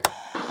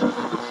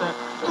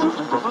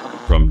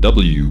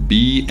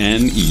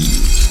WBNE.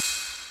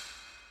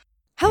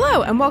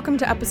 Hello, and welcome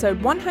to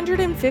episode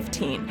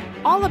 115,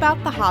 all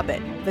about The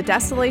Hobbit, The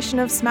Desolation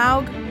of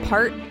Smaug,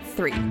 Part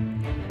 3,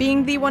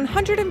 being the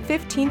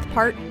 115th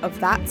part of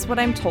That's What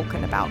I'm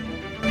Tolkien About.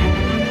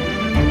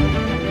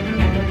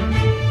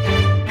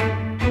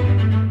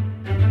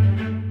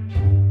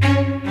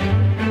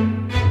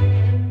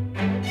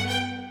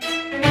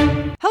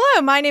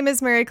 Hello, my name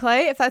is Mary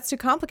Clay. If that's too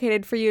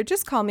complicated for you,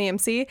 just call me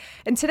MC.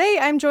 And today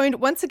I'm joined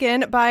once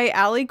again by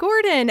Allie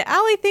Gordon.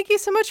 Allie, thank you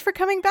so much for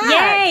coming back.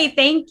 Yay,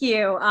 thank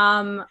you.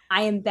 I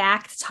am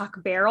back to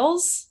talk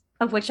barrels,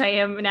 of which I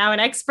am now an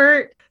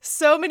expert.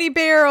 So many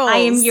barrels. I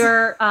am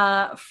your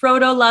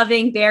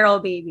Frodo-loving barrel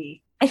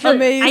baby.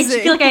 Amazing. I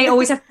feel like I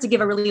always have to give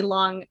a really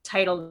long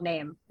title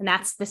name, and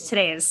that's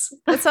today's.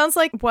 It sounds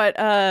like what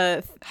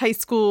high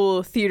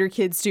school theater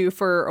kids do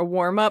for a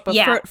warm-up.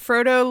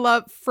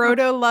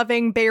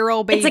 Frodo-loving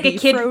barrel baby. It's like a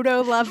kid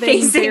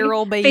Frodo-loving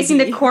barrel baby. Facing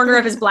the corner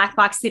of his black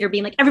box theater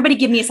being like, everybody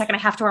give me a second, I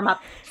have to warm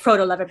up.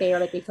 Frodo-loving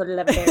barrel baby,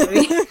 Frodo-loving barrel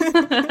baby.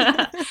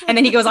 And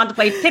then he goes on to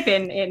play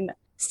Pippin in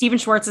Stephen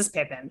Schwartz's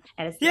Pippin.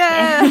 And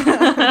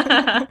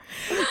yeah.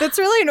 That's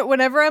really,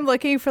 whenever I'm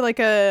looking for like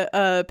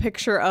a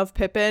picture of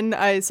Pippin,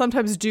 I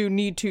sometimes do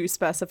need to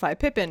specify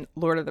Pippin,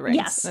 Lord of the Rings.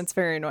 Yes. That's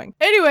very annoying.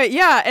 Anyway,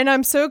 yeah, and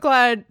I'm so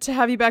glad to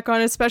have you back on,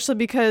 especially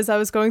because I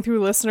was going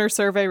through listener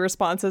survey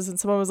responses and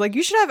someone was like,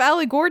 you should have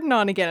Allie Gordon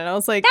on again. And I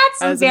was like,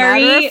 that's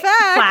very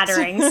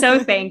flattering.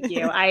 So thank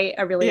you. I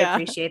really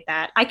appreciate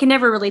that. I can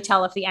never really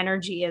tell if the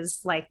energy is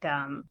like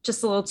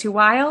just a little too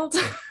wild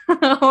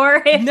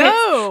or if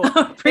it's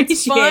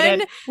appreciated.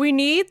 Fun. We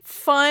need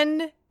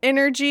fun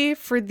energy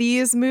for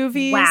these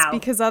movies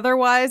because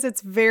otherwise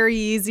it's very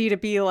easy to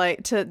be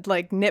like to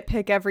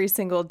nitpick every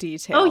single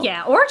detail. Oh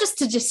yeah, or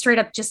just straight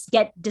up just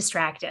get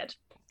distracted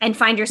and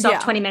find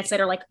yourself 20 minutes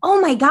later like,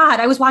 oh my god,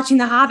 I was watching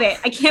The Hobbit.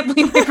 I can't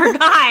believe I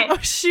forgot. Oh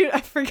shoot,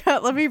 I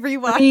forgot. Let me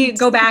rewind. Let me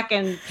go back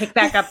and pick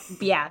back up.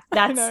 Yeah,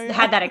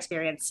 had that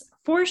experience.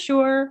 For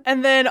sure.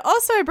 And then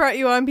also I brought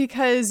you on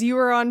because you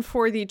were on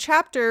for the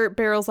chapter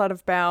Barrels Out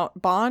of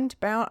Bond,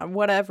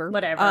 whatever.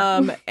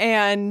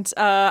 And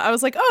I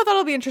was like, oh,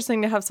 that'll be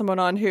interesting to have someone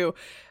on who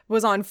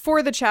was on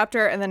for the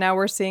chapter. And then now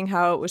we're seeing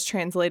how it was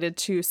translated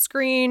to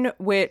screen,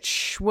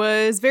 which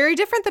was very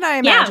different than I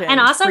imagined. Yeah, and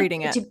also,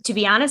 reading it. To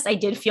be honest, I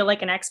did feel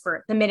like an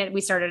expert the minute I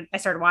started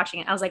watching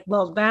it. I was like,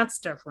 well, that's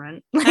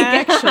different.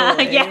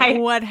 Actually,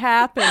 what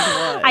happened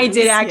was I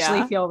did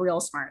actually feel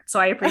real smart. So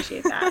I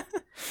appreciate that.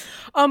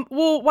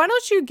 Well, why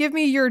don't you give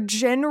me your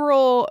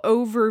general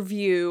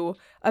overview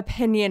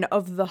opinion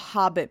of the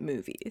Hobbit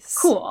movies?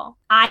 Cool.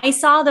 I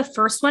saw the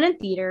first one in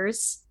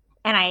theaters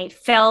and I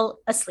fell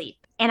asleep.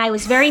 And I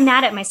was very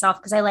mad at myself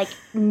because I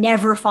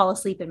never fall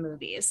asleep in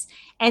movies.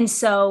 And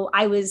so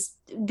I was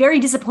very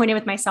disappointed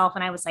with myself.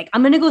 And I was like,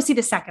 I'm going to go see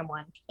the second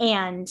one.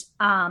 And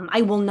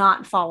I will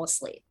not fall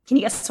asleep. Can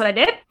you guess what I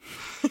did?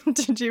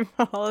 Did you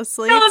fall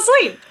asleep? Fell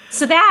asleep.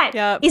 So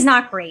that is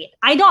not great.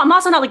 I'm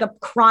also not like a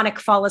chronic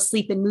fall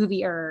asleep in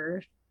movie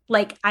or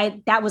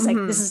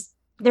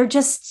they're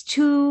just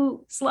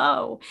too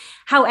slow.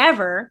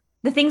 However,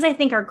 the things I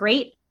think are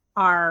great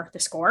are the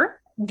score.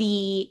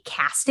 The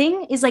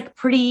casting is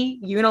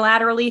pretty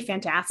unilaterally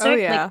fantastic. Oh,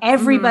 yeah.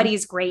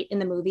 Everybody's great in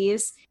the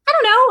movies. I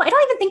don't know. I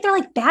don't even think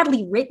they're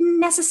badly written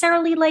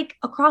necessarily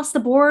across the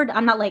board.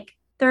 I'm not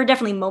there are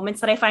definitely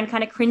moments that I find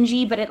kind of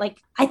cringy, but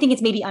I think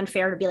it's maybe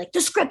unfair to be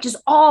the script is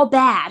all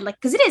bad,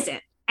 because it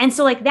isn't. And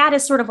so that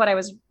is sort of what I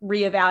was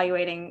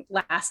reevaluating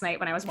last night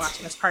when I was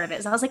watching this part of it.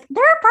 Is I was like,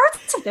 there are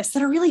parts of this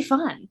that are really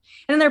fun. And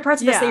then there are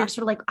parts of this that you're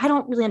sort of I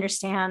don't really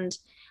understand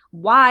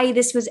why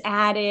this was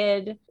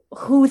added.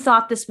 Who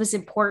thought this was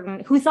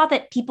important? Who thought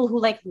that people who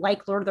like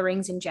Lord of the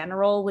Rings in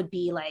general would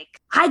be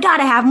I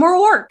gotta have more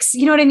orcs.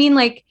 You know what I mean?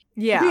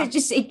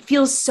 It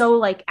feels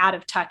so out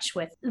of touch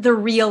with the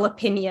real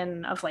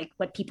opinion of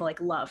what people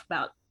love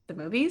about the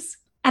movies.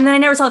 And then I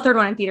never saw the third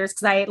one in theaters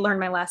because I learned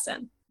my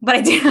lesson. But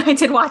I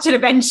did watch it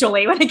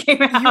eventually when it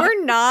came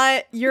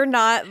out. You're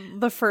not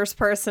the first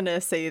person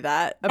to say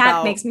that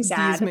about makes me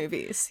sad. These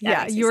movies.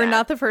 You are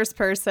not the first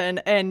person,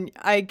 and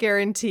I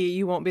guarantee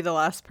you won't be the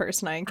last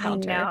person I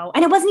encounter. I know.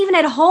 And it wasn't even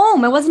at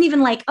home. It wasn't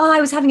even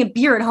I was having a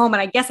beer at home and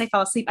I guess I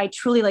fell asleep. I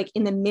truly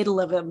in the middle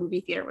of a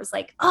movie theater was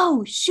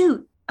oh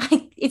shoot.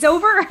 It's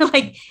over.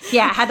 I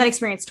had that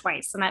experience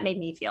twice and that made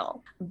me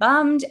feel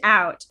bummed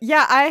out.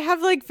 Yeah, I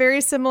have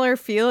very similar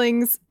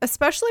feelings,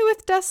 especially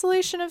with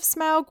Desolation of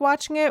Smaug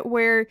watching it,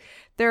 where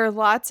there are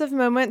lots of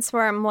moments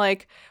where I'm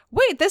like,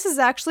 wait, this is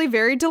actually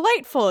very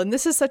delightful and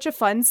this is such a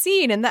fun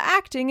scene and the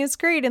acting is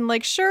great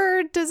and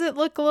sure, does it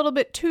look a little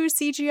bit too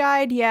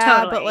CGI'd?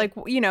 Yeah, totally.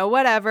 But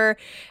whatever.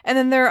 And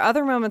then there are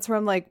other moments where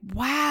I'm like,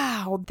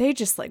 wow, they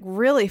just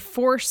really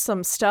force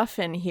some stuff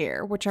in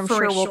here, which I'm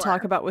sure we'll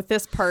talk about with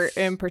this part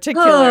in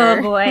particular.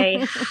 Oh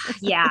boy.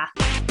 Yeah.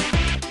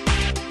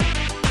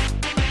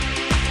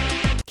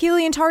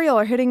 Keely and Tauriel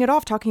are hitting it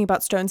off talking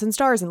about stones and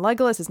stars, and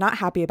Legolas is not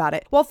happy about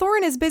it. While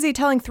Thorin is busy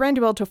telling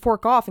Thranduil to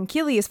fork off and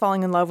Keely is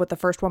falling in love with the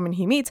first woman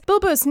he meets,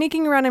 Bilbo is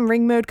sneaking around in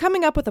ring mode,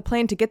 coming up with a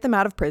plan to get them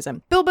out of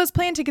prison. Bilbo's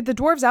plan to get the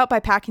dwarves out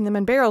by packing them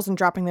in barrels and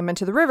dropping them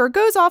into the river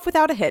goes off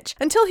without a hitch,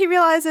 until he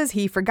realizes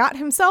he forgot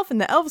himself and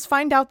the elves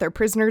find out their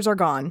prisoners are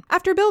gone.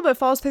 After Bilbo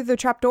falls through the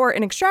trapdoor,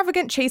 an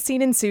extravagant chase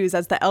scene ensues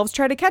as the elves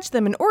try to catch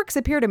them and orcs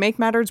appear to make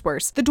matters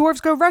worse. The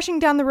dwarves go rushing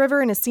down the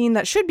river in a scene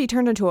that should be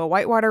turned into a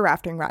whitewater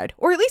rafting ride,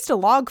 or at least a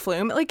log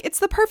flume. Like, it's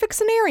the perfect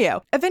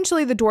scenario.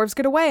 Eventually, the dwarves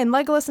get away and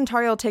Legolas and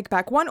Tauriel take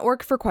back one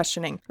orc for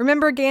questioning.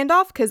 Remember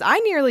Gandalf? Because I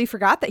nearly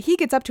forgot that he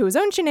gets up to his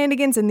own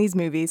shenanigans in these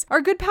movies. Our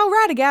good pal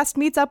Radagast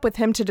meets up with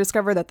him to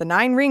discover that the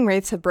 9 ring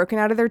wraiths have broken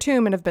out of their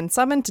tomb and have been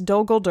summoned to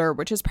Dol Guldur,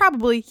 which is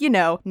probably,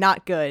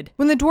 not good.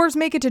 When the dwarves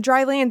make it to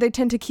dry land, they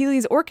tend to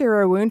Keely's orc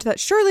arrow wound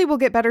that surely will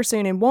get better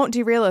soon and won't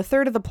derail a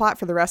third of the plot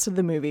for the rest of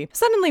the movie.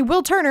 Suddenly,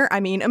 Will Turner,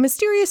 a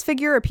mysterious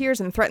figure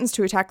appears and threatens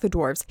to attack the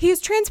dwarves. He is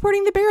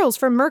transporting the barrels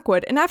from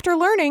Mirkwood, and after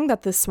learning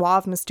that the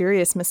suave,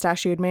 mysterious,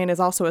 mustachioed man is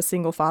also a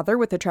single father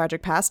with a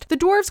tragic past, the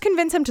dwarves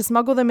convince him to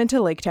smuggle them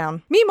into Lake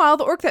Town. Meanwhile,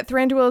 the orc that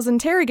Thranduil is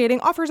interrogating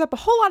offers up a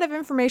whole lot of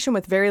information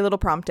with very little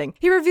prompting.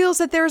 He reveals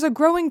that there is a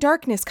growing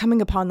darkness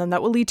coming upon them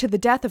that will lead to the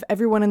death of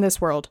everyone in this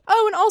world.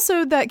 Oh, and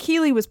also that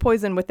Keely was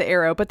poisoned with the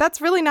arrow, but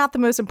that's really not the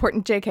most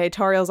important. JK,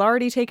 Tauriel's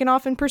already taken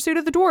off in pursuit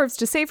of the dwarves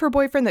to save her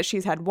boyfriend that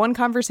she's had one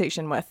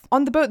conversation with.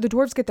 On the boat, the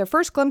dwarves get their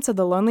first glimpse of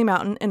the Lonely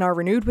Mountain and are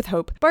renewed with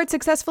hope. Bard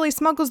successfully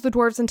smuggles the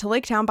dwarves into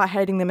Lake Town by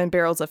hiding them in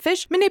barrels of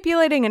fish,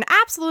 manipulating an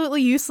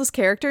absolutely useless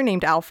character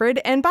named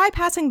Alfred, and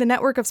bypassing the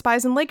network of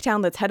spies in Lake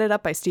Town that's headed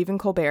up by Stephen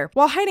Colbert.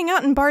 While hiding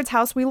out in Bard's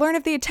house, we learn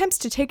of the attempts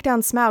to take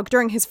down Smaug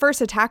during his first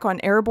attack on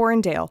Erebor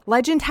and Dale.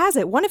 Legend has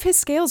it, one of his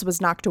scales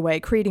was knocked away,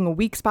 creating a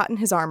weak spot in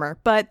his armor.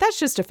 But that's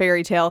just a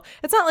fairy tale.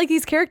 It's not like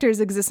these characters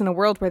exist in a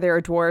world where there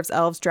are dwarves,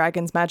 elves,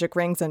 dragons, magic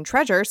rings, and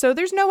treasure, so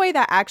there's no way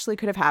that actually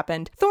could have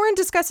happened. Thorin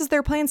discusses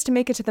their plans to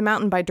make it to the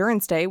mountain by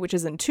Durin's Day, which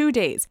is in 2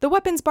 days. The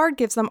weapons Bard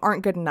gives them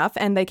aren't good enough,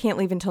 and they can't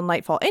leave until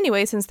nightfall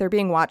anyway since they're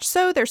being watched,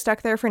 so they're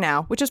stuck there for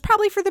now, which is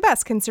probably for the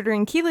best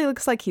considering Keely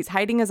looks like he's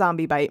hiding a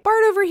zombie bite.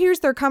 Bard overhears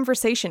their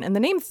conversation, and the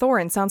name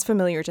Thorin sounds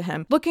familiar to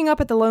him. Looking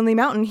up at the Lonely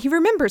Mountain, he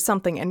remembers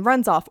something and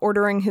runs off,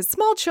 ordering his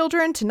small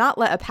children to not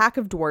let a pack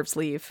of dwarves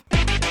leave.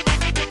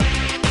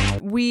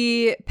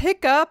 We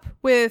pick up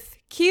with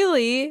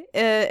Keely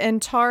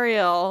and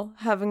Tauriel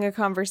having a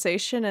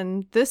conversation,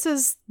 and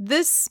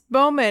this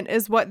moment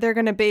is what they're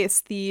going to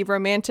base the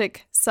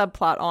romantic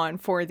subplot on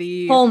for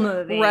the whole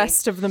movie,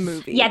 rest of the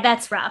movie. Yeah,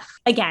 that's rough.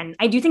 Again,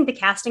 I do think the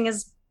casting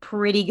is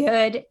pretty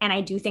good, and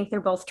I do think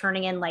they're both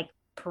turning in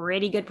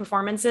pretty good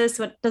performances,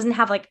 so it doesn't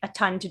have a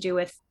ton to do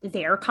with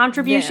their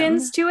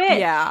contributions to it.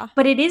 Yeah,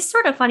 but it is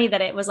sort of funny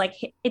that it was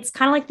it's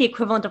kind of like the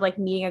equivalent of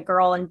meeting a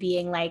girl and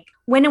being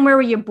when and where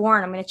were you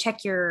born? I'm going to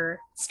check your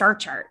star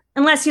chart,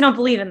 unless you don't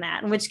believe in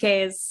that, in which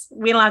case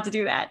we don't have to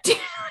do that. Do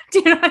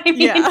you know what I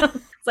mean? Yeah.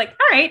 It's all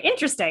right,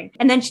 interesting.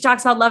 And then she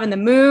talks about love and the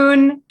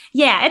moon.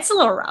 Yeah, it's a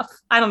little rough.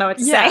 I don't know what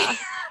to say.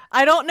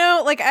 I don't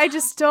know, I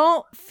just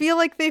don't feel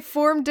like they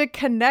formed a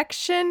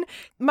connection.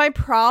 My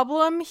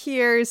problem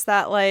here is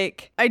that,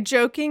 I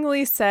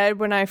jokingly said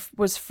when I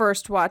was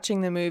first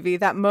watching the movie,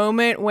 that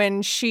moment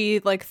when she,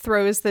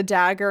 throws the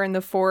dagger in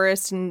the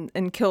forest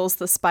and kills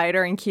the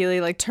spider and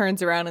Keely,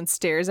 turns around and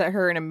stares at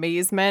her in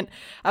amazement.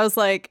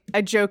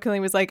 I jokingly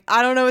was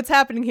I don't know what's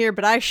happening here,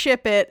 but I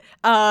ship it.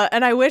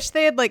 And I wish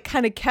they had,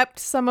 kind of kept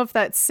some of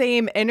that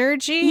same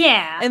energy.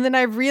 Yeah. And then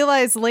I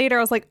realized later,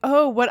 I was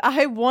oh, what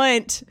I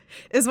want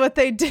is what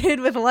they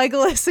did with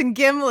Legolas and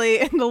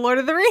Gimli in the Lord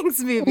of the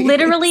Rings movie.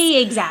 Literally,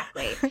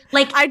 exactly.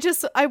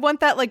 I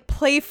want that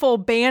playful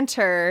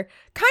banter.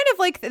 Kind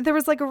of there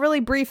was a really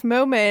brief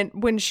moment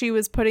when she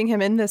was putting him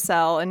in the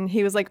cell and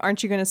he was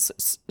aren't you going to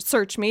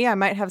search me? I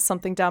might have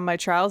something down my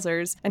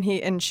trousers.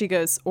 And she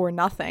goes, or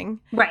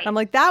nothing. Right. I'm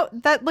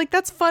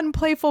that's fun,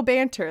 playful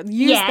banter.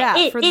 Use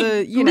that for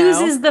the, it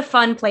loses the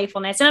fun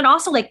playfulness. And it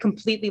also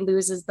completely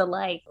loses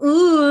the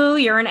ooh,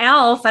 you're an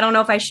elf. I don't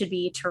know if I should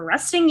be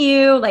trusting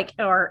you,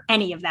 or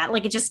any of that.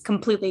 It just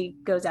completely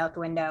goes out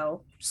the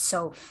window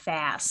so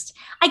fast.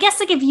 I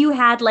guess if you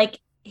had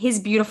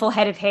his beautiful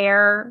head of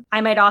hair, I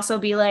might also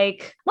be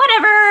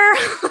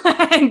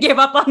whatever, and give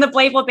up on the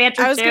playful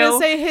banter. I was gonna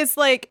say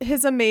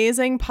his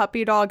amazing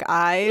puppy dog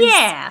eyes.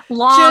 Yeah,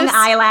 long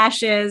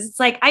eyelashes. It's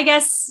I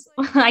guess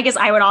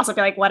I would also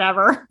be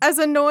whatever. As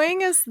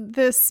annoying as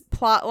this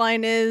plot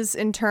line is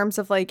in terms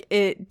of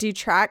it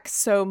detracts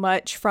so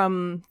much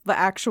from the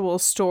actual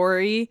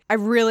story, I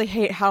really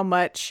hate how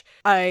much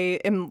I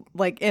am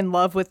in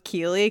love with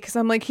Keely, because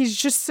I'm he's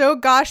just so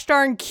gosh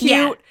darn cute.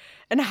 Yeah.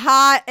 And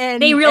hot,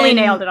 and they really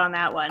nailed it on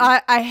that one.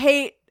 I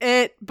hate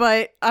it,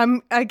 but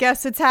I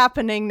guess it's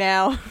happening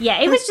now.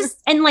 Yeah, it was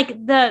just, and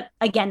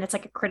that's a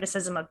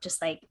criticism of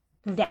just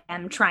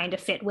them trying to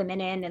fit women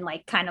in and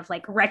kind of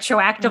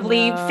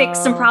retroactively fix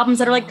some problems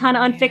that are kind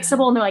of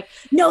unfixable. And they're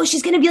no,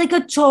 she's gonna be a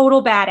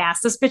total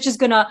badass. This bitch is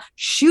gonna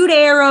shoot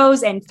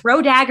arrows and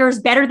throw daggers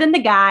better than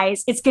the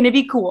guys. It's gonna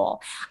be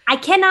cool. I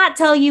cannot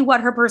tell you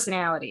what her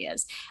personality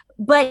is,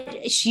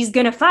 but she's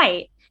gonna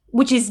fight.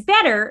 which is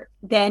better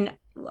than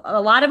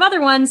a lot of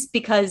other ones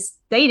because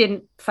they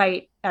didn't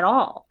fight at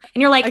all.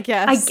 And you're like,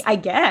 I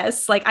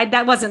guess like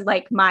that wasn't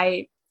like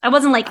I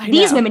wasn't like,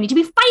 these women need to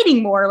be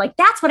fighting more. Like,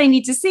 that's what I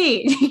need to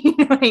see. You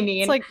know what I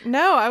mean? It's like,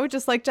 no, I would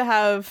just like to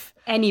have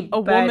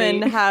a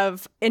woman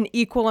have an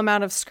equal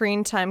amount of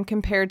screen time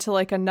compared to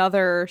like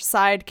another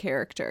side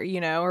character,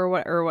 you know,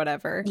 or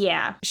whatever.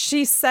 Yeah.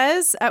 She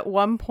says at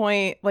one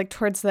point, like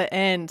towards the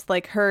end,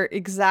 like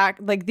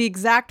the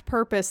exact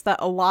purpose that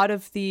a lot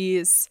of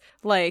these,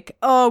 like,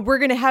 oh, we're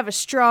going to have a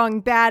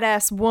strong,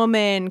 badass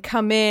woman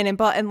come in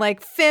and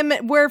like,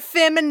 we're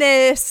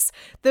feminists.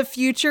 The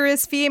future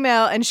is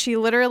female. And she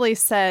literally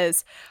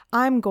says,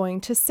 I'm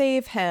going to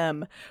save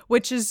him,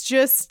 which is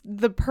just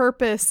the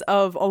purpose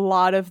of a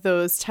lot of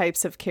those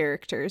types of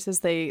characters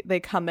is they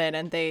come in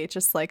and they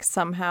just like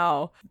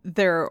somehow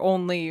their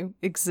only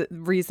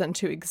reason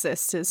to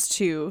exist is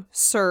to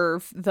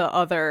serve the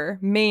other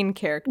main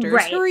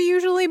characters who are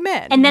usually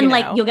men. And then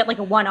you'll get like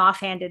a one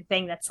offhanded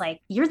thing that's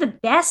like, you're the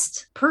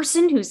best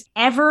person who's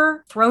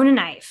ever thrown a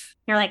knife.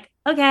 You're like,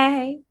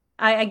 okay.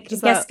 I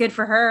guess good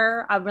for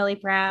her. I'm really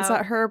proud. Is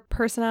that her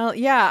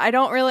personality? Yeah, I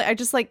don't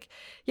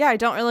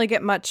really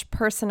get much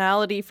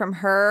personality from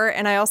her.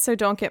 And I also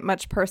don't get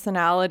much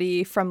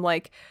personality from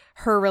like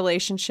her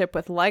relationship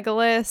with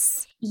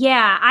Legolas.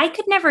 Yeah, I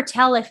could never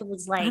tell if it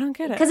was like, I don't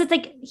get it. Because it's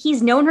like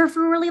he's known her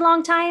for a really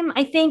long time,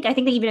 I think that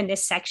even in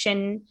this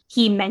section,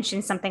 he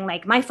mentioned something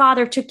like, my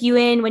father took you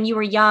in when you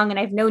were young and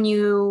I've known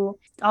you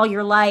all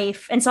your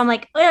life. And so I'm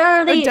like,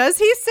 does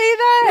he say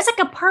that? There's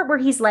like a part where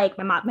he's like,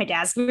 my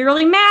dad's gonna be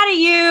really mad at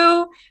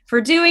you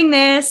for doing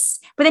this.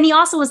 But then he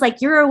also was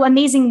like, you're an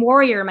amazing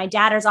warrior. My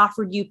dad has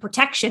offered you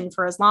protection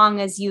for as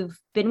long as you've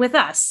been with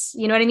us.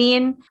 You know what I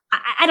mean?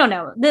 I don't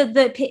know.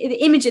 The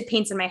image it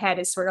paints in my head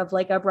is sort of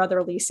like a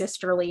brotherly,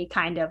 sisterly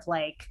kind of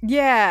like,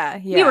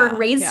 we were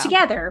raised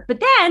together.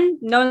 But then,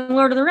 knowing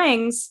Lord of the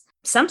Rings,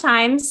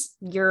 sometimes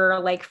your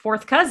like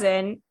fourth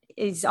cousin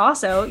is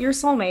also your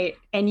soulmate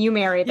and you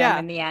marry them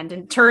in the end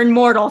and turn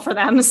mortal for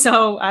them.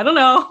 So I don't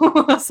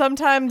know.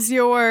 Sometimes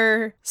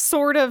your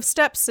sort of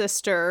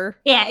stepsister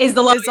is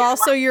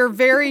also your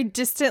very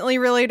distantly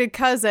related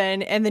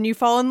cousin, and then you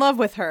fall in love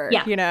with her.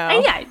 You know,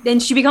 and then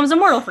she becomes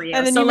immortal for you.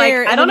 And then so you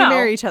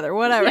marry each other.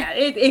 Whatever. Yeah,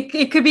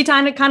 it could be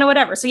kind of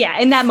whatever. So yeah,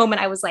 in that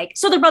moment I was like,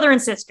 so they're brother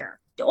and sister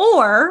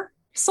or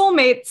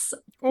soulmates.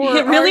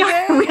 Really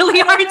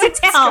hard to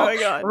tell.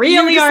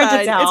 Really hard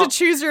to tell. It's a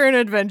choose your own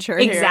adventure.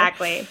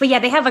 Exactly. Here. But yeah,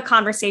 they have a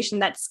conversation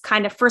that's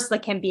kind of first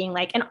like him being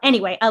like, and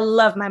anyway, I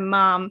love my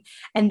mom.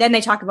 And then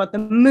they talk about the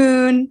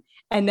moon.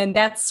 And then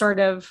that's sort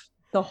of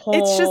the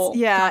whole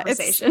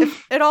conversation.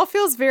 It all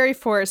feels very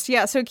forced.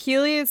 Yeah. So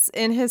Keeley is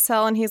in his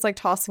cell and he's like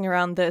tossing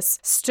around this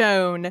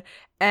stone.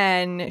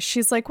 And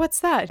she's like, what's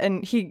that?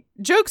 And he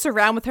jokes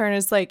around with her and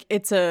is like,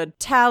 it's a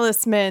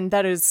talisman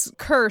that is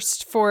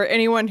cursed for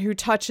anyone who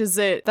touches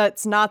it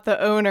that's not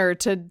the owner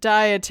to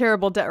die a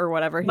terrible death or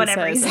whatever he says.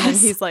 And then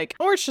he's like,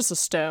 or it's just a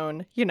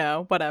stone, you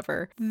know,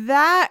 whatever.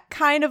 That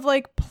kind of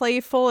like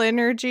playful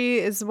energy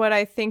is what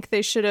I think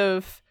they should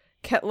have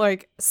kept,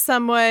 like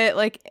somewhat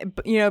like,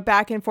 you know,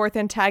 back and forth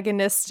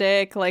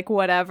antagonistic, like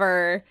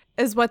whatever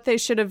is what they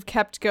should have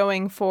kept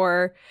going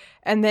for.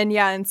 And then,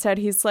 instead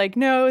he's like,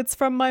 no, it's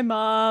from my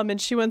mom and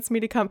she wants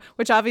me to come,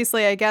 which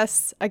obviously I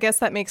guess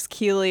that makes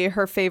Keeley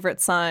her favorite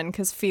son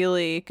because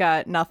Feely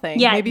got nothing.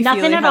 Yeah, maybe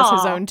nothing Feely at has all.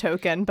 his own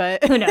token,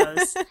 but who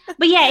knows?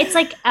 But yeah, it's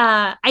like,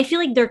 I feel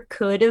like there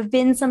could have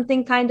been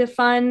something kind of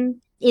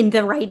fun in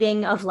the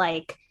writing of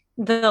like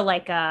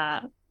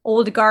the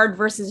old guard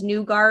versus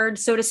new guard,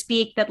 so to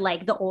speak, that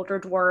like the older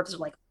dwarves are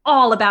like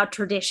all about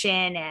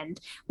tradition and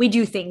we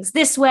do things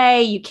this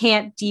way. You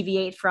can't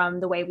deviate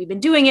from the way we've been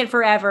doing it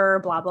forever,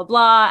 blah, blah,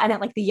 blah. And then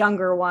like the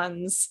younger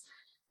ones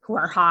who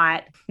are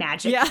hot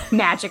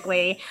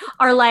magically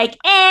are like,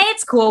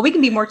 it's cool. We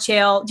can be more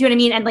chill. Do you know what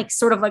I mean? And like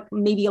sort of like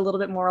maybe a little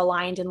bit more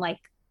aligned in like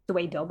the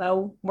way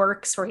Bilbo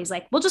works, where he's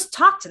like, we'll just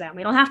talk to them.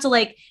 We don't have to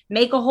like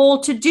make a whole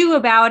to-do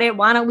about it.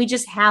 Why don't we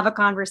just have a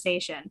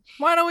conversation?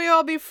 Why don't we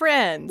all be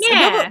friends?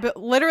 Yeah.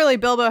 Literally,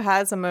 Bilbo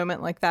has a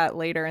moment like that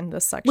later in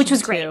this section, which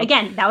was great.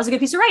 Again, that was a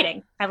good piece of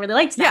writing. I really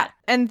liked that. Yeah.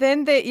 And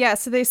then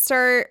so they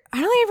start,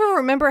 I don't even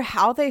remember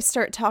how they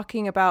start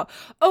talking about,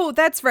 oh,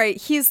 that's right.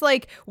 He's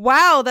like,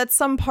 wow, that's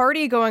some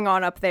party going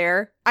on up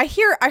there. I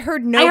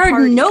heard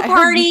no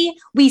party.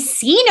 We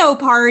see no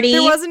party.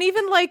 There wasn't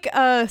even like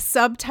a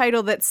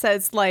subtitle that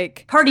says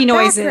like party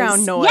noises,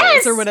 background noise,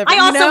 yes! or whatever. I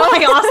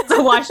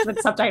also watched with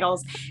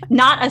subtitles.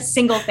 Not a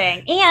single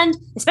thing. And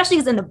especially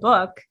because in the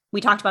book,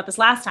 we talked about this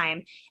last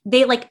time,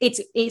 they like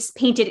it's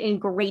painted in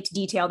great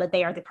detail that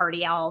they are the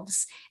party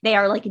elves. They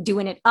are like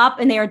doing it up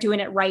and they are doing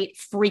it right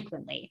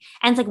frequently.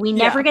 And it's like we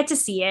never get to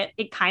see it.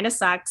 It kind of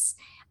sucks.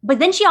 But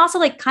then she also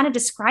like kind of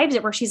describes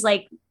it where she's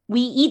like, we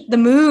eat the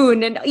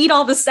moon and eat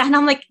all this. And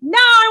I'm like, no,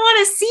 I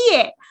want to see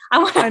it.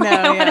 I know,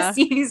 I want yeah. to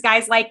see these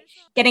guys like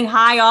getting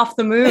high off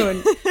the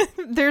moon.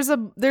 There's a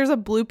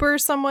blooper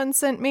someone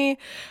sent me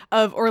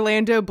of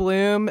Orlando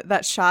Bloom,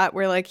 that shot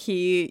where like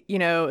he, you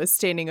know, is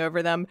standing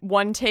over them.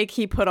 One take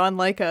he put on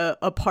like a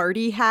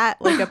party hat,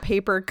 like a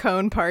paper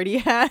cone party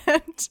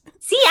hat.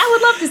 See, I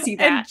would love to see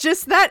that. And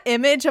just that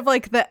image of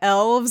like the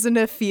elves in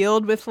a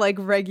field with like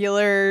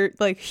regular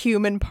like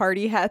human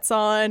party hats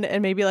on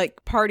and maybe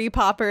like party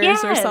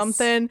poppers or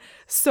something.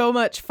 So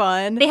much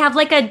fun. They have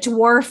like a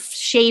dwarf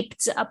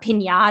shaped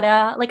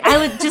pinata. Like I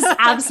would just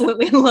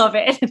absolutely love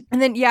it.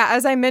 And then, yeah,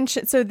 as I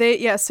mentioned, so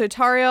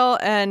Tariel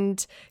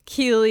and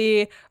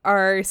Keeley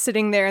are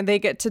sitting there and they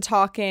get to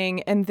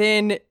talking. And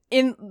then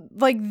in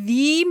like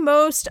the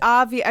most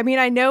obvious, I mean,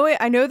 I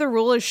know the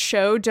rule is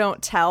show,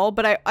 don't tell,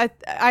 but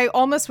I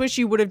almost wish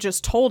you would have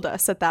just told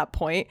us at that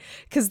point,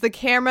 because the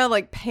camera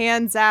like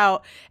pans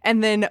out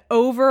and then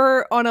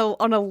over on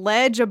a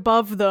ledge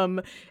above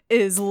them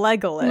is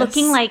Legolas.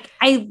 Looking like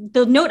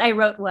the note I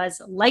wrote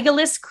was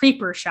Legolas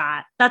creeper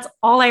shot. That's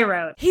all I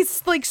wrote.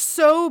 He's like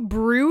so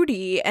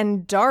broody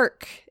and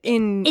dark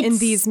in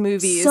these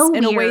movies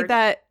in a way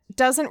that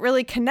doesn't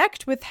really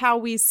connect with how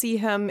we see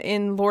him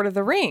in Lord of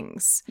the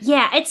Rings.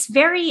 Yeah, it's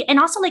very, and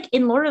also like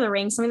in Lord of the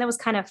Rings, something that was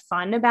kind of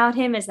fun about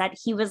him is that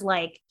he was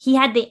like, he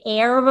had the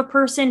air of a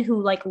person who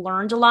like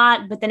learned a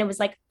lot, but then it was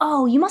like,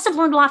 oh, you must have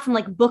learned a lot from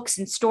like books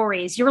and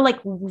stories. Your like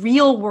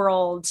real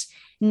world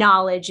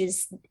knowledge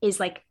is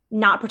like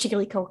not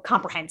particularly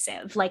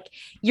comprehensive. Like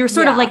you're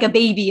sort of like a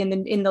baby in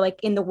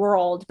the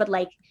world, but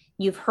like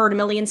you've heard a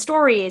million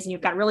stories and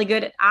you've got really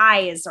good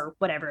eyes or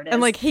whatever it is.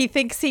 And like he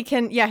thinks he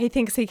can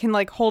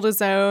like hold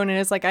his own and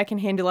is like, I can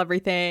handle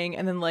everything.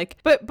 And then like,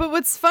 but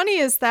what's funny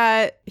is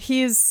that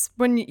he's,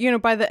 when, you know,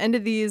 by the end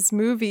of these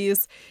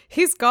movies,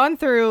 he's gone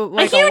through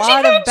like a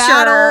lot of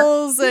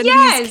battles and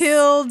he's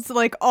killed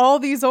like all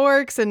these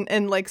orcs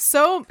and like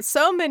so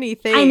many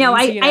things. I know.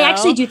 I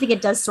actually do think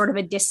it does sort of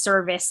a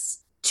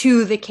disservice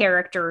to the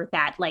character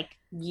that like,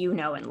 you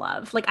know, and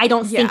love. Like, I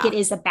don't think it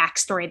is a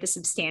backstory that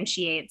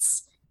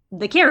substantiates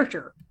the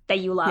character that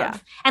you love. Yeah.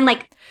 And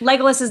like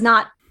Legolas is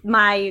not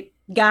my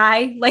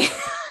guy. Like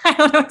I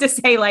don't know what to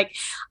say. Like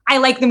I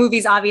like the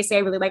movies, obviously I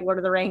really like Lord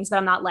of the Rings, but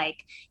I'm not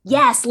like,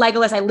 yes,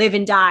 Legolas, I live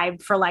and die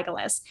for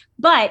Legolas.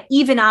 But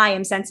even I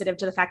am sensitive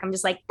to the fact I'm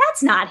just like,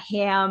 that's not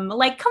him.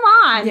 Like, come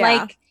on.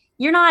 Like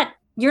you're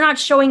not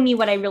showing me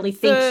what I really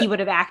think he would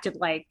have acted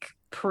like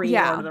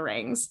pre-Lord of the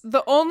Rings.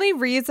 The only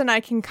reason I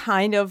can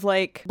kind of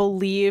like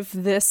believe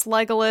this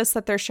Legolas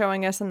that they're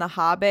showing us in The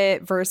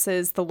Hobbit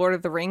versus the Lord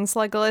of the Rings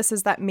Legolas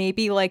is that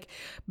maybe like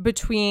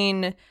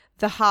between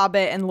The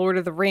Hobbit and Lord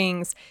of the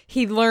Rings,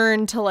 he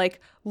learned to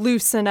like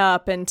loosen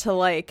up and to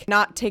like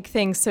not take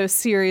things so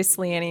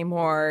seriously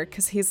anymore,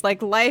 because he's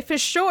like, life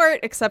is short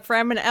except for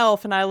I'm an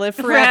elf and I live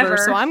forever.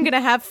 So I'm gonna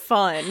have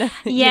fun. Yeah.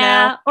 You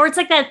know? Or it's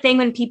like that thing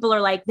when people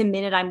are like, the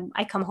minute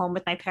I come home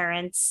with my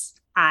parents,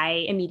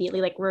 I immediately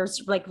like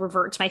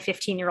revert to my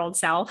 15-year-old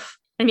self.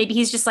 And maybe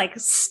he's just like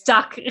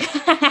stuck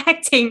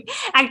acting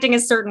a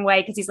certain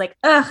way because he's like,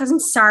 ugh, I'm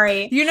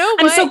sorry. You know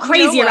what? I'm so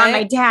crazy around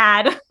my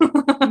dad.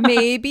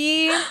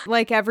 Maybe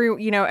like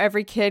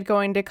every kid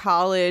going to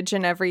college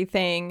and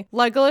everything.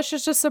 Legolas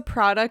is just a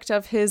product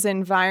of his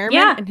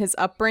environment and his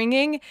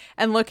upbringing.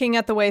 And looking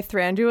at the way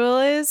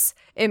Thranduil is,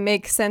 it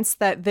makes sense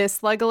that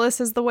this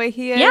Legolas is the way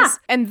he is. Yeah.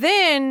 And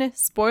then,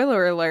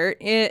 spoiler alert,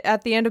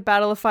 at the end of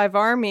Battle of Five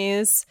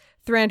Armies,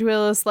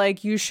 Thranduil is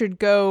like, you should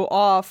go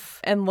off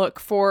and look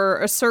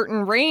for a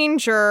certain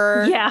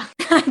ranger. Yeah,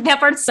 that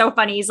part's so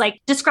funny. He's like,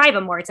 describe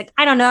him more. It's like,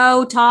 I don't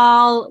know,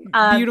 tall,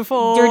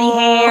 beautiful, dirty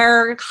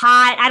hair,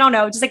 hot. I don't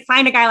know. Just like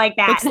find a guy like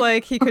that. Looks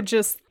like he could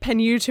just pin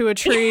you to a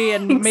tree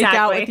and make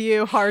out with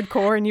you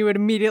hardcore, and you would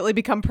immediately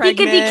become pregnant.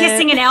 He could be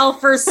kissing an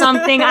elf or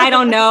something. I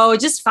don't know.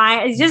 Just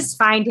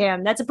find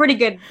him. That's a pretty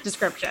good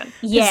description.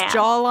 Yeah, his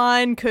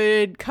jawline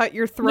could cut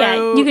your throat.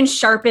 Yeah, you can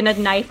sharpen a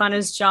knife on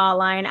his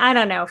jawline. I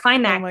don't know.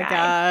 Find that guy.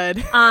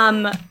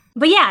 God.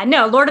 But yeah,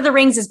 no, Lord of the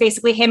Rings is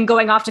basically him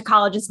going off to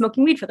college and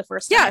smoking weed for the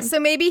first time. Yeah, so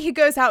maybe he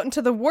goes out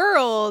into the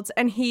world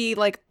and he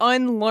like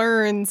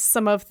unlearns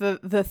some of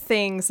the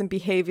things and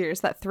behaviors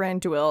that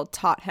Thranduil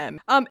taught him.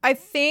 I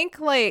think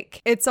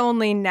like it's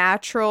only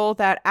natural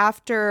that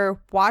after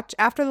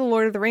the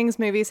Lord of the Rings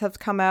movies have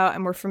come out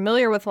and we're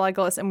familiar with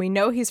Legolas and we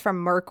know he's from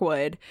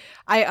Mirkwood,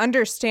 I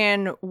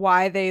understand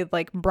why they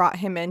like brought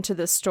him into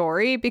the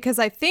story, because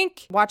I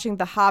think watching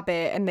The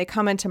Hobbit and they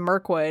come into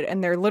Mirkwood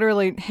and they're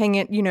literally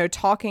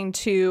talking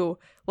to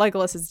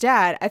Legolas's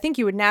dad, I think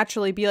you would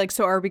naturally be like,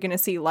 so are we going to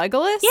see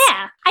Legolas?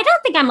 Yeah. I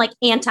don't think I'm like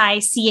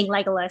anti-seeing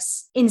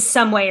Legolas in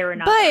some way or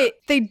another. But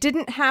they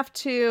didn't have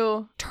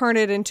to turn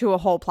it into a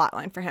whole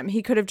plotline for him.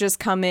 He could have just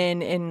come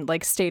in and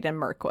like stayed in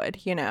Mirkwood,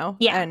 you know?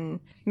 Yeah. And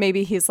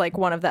maybe he's like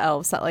one of the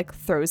elves that like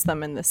throws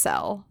them in the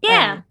cell.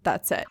 Yeah. And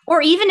that's it.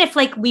 Or even if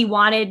like we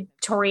wanted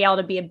Toriel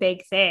to be a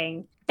big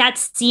thing, that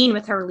scene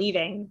with her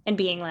leaving and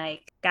being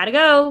like, gotta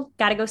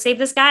go save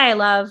this guy I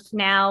love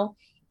now.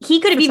 He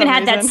could have even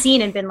had that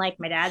scene and been like,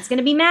 my dad's going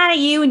to be mad at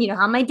you. And you know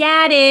how my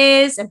dad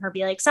is. And her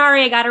be like,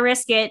 sorry, I got to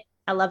risk it.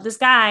 I love this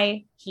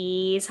guy.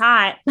 He's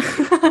hot.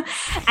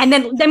 And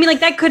then, I mean,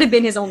 like, that could have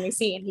been his only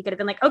scene. He could have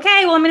been like,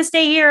 okay, well, I'm going to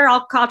stay here.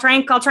 I'll try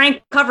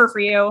and cover for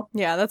you.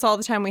 Yeah, that's all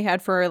the time we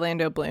had for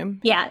Orlando Bloom.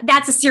 Yeah,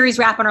 that's a series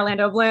wrap on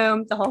Orlando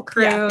Bloom. The whole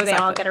crew, Yeah, exactly. They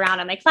all get around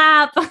and they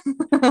clap.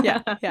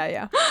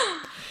 Yeah.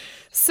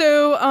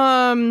 So,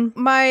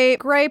 my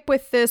gripe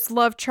with this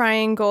love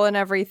triangle and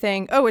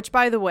everything. Oh, which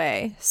by the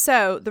way,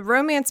 so the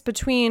romance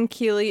between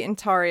Keely and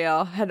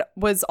Tauriel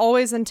was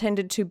always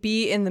intended to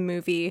be in the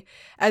movie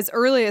as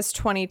early as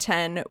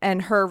 2010,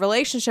 and her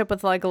relationship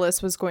with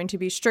Legolas was going to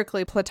be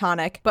strictly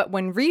platonic. But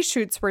when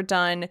reshoots were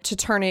done to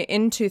turn it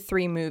into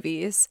 3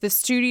 movies, the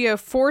studio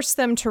forced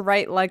them to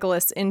write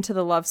Legolas into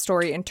the love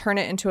story and turn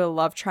it into a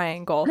love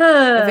triangle.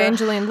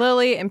 Evangeline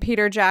Lilly and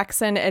Peter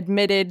Jackson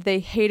admitted they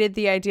hated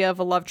the idea of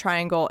a love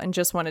triangle and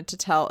just wanted to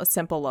tell a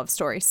simple love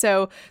story.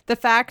 So the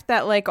fact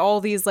that like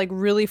all these like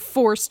really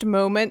forced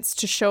moments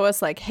to show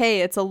us like,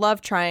 hey, it's a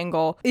love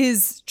triangle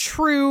is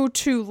true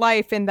to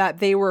life in that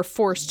they were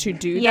forced to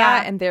do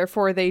that, and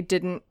therefore they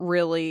didn't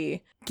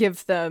really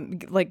give them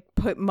like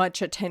put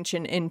much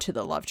attention into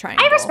the love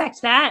triangle. I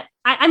respect that.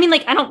 I mean,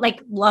 like, I don't like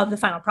love the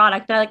final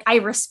product, but like I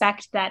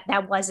respect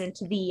that wasn't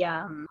the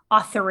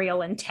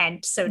authorial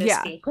intent, so to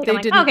speak. Like, they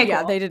like, didn't. okay, yeah,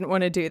 cool. They didn't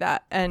want to do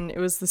that, and it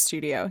was the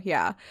studio.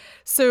 Yeah.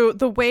 So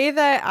the way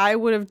that I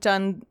would have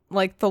done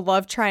like the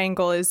love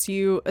triangle is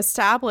you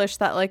establish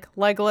that like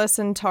Legolas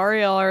and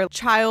Tauriel are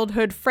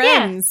childhood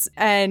friends,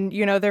 and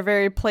you know they're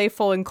very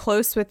playful and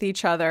close with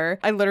each other.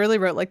 I literally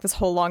wrote like this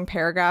whole long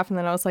paragraph, and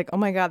then I was like, oh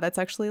my god, that's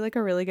actually like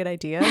a really good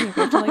idea. You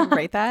have to like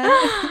write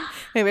that.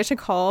 Maybe I should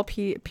call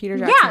Peter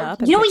Jackson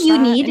up. You know what you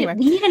need? Anyway.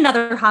 We need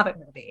another Hobbit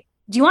movie.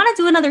 Do you want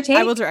to do another take?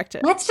 I will direct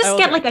it. Let's just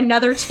get like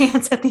another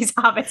chance at these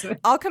Hobbits movies.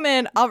 I'll come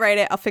in. I'll write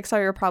it. I'll fix all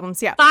your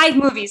problems. Yeah. 5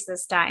 movies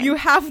this time. You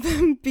have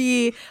them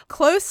be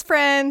close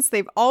friends.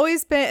 They've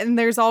always been, and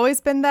there's always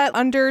been that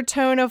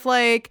undertone of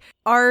like,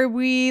 are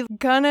we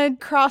gonna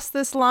cross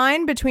this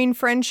line between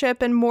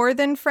friendship and more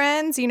than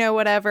friends? You know,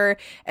 whatever.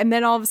 And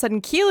then all of a sudden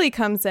Keely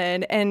comes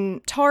in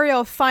and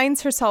Tauriel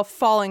finds herself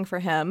falling for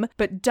him,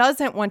 but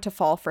doesn't want to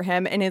fall for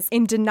him and is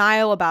in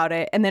denial about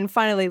it. And then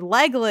finally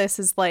Legolas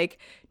is like,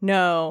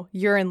 no,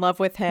 you're in love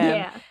with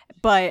him,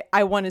 but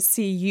I want to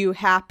see you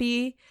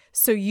happy.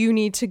 So you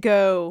need to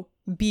go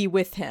be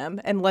with him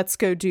and let's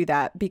go do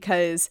that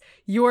because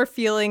your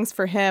feelings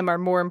for him are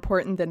more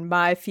important than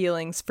my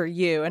feelings for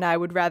you. And I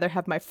would rather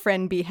have my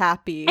friend be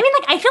happy. I mean,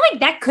 like, I feel like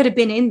that could have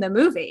been in the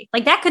movie.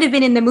 Like that could have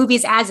been in the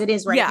movies as it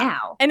is right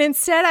now. And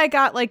instead I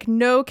got like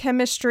no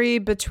chemistry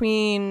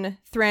between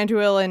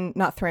Thranduil and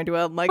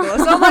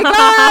Legolas. Oh my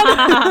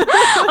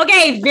God.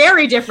 Okay.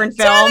 Very different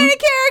film. So many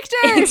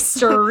characters.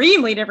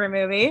 Extremely different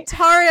movie.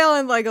 Tauriel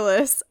and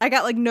Legolas. I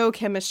got like no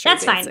chemistry.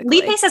 That's basically. fine.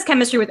 Lee Pace has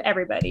chemistry with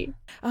everybody.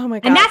 Oh my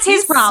God. And that's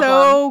his problem.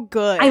 So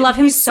good. I love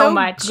him He's so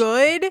much.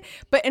 Good,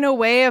 but in a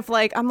way of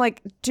like, I'm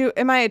like,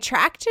 am I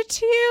attracted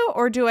to you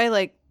or do I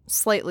like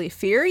slightly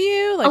fear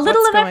you? Like a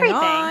little what's of going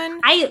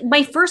everything. on?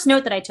 My first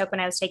note that I took when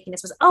I was taking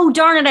this was, oh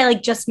darn it, I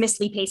like just missed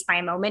Lee Pace by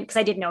a moment because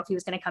I didn't know if he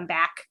was going to come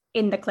back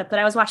in the clip that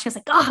I was watching. I was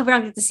like, oh, we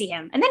don't get to see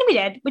him, and then we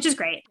did, which is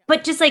great.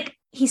 But just like,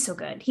 he's so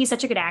good. He's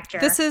such a good actor.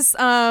 This is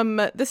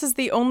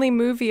the only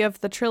movie of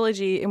the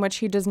trilogy in which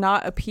he does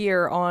not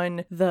appear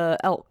on the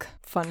elk.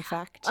 Fun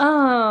fact.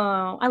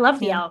 Oh, I love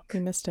the elk.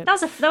 You missed it. That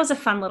was a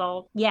fun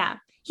little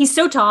He's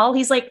so tall.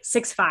 He's like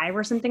 6'5"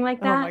 or something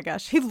like that. Oh my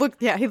gosh. He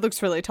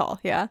looks really tall.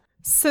 Yeah.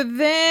 So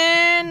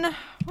then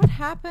what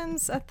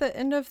happens at the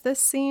end of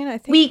this scene? I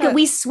think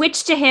we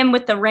switch to him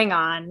with the ring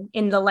on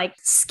in the like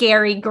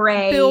scary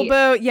gray.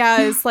 Bilbo,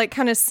 is like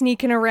kind of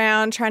sneaking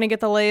around trying to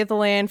get the lay of the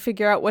land,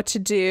 figure out what to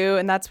do.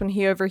 And that's when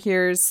he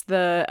overhears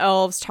the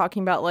elves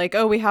talking about like,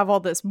 oh, we have all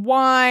this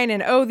wine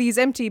and oh, these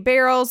empty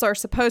barrels are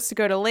supposed to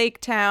go to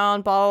Lake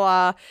Town, blah,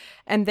 blah, blah.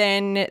 And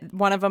then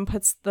one of them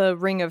puts the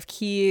ring of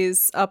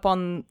keys up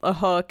on a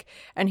hook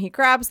and he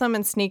grabs them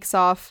and sneaks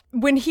off.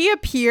 When he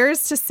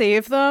appears to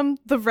save them,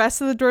 the rest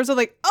of the dwarves are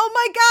like, oh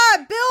my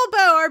God,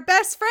 Bilbo, our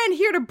best friend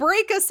here to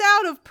break us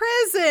out of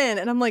prison.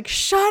 And I'm like,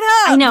 shut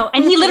up. I know.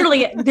 And he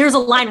literally, there's a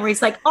line where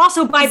he's like,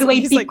 also, by the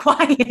way, be like,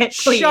 quiet,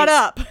 please. Shut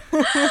up.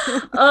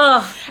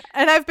 Ugh.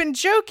 And I've been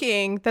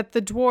joking that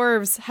the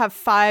dwarves have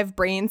 5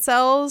 brain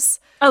cells,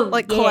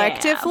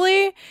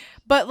 collectively.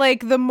 But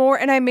like the more,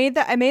 and I made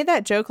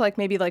that joke like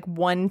maybe like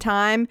one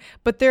time,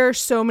 but there are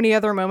so many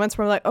other moments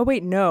where I'm like, oh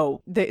wait,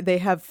 no, they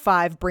have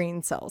 5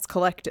 brain cells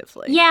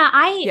collectively.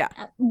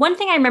 One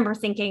thing I remember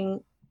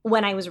thinking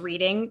when I was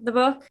reading the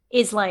book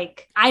is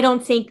like, I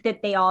don't think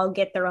that they all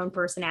get their own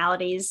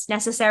personalities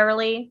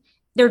necessarily.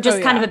 They're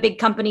just kind of a big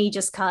company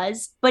just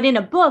cause. But in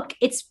a book,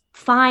 it's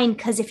fine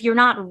because if you're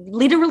not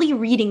literally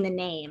reading the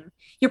name,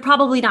 you're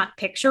probably not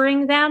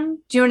picturing them.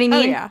 Do you know what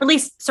I mean? Yeah. Or at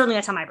least, certainly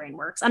that's how my brain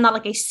works. I'm not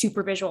like a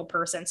super visual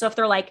person. So if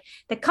they're like,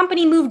 the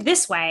company moved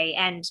this way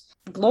and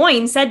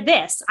Gloin said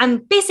this, I'm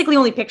basically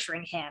only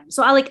picturing him.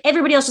 So I like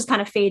everybody else just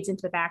kind of fades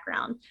into the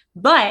background.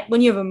 But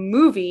when you have a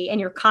movie and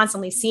you're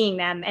constantly seeing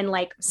them and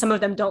like some of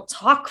them don't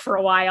talk for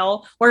a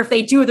while, or if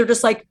they do, they're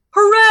just like,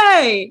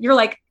 hooray! You're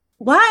like,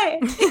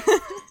 what?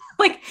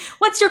 Like,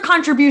 what's your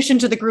contribution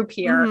to the group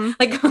here? Mhm.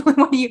 Like,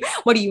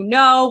 what do you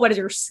know? What is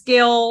your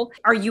skill?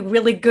 Are you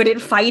really good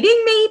at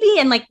fighting, maybe?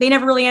 And like, they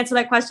never really answer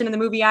that question in the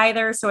movie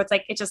either. So it's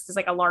like, it just is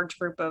like a large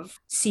group of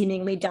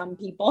seemingly dumb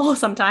people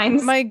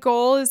sometimes. My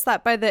goal is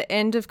that by the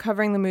end of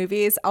covering the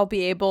movies, I'll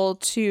be able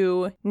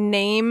to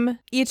name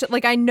each,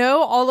 like I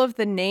know all of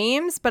the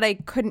names, but I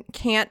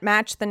can't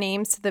match the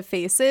names to the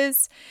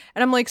faces.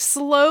 And I'm like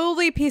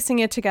slowly piecing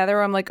it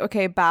together. I'm like,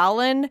 okay,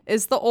 Balin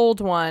is the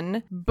old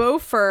one.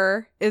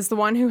 Bofur is the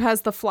one who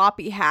has the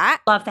floppy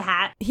hat. Love the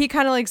hat. He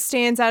kind of like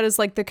stands out as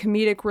like the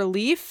comedic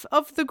relief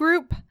of the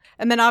group.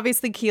 And then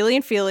obviously Keely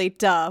and Feely,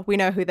 duh, we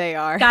know who they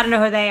are. Gotta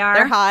know who they are.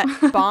 They're hot.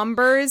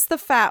 Bomber is the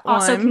fat one.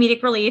 Also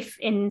comedic relief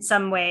in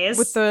some ways.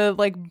 With the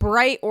like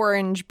bright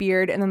orange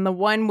beard. And then the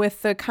one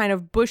with the kind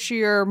of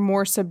bushier,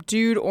 more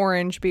subdued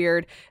orange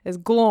beard is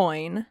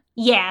Gloin.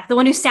 Yeah, the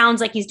one who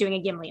sounds like he's doing a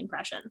Gimli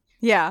impression.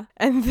 Yeah.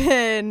 And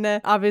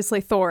then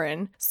obviously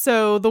Thorin.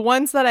 So the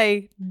ones that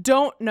I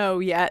don't know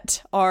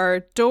yet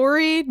are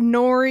Dori,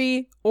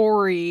 Nori,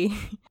 Ori,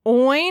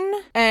 Oin,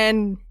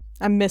 and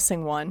I'm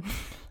missing one.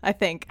 I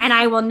think. And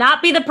I will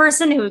not be the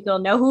person who will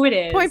know who it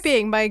is. Point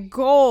being, my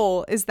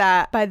goal is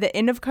that by the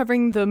end of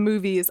covering the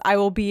movies, I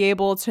will be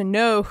able to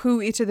know who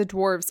each of the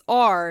dwarves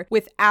are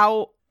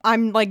without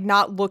I'm like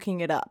not looking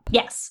it up.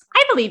 Yes,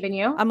 I believe in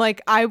you. I'm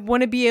like, I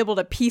want to be able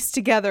to piece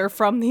together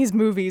from these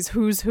movies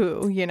who's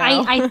who, you know?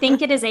 I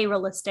think it is a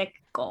realistic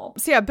goal.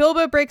 So yeah,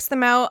 Bilbo breaks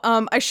them out.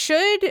 I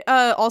should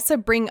also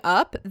bring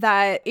up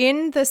that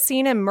in the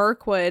scene in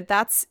Mirkwood,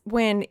 that's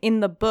when in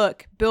the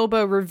book,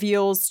 Bilbo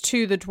reveals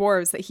to the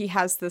dwarves that he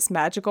has this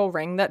magical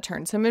ring that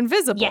turns him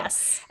invisible.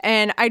 Yes.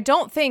 And I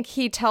don't think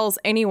he tells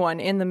anyone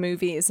in the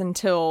movies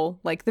until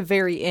like the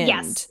very end.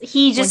 Yes.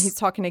 He just, when he's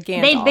talking to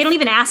Gandalf. They don't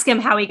even ask him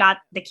how he got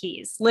the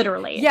keys,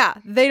 literally. Yeah,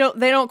 they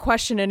don't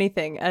question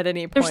anything at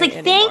any point. They're just like,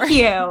 anymore. thank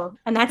you.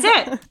 And that's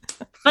it.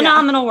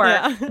 Phenomenal work.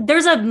 Yeah.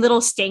 There's a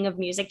little sting of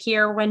music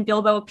here when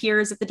Bilbo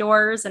appears at the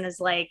doors and is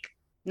like,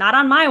 not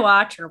on my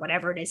watch, or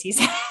whatever it is he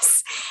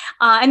says.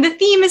 And the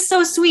theme is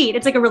so sweet.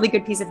 It's like a really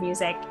good piece of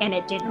music, and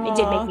it did make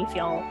me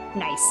feel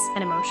nice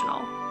and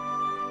emotional.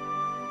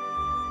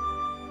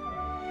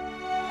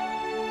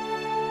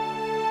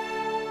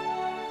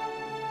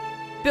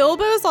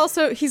 Bilbo's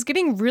also, he's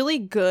getting really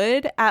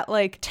good at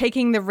like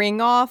taking the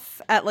ring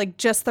off at like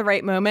just the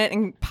right moment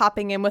and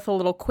popping in with a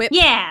little quip.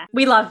 Yeah,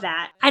 we love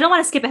that. I don't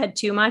want to skip ahead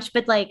too much,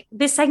 but like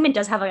this segment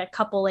does have like a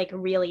couple like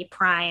really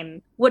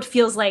prime, what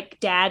feels like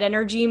dad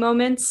energy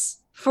moments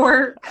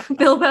for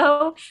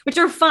Bilbo, which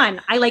are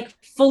fun. I like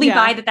fully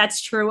buy that that's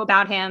true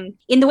about him.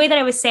 In the way that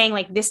I was saying,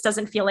 like, this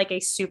doesn't feel like a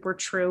super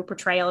true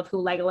portrayal of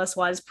who Legolas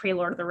was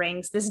pre-Lord of the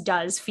Rings. This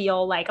does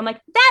feel like, I'm like,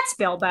 that's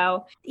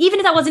Bilbo. Even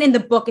if that wasn't in the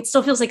book, it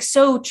still feels like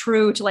so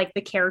true to like the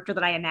character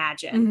that I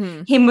imagine.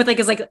 Mm-hmm. Him with like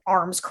his like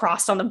arms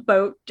crossed on the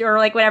boat or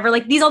like whatever.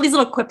 Like all these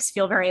little quips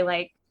feel very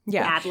like,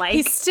 dad-like.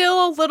 He's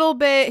still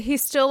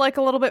like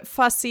a little bit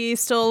fussy,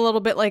 still a little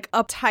bit like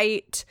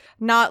uptight,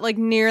 not like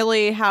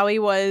nearly how he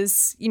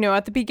was, you know,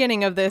 at the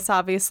beginning of this,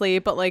 obviously,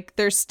 but like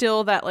there's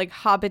still that like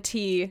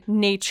hobbity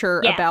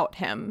nature about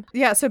him.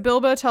 Yeah, so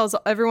Bilbo tells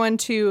everyone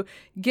to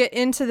get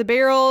into the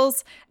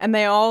barrels and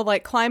they all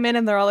like climb in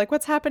and they're all like,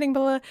 what's happening,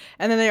 Bella?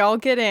 And then they all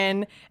get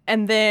in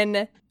and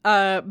then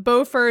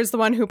Bofur is the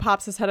one who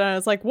pops his head out and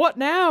is like, what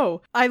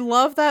now? I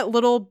love that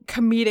little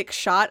comedic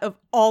shot of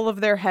all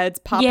of their heads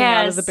popping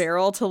out of the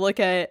barrel to look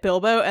at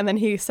Bilbo, and then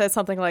he says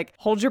something like,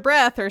 hold your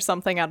breath or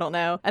something, I don't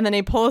know. And then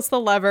he pulls the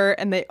lever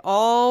and they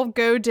all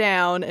go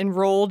down and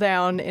roll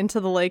down into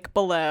the lake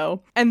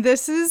below. And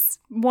this is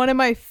one of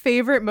my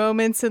favorite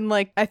moments in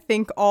like, I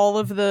think all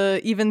of the,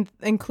 even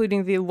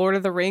including the Lord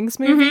of the Rings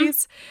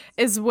movies,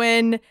 is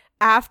when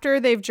after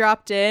they've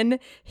dropped in,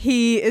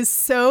 he is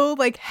so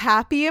like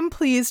happy and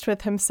pleased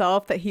with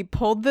himself that he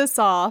pulled this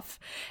off.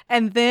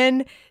 And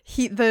then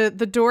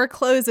the door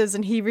closes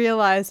and he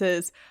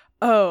realizes,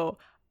 oh,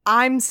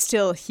 I'm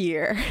still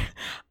here.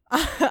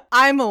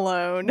 I'm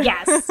alone.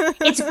 Yes.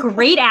 It's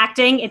great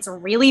acting. It's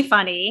really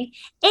funny.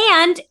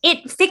 And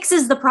it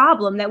fixes the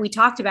problem that we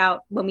talked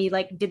about when we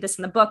like did this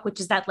in the book,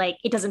 which is that like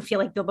it doesn't feel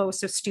like Bilbo was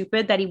so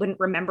stupid that he wouldn't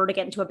remember to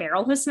get into a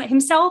barrel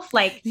himself.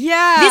 Like,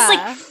 this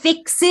like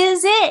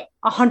fixes it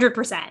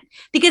 100%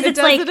 because it's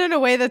like, it in a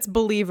way that's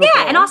believable.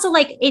 Yeah. And also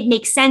like it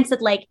makes sense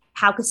that like,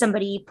 how could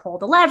somebody pull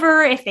the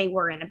lever if they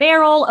were in a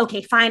barrel?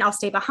 Okay, fine. I'll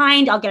stay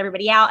behind. I'll get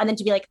everybody out. And then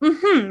to be like,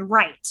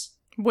 right.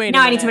 Wait,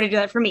 now I need somebody to do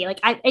that for me. Like,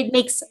 it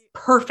makes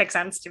perfect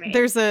sense to me.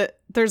 There's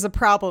a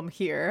problem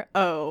here.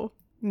 Oh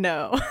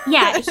no.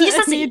 Yeah, he just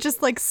has he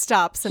just like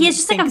stops. And he has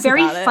just like a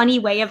very funny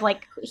way of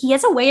like, he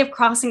has a way of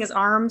crossing his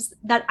arms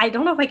that I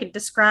don't know if I could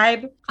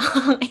describe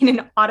in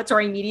an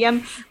auditory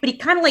medium, but he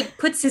kind of like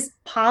puts his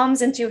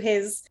palms into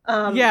his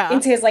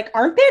like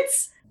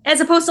armpits. As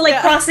opposed to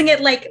like crossing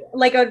it like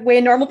a way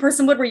a normal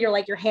person would, where you're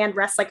like your hand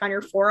rests like on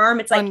your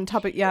forearm. It's like on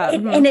top of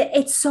and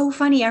it's so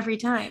funny every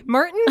time.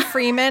 Martin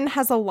Freeman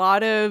has a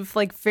lot of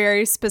like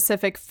very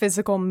specific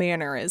physical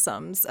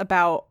mannerisms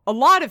about a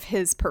lot of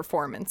his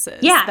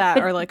performances that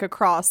are like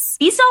across.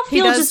 These all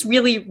feel just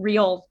really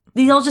real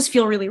these all just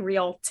feel really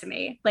real to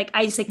me. Like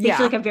I just like they Yeah.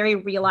 feel like a very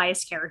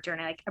realized character,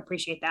 and I like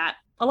appreciate that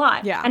a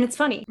lot. Yeah. And it's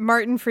funny.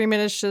 Martin Freeman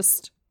is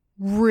just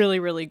really,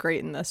 really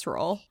great in this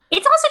role.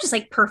 It's also just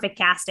like perfect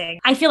casting.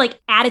 I feel like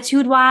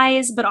attitude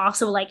wise, but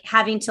also like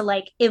having to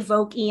like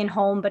evoke Ian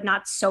Holm, but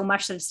not so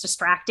much that it's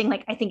distracting.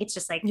 Like I think it's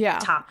just like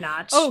top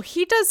notch. Oh,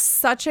 he does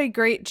such a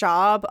great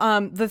job.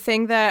 The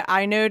thing that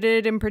I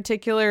noted in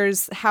particular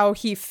is how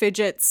he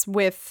fidgets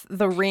with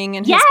the ring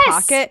in his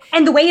pocket.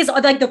 And the way his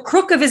like the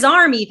crook of his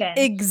arm even.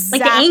 Exactly.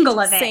 Like the angle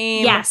of it.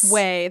 Same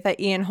way that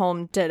Ian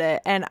Holm did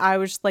it. And I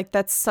was like,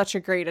 that's such a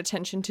great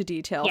attention to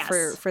detail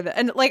for the,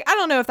 and like, I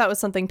don't know if that was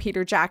something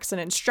Peter Jackson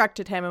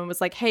instructed him and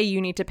was like, hey, you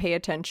need to pay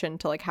attention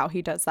to like how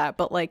he does that.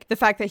 But like the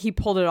fact that he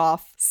pulled it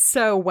off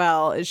so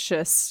well is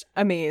just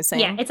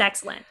amazing. Yeah, it's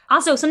excellent.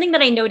 Also, something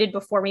that I noted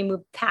before we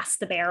moved past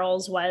the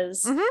barrels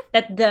was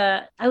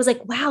that I was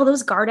like, wow,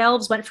 those guard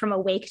elves went from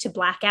awake to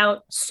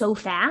blackout so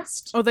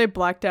fast. Oh, they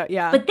blacked out,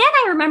 yeah. But then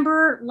I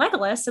remember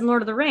Legolas in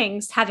Lord of the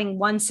Rings having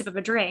one sip of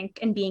a drink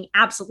and being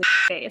absolutely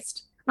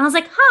faced. And I was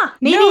like,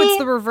 maybe. No, it's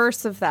the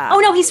reverse of that. Oh,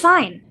 no, he's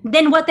fine.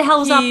 Then what the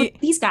hell is up with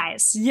these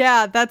guys?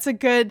 Yeah, that's a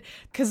good,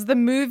 because the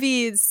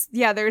movies,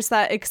 there's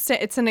that,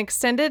 it's an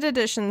extended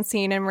edition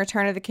scene in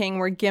Return of the King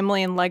where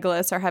Gimli and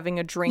Legolas are having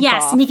a drink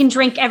off. And he can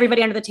drink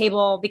everybody under the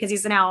table because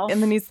he's an elf.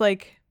 And then he's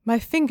like, my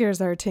fingers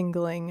are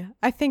tingling.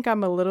 I think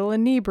I'm a little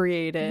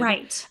inebriated.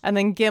 Right. And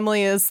then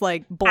Gimli is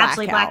like blackout.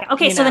 Absolutely blackout.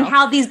 Okay, so then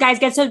how these guys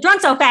get so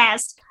drunk so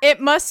fast? It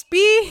must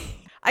be,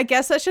 I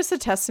guess that's just a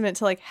testament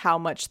to like how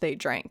much they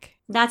drank.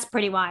 That's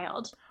pretty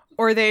wild.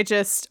 Or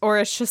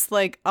it's just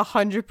like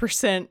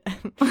 100%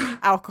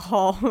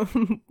 alcohol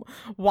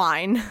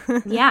wine.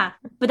 Yeah.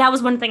 But that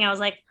was one thing I was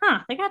like,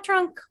 they got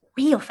drunk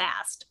real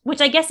fast. Which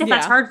I guess if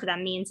that's hard for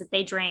them means that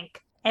they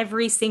drank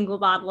every single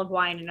bottle of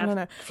wine in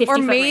a 50-foot Or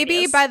maybe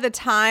radius. by the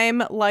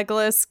time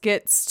Legolas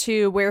gets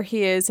to where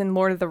he is in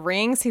Lord of the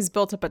Rings, he's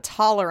built up a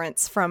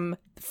tolerance from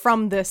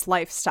this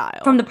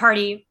lifestyle. From the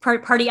party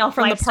elf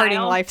from lifestyle. The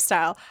partying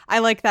lifestyle. I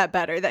like that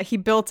better, that he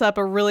built up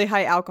a really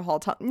high alcohol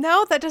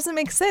No, that doesn't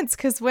make sense,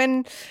 because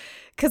when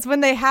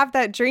they have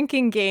that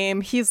drinking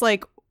game, he's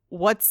like,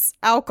 what's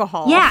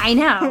alcohol? Yeah, I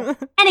know.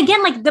 And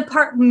again, like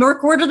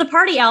Mirkwood are the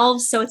party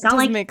elves, so it's not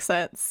like make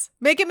sense.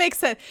 Make it make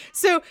sense.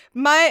 So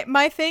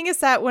my thing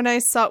is that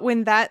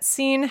when that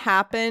scene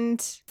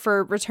happened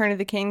for Return of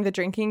the King, the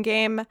drinking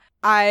game,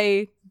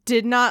 I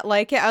did not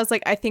like it. I was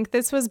like, I think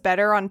this was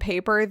better on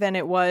paper than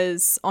it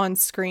was on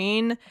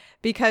screen,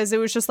 because it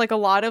was just like a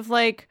lot of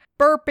like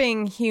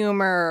burping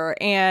humor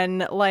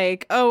and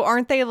like,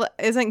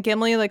 isn't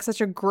Gimli like such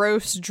a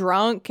gross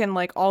drunk and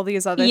like all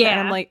these other things.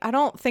 I'm like, I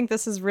don't think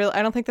this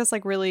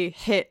like really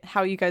hit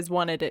how you guys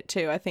wanted it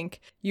to. I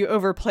think you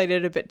overplayed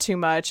it a bit too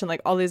much and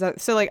like all these other,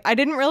 so like I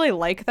didn't really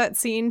like that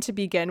scene to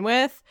begin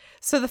with.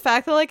 So the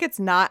fact that like it's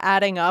not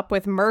adding up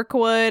with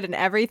Mirkwood and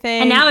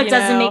everything, and now it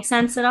doesn't make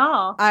sense at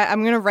all.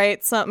 I'm gonna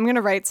write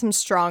some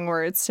strong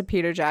words to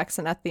Peter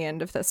Jackson at the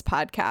end of this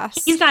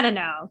podcast. He's gotta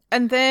know.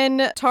 And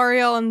then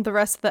Tauriel and the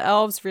rest of the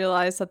elves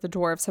realize that the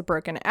dwarves have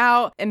broken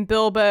out, and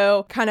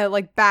Bilbo kind of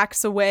like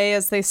backs away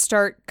as they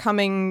start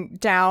coming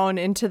down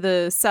into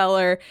the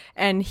cellar.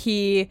 And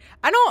I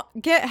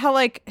don't get how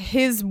like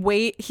his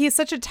weight, he's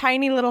such a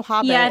tiny little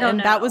hobbit, and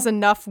that was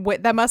enough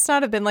weight. That must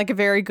not have been like a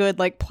very good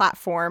like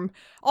platform.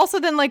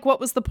 Also, then like what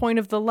was the point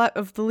of the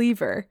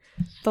lever?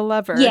 The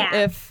lever,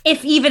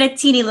 if even a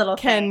teeny little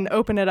can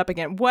open it up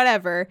again,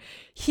 whatever.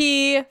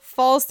 He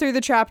falls through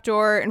the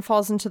trapdoor and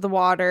falls into the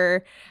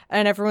water,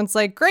 and everyone's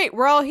like, great,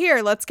 we're all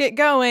here, let's get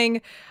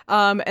going.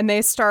 And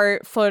they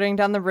start floating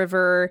down the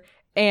river,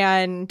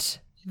 and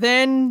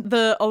then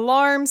the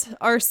alarms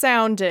are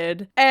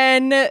sounded,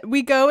 and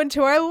we go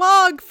into our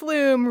log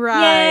flume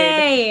ride.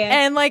 Yay!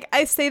 And like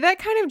I say that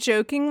kind of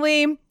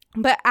jokingly,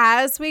 but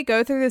as we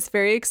go through this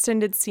very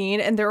extended scene,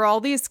 and there are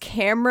all these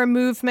camera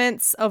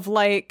movements of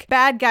like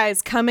bad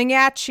guys coming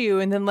at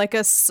you, and then like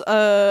a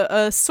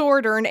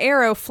sword or an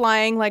arrow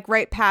flying like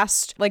right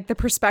past like the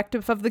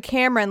perspective of the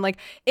camera, and like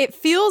it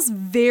feels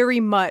very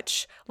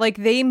much like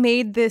they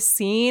made this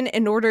scene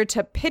in order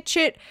to pitch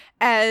it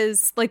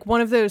as like one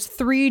of those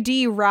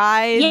 3D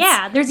rides.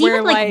 Yeah, there's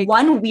even like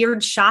one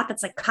weird shot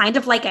that's like kind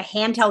of like a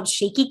handheld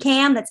shaky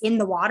cam that's in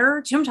the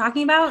water. Do you know what I'm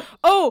talking about?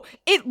 Oh,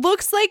 it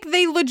looks like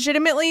they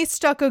legitimately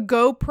stuck a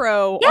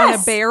GoPro on a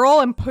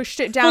barrel and pushed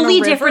it down a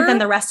river. Different than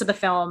the rest of the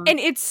film. And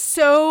it's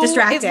so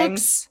distracting.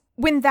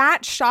 When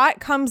that shot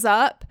comes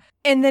up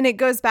and then it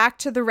goes back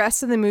to the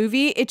rest of the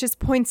movie, it just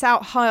points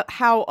out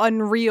how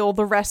unreal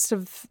the rest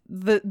of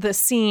the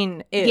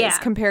scene is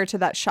compared to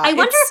that shot. I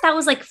wonder if that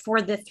was like for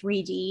the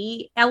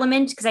 3D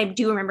element, because I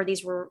do remember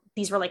these were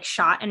like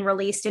shot and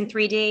released in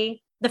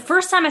 3D. The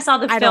first time I saw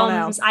the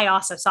films, I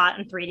also saw it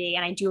in 3D,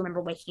 and I do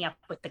remember waking up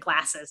with the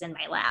glasses in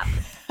my lap,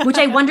 which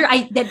I wonder,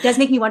 that does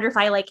make me wonder if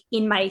I like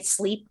in my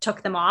sleep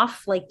took them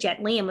off like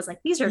gently and was like,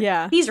 these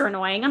are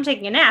annoying, I'm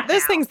taking a nap.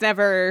 Those things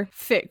never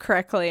fit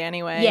correctly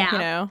anyway. Yeah. You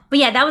know? But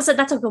yeah, that's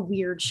like a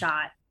weird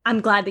shot. I'm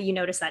glad that you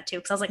noticed that too,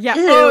 because I was like, yeah.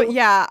 ew. Oh,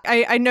 yeah.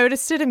 I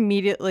noticed it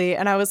immediately,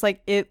 and I was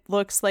like, it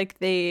looks like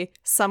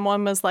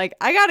someone was like,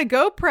 I got a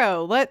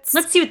GoPro. Let's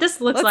see what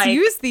this looks like. Let's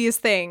use these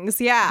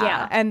things.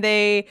 Yeah. And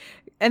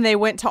they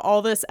went to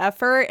all this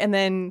effort, and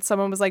then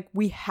someone was like,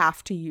 we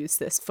have to use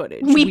this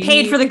footage. We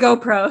paid for the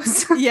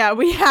GoPros. Yeah,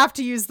 we have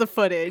to use the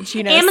footage.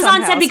 You know,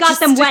 Amazon said we got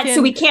them wet,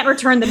 so we can't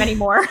return them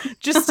anymore.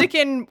 Just stick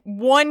in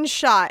one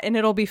shot and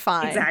it'll be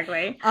fine.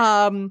 Exactly.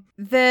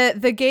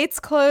 The gates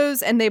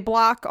close and they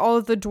block all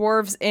of the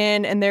dwarves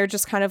in, and they're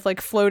just kind of like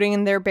floating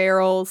in their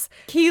barrels.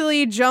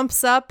 Keeley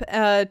jumps up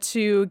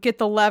to get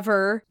the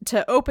lever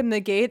to open the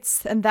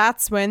gates, and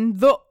that's when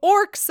the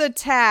orcs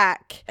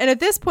attack. And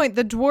at this point,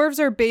 the dwarves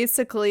are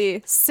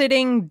basically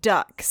sitting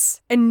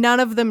ducks, and none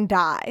of them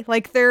die.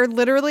 Like, they're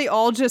literally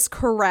all just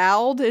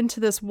corralled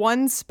into this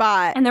one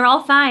spot, and they're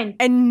all fine,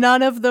 and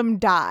none of them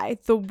die.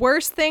 The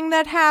worst thing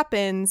that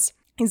happens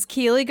is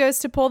Keeley goes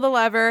to pull the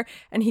lever,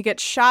 and he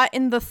gets shot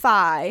in the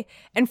thigh.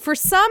 And for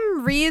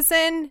some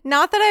reason,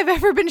 not that I've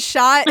ever been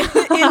shot in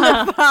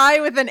the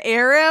thigh with an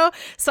arrow,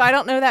 so I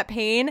don't know that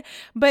pain,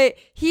 but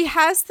he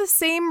has the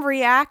same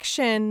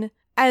reaction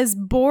as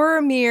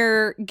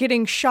Boromir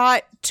getting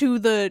shot to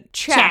the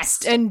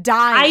chest and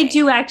dying. I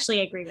do actually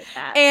agree with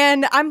that.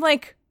 And I'm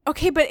like,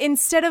 okay, but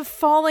instead of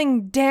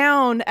falling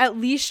down, at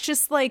least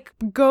just like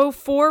go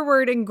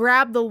forward and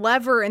grab the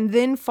lever and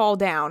then fall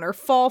down, or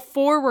fall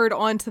forward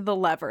onto the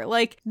lever.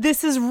 Like,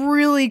 this is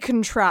really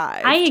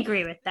contrived. I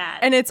agree with that.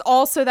 And it's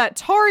also that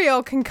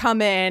Tauriel can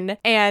come in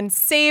and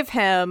save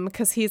him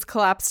because he's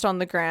collapsed on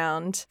the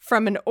ground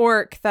from an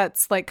orc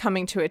that's like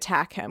coming to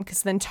attack him,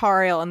 because then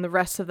Tauriel and the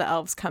rest of the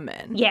elves come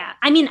in. Yeah.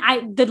 I mean,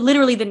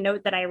 literally the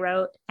note that I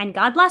wrote, and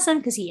God bless him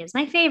because he is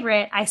my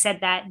favorite, I said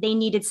that they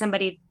needed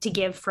somebody to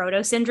give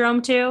Frodo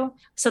syndrome to.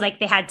 So like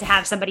they had to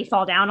have somebody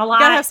fall down a lot.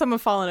 Gotta have someone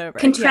falling over.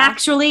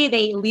 Contractually,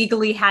 they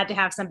legally had to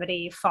have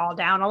somebody fall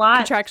down a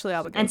lot. Contractually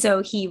obligated. And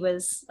so he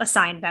was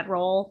assigned that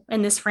role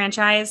in this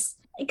franchise.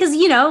 Because,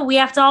 you know, we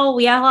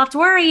all have to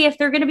worry if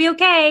they're going to be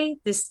okay.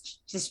 This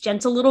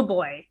gentle little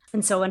boy.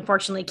 And so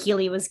unfortunately,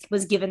 Keeley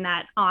was given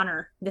that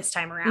honor this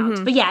time around.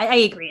 Mm-hmm. But yeah, I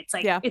agree. It's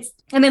like,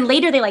 and then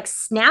later they like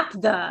snap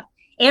the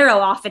arrow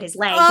off at his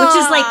leg, which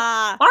is like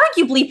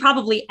arguably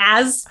probably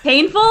as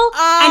painful.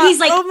 And he's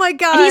like, oh my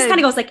God. And he kind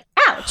of goes like,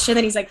 ouch. And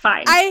then he's like,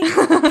 fine.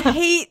 I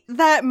hate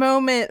that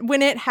moment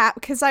when it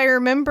happened, because I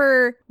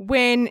remember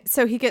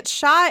so he gets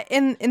shot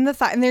in the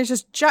thigh, and there's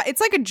just,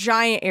 it's like a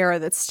giant arrow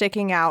that's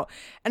sticking out.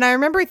 And I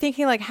remember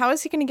thinking like, how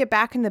is he going to get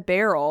back in the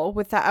barrel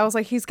with that? I was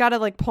like, he's got to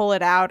like pull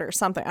it out or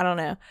something. I don't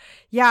know.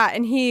 Yeah.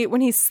 And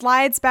when he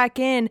slides back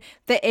in,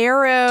 the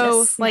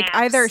arrow like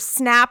either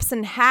snaps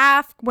in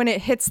half when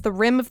it hits the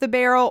rim of the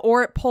barrel,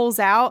 or it pulls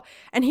out,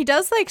 and he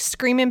does like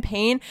scream in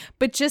pain.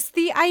 But just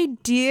the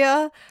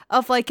idea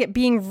of like it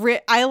being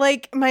I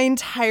like, my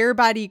entire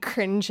body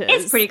cringes.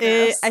 It's pretty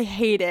gross. I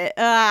hate it.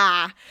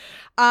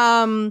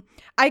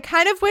 I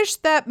kind of wish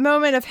that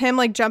moment of him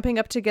like jumping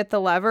up to get the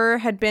lever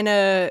had been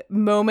a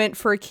moment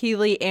for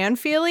Keeley and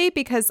Feely,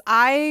 because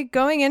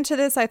going into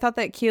this, I thought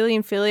that Keeley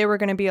and Feely were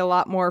going to be a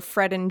lot more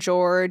Fred and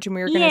George, and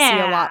we were going to see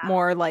a lot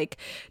more like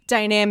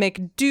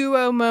dynamic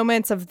duo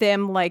moments of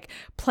them like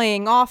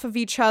playing off of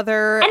each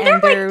other.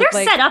 And they're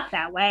set up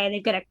that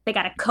way. They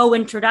got a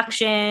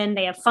co-introduction.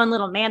 They have fun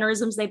little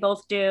mannerisms they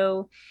both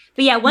do.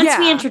 But yeah, once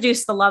we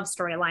introduce the love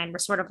storyline, we're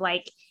sort of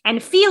like,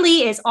 and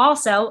Feely is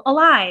also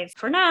alive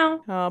for now.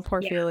 Oh,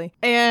 poor Feely.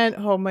 And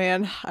oh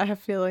man, I have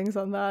feelings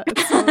on that.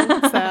 It's so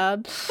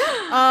sad.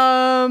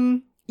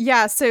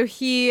 Yeah, so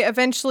he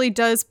eventually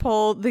does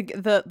pull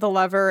the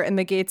lever and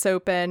the gates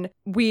open.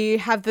 We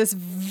have this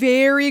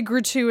very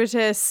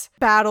gratuitous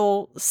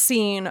battle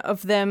scene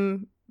of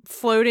them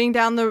floating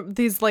down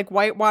these like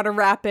whitewater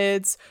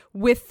rapids,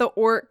 with the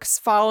orcs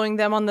following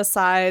them on the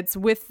sides,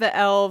 with the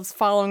elves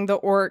following the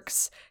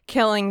orcs,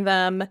 killing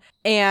them.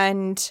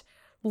 And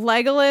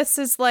Legolas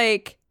is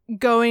like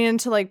going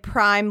into like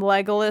prime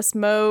Legolas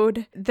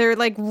mode. They're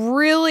like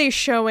really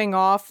showing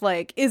off,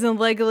 like, isn't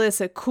Legolas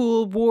a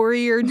cool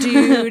warrior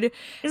dude?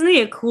 Isn't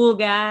he a cool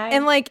guy?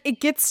 And like it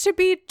gets to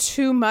be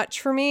too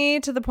much for me,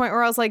 to the point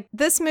where I was like,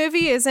 this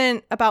movie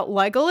isn't about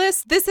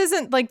Legolas. This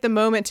isn't like the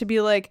moment to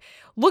be like,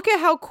 look at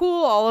how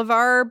cool all of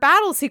our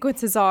battle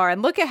sequences are,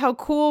 and look at how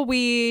cool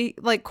we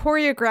like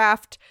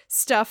choreographed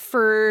stuff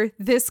for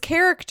this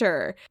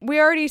character. We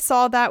already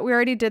saw that. We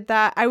already did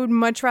that. I would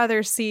much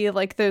rather see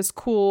like those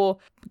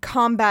cool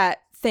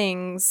combat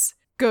things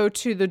go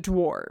to the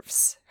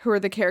dwarves, who are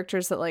the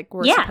characters that like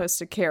we're supposed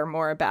to care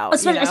more about.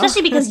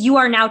 Especially because you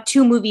are now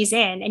 2 movies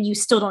in and you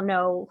still don't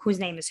know whose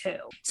name is who.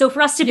 So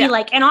for us to be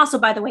like, and also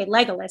by the way,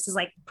 Legolas is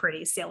like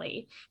pretty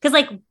silly, because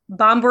like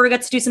Bombur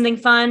gets to do something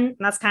fun, and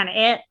that's kind of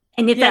it.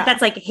 And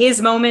that's like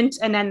his moment,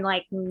 and then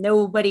like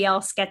nobody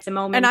else gets a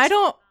moment. And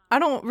I I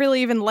don't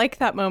really even like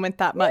that moment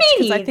that much, Me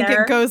because I think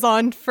neither. it goes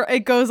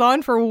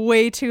on for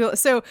way too.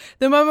 So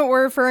the moment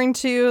we're referring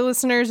to,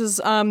 listeners,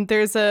 is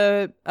there's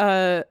a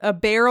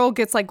barrel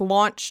gets like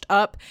launched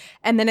up,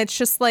 and then it's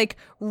just like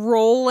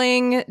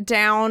rolling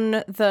down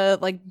the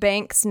like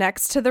banks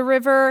next to the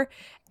river.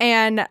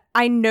 And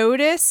I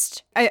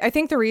noticed, I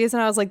think the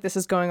reason I was like, this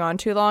is going on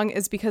too long,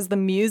 is because the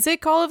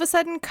music all of a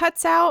sudden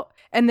cuts out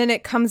and then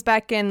it comes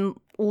back in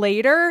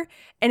later.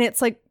 And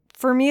it's like,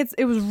 for me,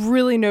 it was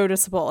really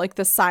noticeable, like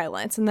the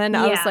silence. And then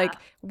I was like,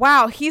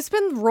 wow, he's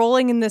been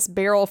rolling in this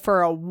barrel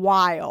for a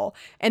while.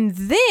 And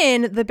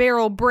then the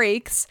barrel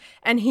breaks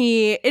and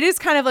it is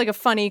kind of like a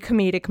funny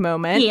comedic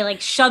moment. He like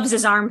shoves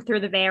his arm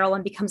through the barrel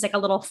and becomes like a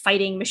little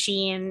fighting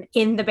machine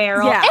in the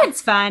barrel. Yeah. And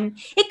it's fun.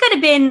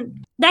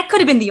 That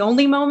could have been the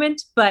only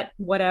moment, but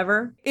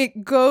whatever.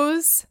 It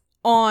goes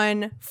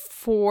on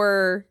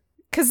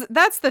because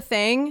that's the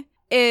thing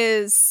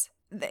is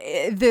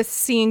this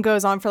scene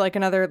goes on for like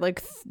another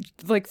like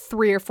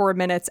 3 or 4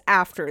 minutes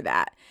after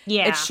that.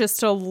 Yeah. It's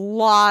just a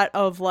lot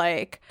of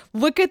like,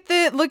 look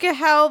at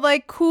how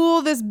like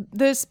cool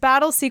this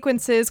battle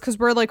sequence is, because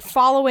we're like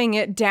following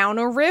it down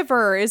a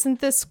river. Isn't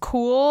this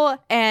cool?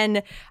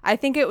 And I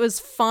think it was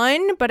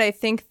fun, but I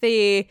think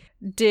they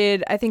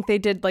did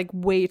like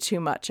way too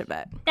much of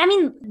it. I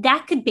mean,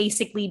 that could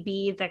basically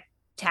be the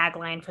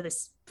tagline for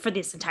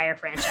this entire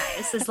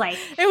franchise. Is like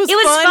it was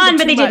fun,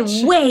 but they much.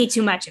 did way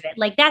too much of it.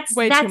 Like that's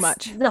too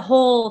much. The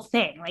whole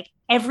thing. Like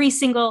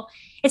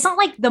it's not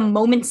like the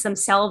moments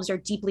themselves are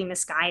deeply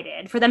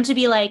misguided for them to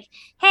be like,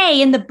 hey,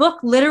 in the book,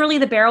 literally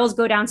the barrels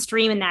go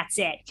downstream and that's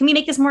it. Can we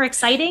make this more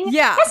exciting?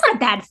 Yeah. That's not a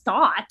bad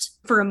thought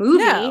for a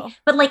movie, No.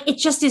 but like, it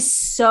just is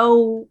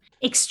so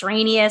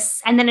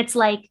extraneous. And then it's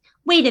like,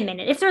 wait a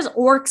minute, if there's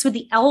orcs, would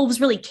the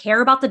elves really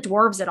care about the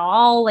dwarves at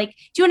all? Like,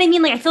 do you know what I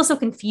mean? Like, I feel so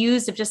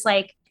confused of just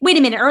like, wait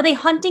a minute, are they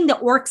hunting the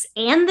orcs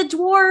and the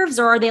dwarves?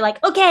 Or are they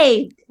like,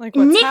 okay, like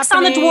what's nix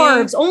happening? on the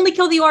dwarves, only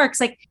kill the orcs?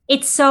 Like,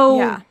 it's so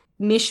Yeah.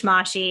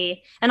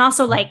 mishmashy. And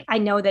also, like, I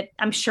know that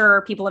I'm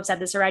sure people have said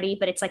this already,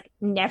 but it's like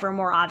never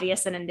more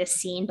obvious than in this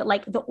scene. But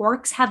like, the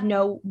orcs have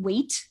no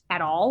weight at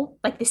all.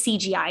 Like the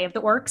CGI of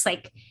the orcs,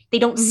 like they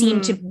don't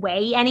seem to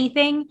weigh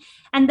anything.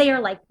 And they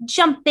are like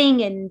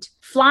jumping and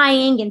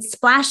flying and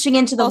splashing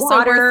into the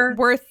water.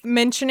 Worth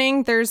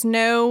mentioning, there's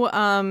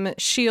no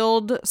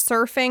shield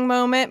surfing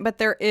moment, but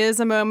there is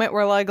a moment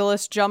where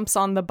Legolas jumps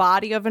on the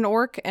body of an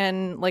orc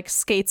and like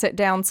skates it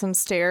down some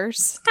stairs.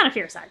 It's kind of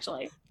fierce,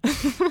 actually.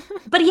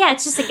 But yeah,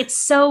 it's just like it's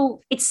so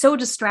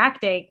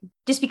distracting,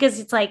 just because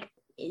it's like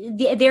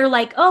they're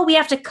like, oh, we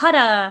have to cut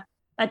a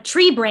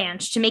tree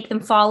branch to make them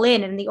fall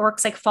in, and the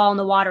orcs like fall in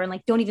the water and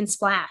like don't even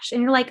splash,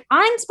 and you're like,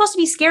 I'm supposed to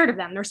be scared of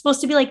them. They're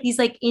supposed to be like these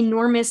like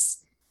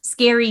enormous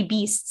scary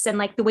beasts, and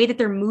like the way that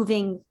they're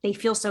moving, they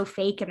feel so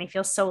fake and they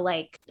feel so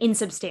like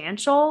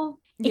insubstantial.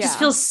 It just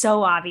feels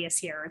so obvious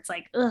here. It's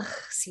like, ugh,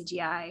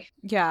 CGI.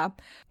 Yeah.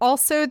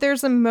 Also,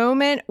 there's a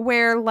moment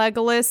where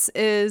Legolas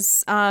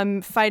is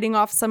fighting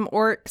off some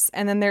orcs,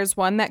 and then there's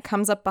one that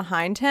comes up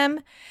behind him,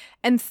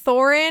 and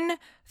Thorin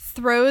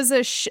throws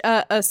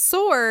a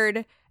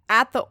sword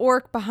at the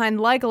orc behind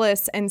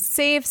Legolas and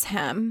saves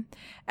him.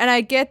 And I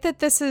get that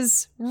this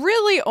is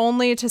really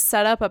only to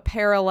set up a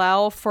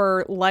parallel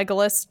for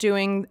Legolas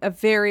doing a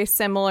very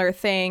similar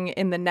thing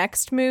in the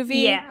next movie.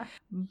 Yeah.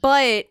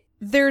 But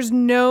there's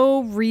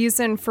no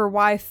reason for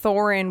why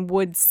Thorin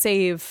would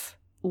save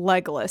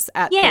Legolas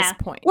at this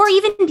point. Or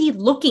even be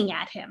looking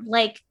at him.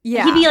 Like,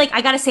 Yeah. he'd be like, I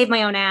gotta save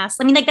my own ass.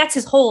 I mean, like, that's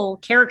his whole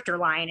character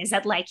line, is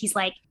that, like, he's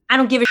like, I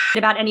don't give a shit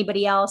about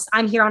anybody else.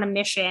 I'm here on a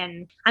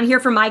mission. I'm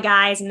here for my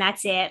guys, and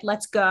that's it.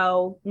 Let's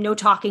go. No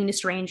talking to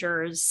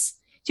strangers.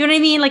 Do you know what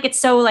I mean? Like, it's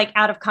so, like,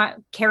 out of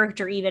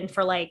character even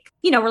for, like,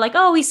 you know, we're like,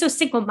 oh, he's so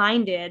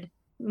single-minded.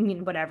 I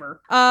mean,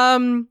 whatever.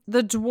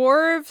 The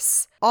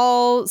dwarves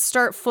all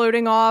start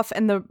floating off,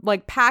 and the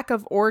like pack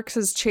of orcs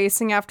is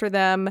chasing after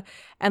them.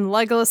 And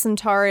Legolas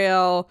and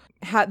Tauriel,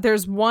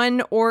 there's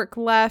one orc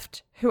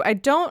left who I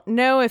don't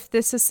know if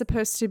this is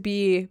supposed to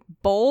be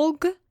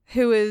Bolg,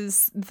 who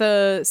is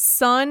the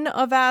son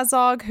of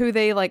Azog, who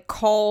they like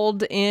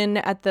called in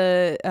at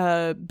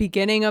the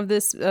beginning of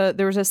this.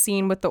 There was a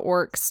scene with the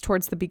orcs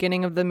towards the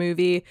beginning of the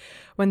movie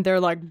when they're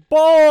like,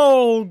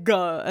 Bolg!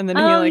 And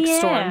then he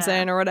storms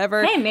in or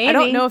whatever. Hey, maybe. I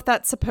don't know if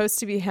that's supposed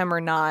to be him or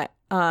not.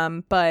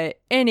 But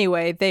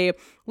anyway,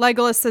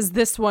 Legolas says,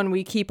 this one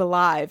we keep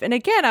alive. And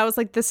again, I was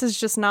like, this is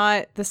just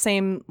not the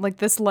same. Like,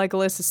 this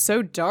Legolas is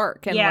so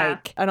dark. And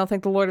like, I don't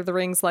think the Lord of the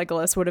Rings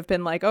Legolas would have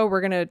been like, oh,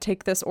 we're going to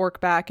take this orc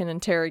back and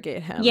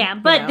interrogate him. Yeah,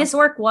 but this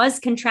orc was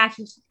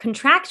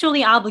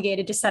contractually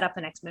obligated to set up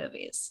the next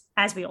movies,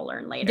 as we will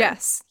learn later.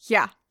 Yes.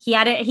 Yeah. He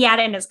had it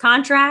in his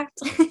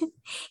contract.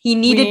 He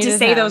needed to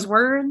say those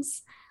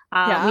words.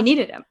 We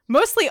needed him.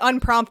 Mostly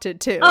unprompted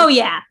too. Oh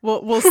yeah.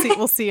 We'll see.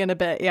 We'll see in a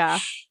bit. Yeah.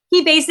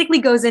 He basically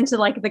goes into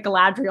like the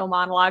Galadriel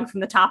monologue from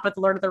the top of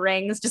the Lord of the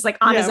Rings, just like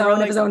on his own,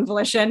 of his own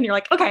volition. You're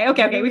like,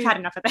 okay, we've had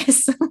enough of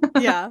this.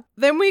 Yeah.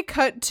 Then we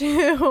cut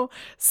to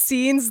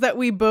scenes that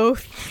we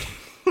both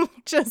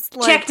just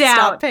like checked out.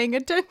 stopped paying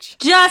attention.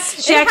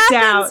 Just checked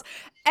out.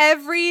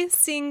 Every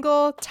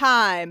single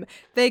time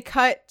they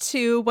cut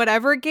to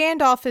whatever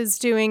Gandalf is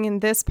doing in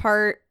this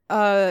part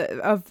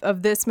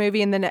of this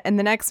movie and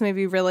the next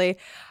movie, really,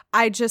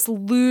 I just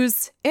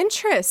lose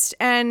interest.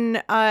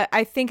 And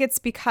I think it's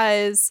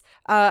because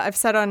I've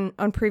said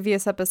on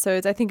previous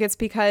episodes, I think it's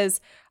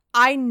because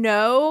I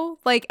know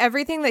like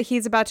everything that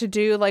he's about to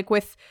do, like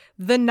with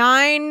the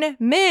 9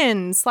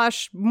 men /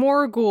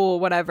 Morgul,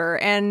 whatever,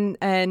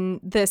 and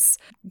this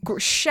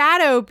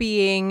shadow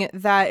being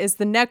that is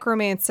the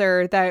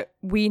necromancer that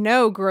we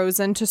know grows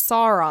into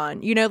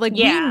Sauron. You know, like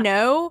we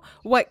know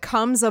what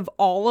comes of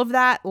all of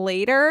that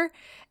later.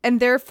 And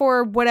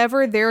therefore,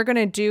 whatever they're going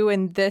to do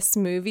in this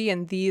movie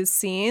and these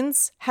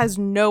scenes has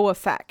no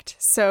effect.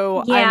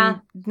 So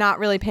I'm not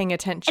really paying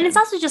attention. And it's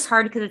also just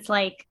hard because it's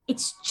like,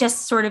 it's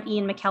just sort of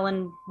Ian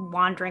McKellen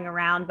wandering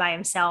around by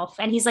himself.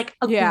 And he's like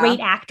a great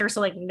actor,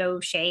 so like no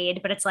shade.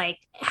 But it's like,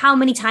 how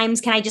many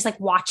times can I just like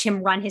watch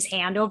him run his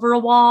hand over a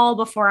wall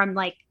before I'm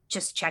like,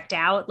 just checked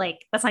out?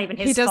 Like, that's not even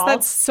his fault. He does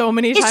that so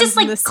many times. It's just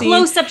like in the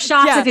close-up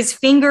shots of his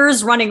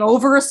fingers running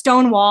over a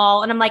stone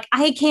wall, and I'm like,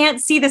 I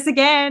can't see this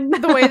again.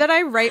 The way that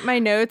I write my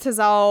notes is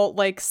I'll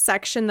like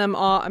section them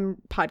all. I'm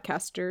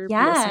podcaster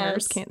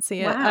listeners can't see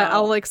it. Wow.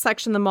 I'll like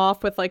section them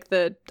off with like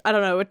the, I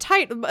don't know,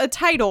 a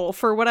title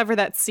for whatever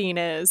that scene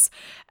is.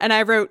 And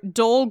I wrote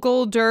Dol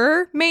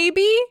Guldur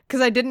maybe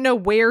because I didn't know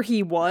where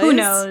he was. Who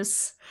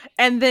knows?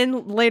 And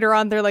then later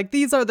on, they're like,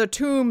 these are the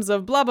tombs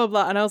of blah, blah,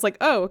 blah. And I was like,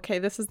 oh, okay,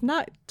 this is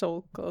not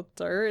Dol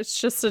Guldur. It's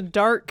just a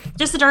dark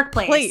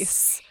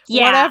place.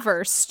 Yeah.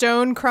 Whatever.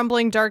 Stone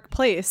crumbling dark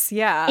place.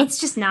 Yeah. It's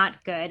just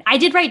not good. I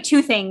did write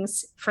 2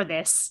 things for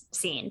this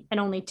scene, and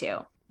only 2.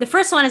 The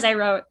first one is I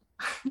wrote,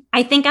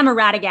 I think I'm a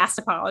Radagast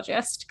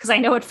apologist because I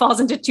know it falls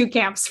into 2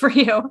 camps for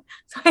you.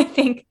 So I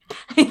think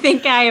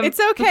I am. It's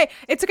okay.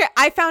 It's okay.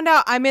 I found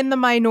out I'm in the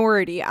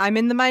minority. I'm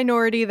in the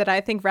minority that I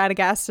think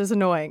Radagast is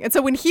annoying. And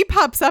so when he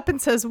pops up and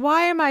says,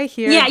 why am I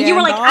here? Yeah, Gandalf? you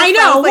were like, I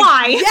know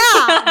why.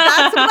 Yeah,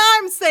 that's what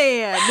I'm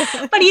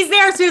saying. But he's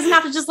there, so he doesn't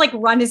have to just like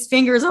run his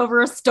fingers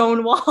over a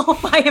stone wall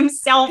by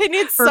himself. He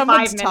needs for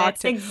someone 5 to minutes. talk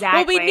to.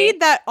 Exactly. Well, we need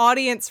that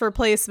audience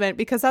replacement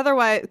because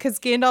otherwise, because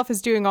Gandalf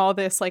is doing all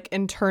this like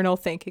internal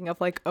thinking of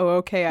like, oh,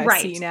 okay, I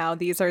see now.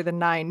 These are the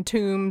 9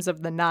 tombs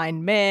of the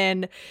 9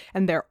 men,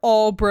 and they're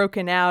all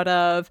broken out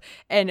of.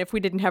 And if we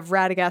didn't have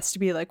Radagast to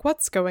be like,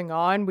 what's going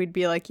on? We'd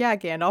be like, yeah,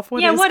 Gandalf,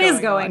 what is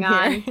going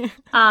on?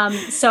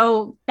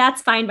 So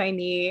that's fine by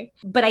me.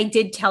 But I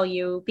did tell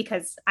you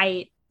because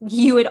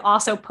you had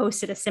also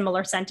posted a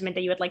similar sentiment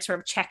that you had like sort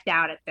of checked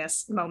out at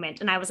this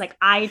moment. And I was like,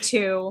 I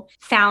too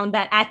found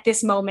that at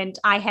this moment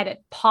I had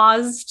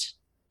paused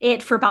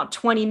it for about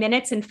 20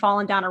 minutes and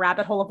fallen down a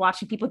rabbit hole of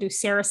watching people do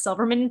Sarah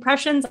Silverman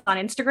impressions on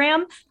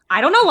Instagram. I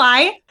don't know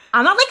why.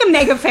 I'm not like a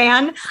mega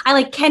fan. I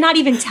like cannot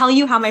even tell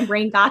you how my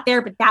brain got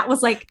there, but that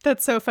was like,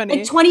 that's so funny.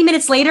 And 20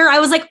 minutes later, I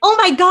was like, oh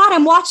my God,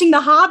 I'm watching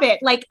The Hobbit.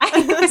 Like,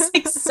 it was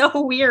like so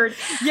weird.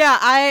 Yeah,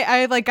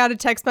 I like got a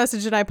text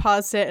message and I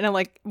paused it and I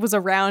like was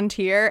around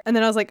here. And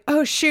then I was like,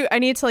 oh shoot, I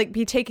need to like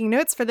be taking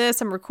notes for this.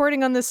 I'm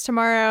recording on this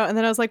tomorrow. And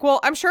then I was like, well,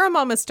 I'm sure I'm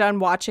almost done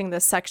watching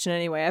this section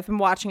anyway. I've been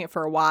watching it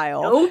for a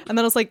while. Nope. And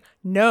then I was like,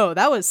 no,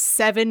 that was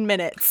 7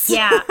 minutes.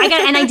 Yeah,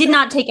 I did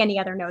not take any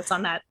other notes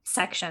on that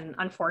section,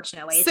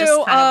 unfortunately. It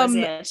just kind of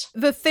was it.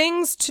 The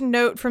things to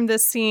note from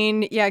this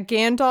scene,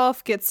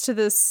 Gandalf gets to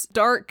this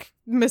dark,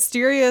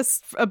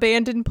 mysterious,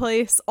 abandoned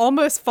place,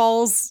 almost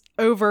falls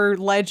over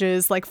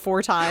ledges like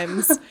 4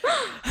 times.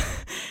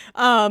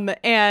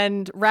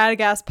 And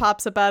Radagast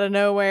pops up out of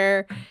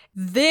nowhere.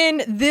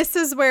 Then this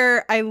is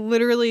where I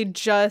literally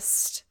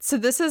so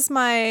this is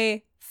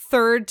my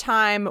 3rd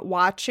time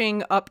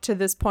watching up to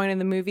this point in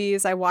the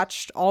movies. I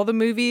watched all the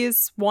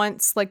movies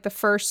once, like the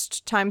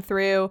first time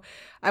through.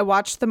 I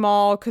watched them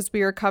all because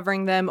we were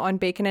covering them on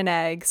Bacon and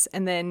Eggs.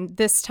 And then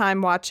this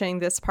time watching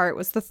this part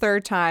was the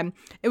 3rd time.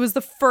 It was the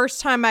first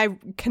time I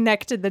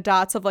connected the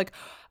dots of like,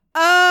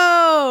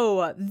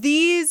 oh,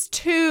 these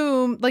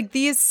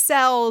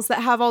cells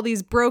that have all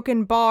these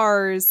broken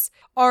bars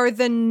are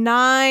the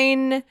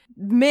 9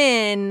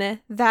 men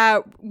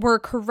that were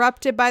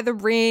corrupted by the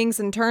rings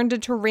and turned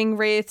into ring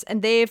wraiths,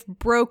 and they've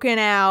broken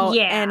out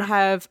and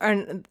have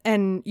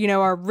and you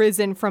know are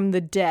risen from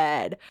the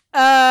dead.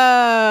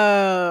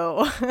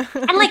 Oh.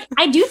 And like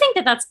I do think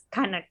that that's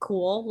kind of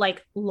cool,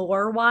 like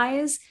lore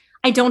wise.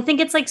 I don't think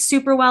it's like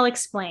super well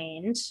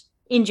explained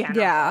in general.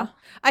 Yeah.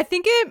 I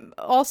think it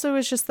also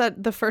is just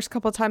that the first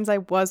couple of times I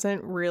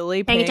wasn't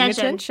really paying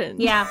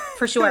attention. Yeah,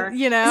 for sure.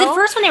 You know? 'Cause at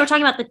first when they were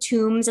talking about the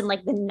tombs and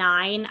like the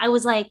 9, I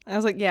was like,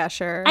 yeah,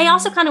 sure. I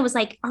also kind of was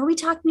like, are we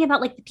talking about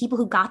like the people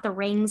who got the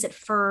rings at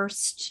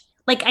first?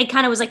 Like I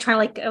kind of was like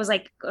trying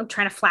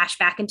to flash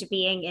back into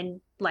being in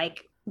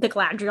like the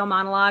Galadriel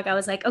monologue. I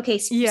was like, okay,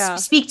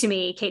 speak to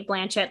me, Kate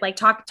Blanchett, like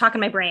talk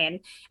in my brain.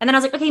 And then I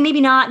was like, okay,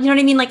 maybe not. You know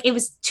what I mean? Like it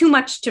was too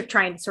much to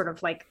try and sort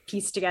of like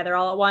piece together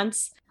all at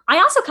once. I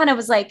also kind of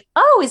was like,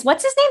 oh, is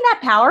what's his name that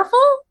powerful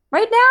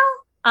right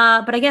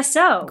now? But I guess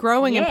so.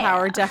 Growing in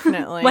power,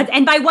 definitely.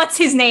 And by what's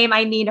his name,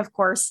 I mean, of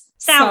course,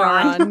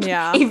 Sauron.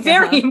 Yeah. A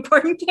very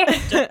important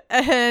character.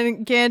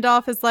 And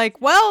Gandalf is like,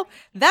 well,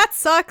 that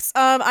sucks.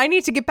 I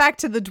need to get back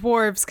to the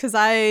dwarves because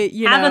I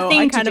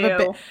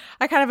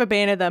kind of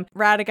abandoned them.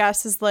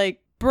 Radagast is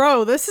like,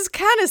 bro, this is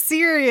kind of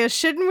serious.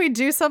 Shouldn't we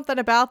do something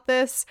about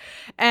this?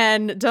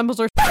 And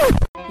Dumbledore,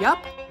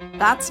 yup,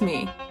 that's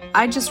me.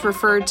 I just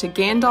referred to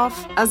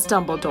Gandalf as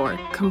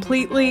Dumbledore,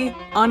 completely,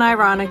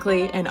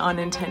 unironically, and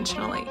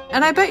unintentionally.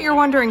 And I bet you're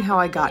wondering how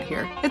I got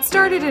here. It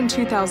started in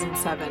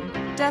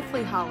 2007.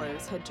 Deathly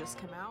Hallows had just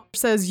come out.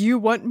 Says, you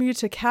want me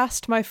to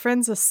cast my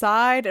friends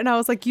aside? And I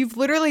was like, you've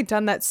literally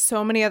done that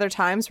so many other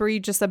times where you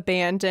just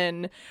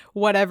abandon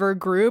whatever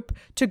group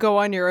to go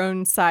on your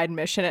own side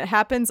mission. It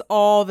happens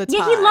all the time.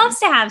 Yeah, he loves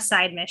to have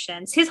side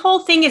missions. His whole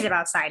thing is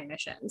about side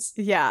missions.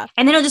 Yeah.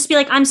 And then he'll just be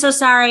like, I'm so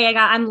sorry.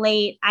 I'm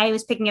late. I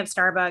was picking up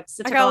Starbucks.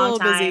 It took a long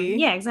time. Busy.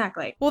 Yeah,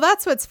 exactly. Well,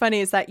 that's what's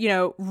funny is that,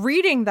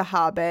 reading The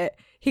Hobbit,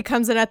 he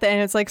comes in at the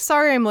end. It's like,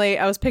 sorry, I'm late.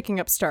 I was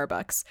picking up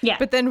Starbucks. Yeah.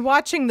 But then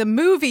watching the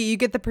movie, you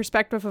get the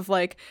perspective of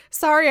like,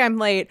 sorry, I'm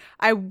late.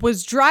 I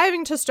was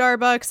driving to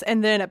Starbucks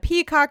and then a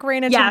peacock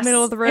ran into the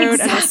middle of the road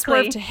and I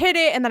swerved to hit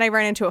it. And then I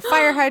ran into a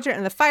fire hydrant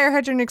and the fire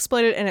hydrant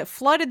exploded and it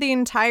flooded the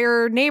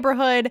entire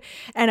neighborhood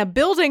and a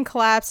building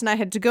collapsed. And I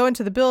had to go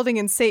into the building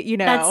and say,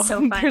 That's so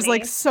funny. There's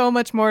like so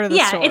much more to the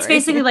story. Yeah, it's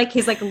basically like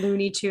his like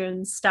Looney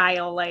Tunes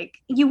style. Like,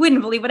 you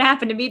wouldn't believe what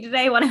happened to me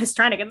today when I was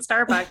trying to get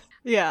Starbucks.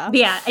 Yeah. But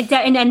yeah.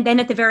 And then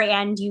at the very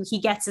end, he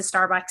gets his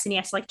Starbucks and he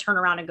has to like turn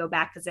around and go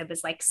back because it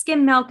was like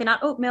skim milk and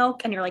not oat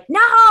milk. And you're like,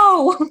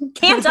 no,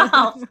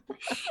 Gandalf,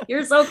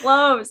 you're so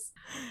close.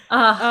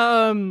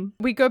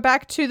 We go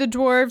back to the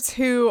dwarves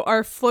who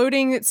are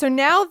floating. So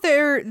now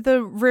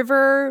the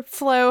river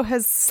flow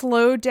has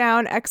slowed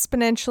down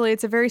exponentially.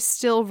 It's a very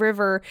still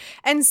river.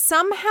 And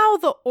somehow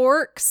the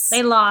orcs,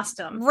 they lost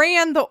them.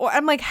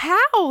 I'm like,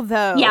 how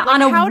though? Yeah,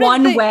 like, on a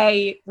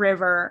one-way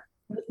river.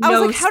 I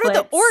was like, how did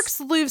the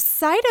orcs lose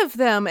sight of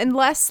them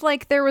unless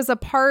like there was a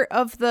part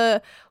of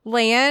the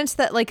land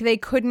that like they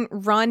couldn't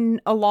run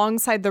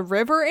alongside the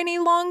river any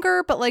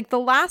longer? But like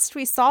the last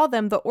we saw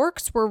them, the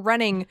orcs were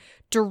running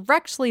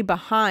directly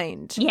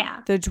behind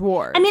the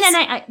dwarves. I mean, and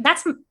I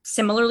that's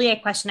similarly a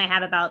question I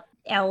have about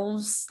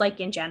elves like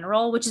in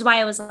general, which is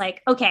why I was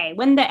like, okay,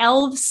 when the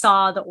elves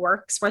saw the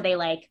orcs, were they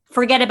like,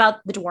 forget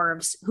about the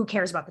dwarves, who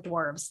cares about the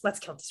dwarves, let's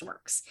kill these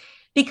orcs?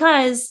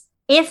 Because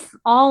if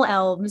all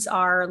elves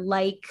are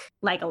like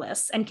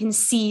Legolas and can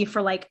see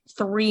for like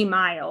 3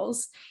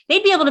 miles,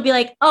 they'd be able to be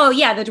like, oh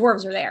yeah, the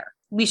dwarves are there,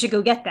 we should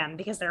go get them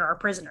because they're our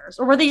prisoners.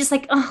 Or were they just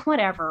like, oh,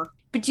 whatever?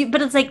 But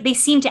it's like they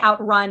seem to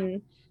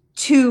outrun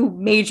 2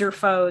 major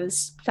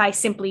foes by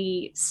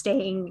simply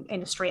staying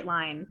in a straight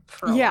line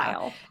for a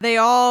while. They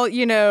all,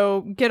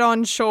 get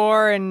on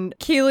shore and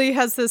Keeley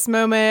has this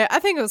moment. I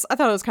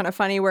thought it was kind of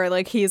funny where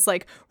like he's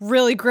like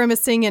really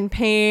grimacing in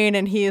pain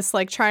and he's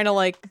like trying to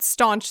like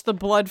staunch the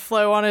blood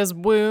flow on his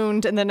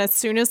wound. And then as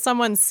soon as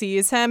someone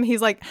sees him,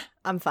 he's like,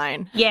 I'm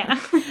fine. Yeah.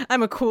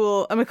 I'm a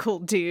cool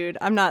dude.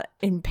 I'm not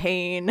in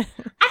pain. I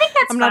think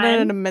that's I'm not in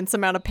an immense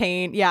amount of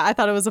pain. Yeah, I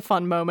thought it was a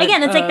fun moment.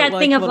 Again, it's like that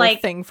thing of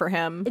like thing for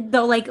him.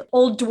 The like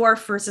old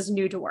dwarf versus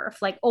new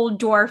dwarf. Like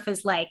old dwarf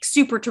is like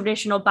super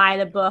traditional, by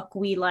the book,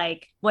 we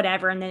like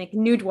whatever. And then like,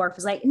 new dwarf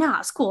is like, nah,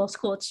 it's cool,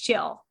 it's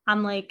chill.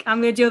 I'm like,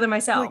 I'm gonna deal with it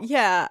myself. Like,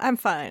 yeah, I'm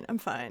fine.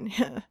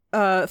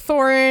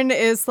 Thorin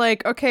is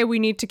like, okay, we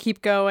need to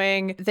keep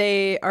going.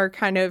 They are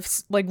kind of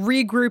like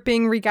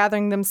regrouping,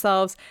 regathering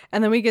themselves.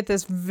 And then we get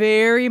this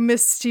very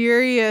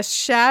mysterious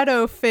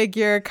shadow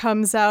figure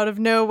comes out of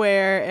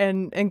nowhere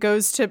and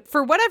goes to,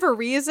 for whatever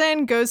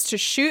reason, goes to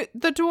shoot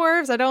the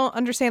dwarves. I don't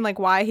understand like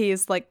why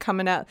he's like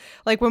coming out.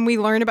 Like when we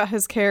learn about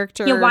his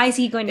character. Yeah, why is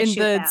he going to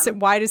shoot them?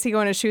 Why does he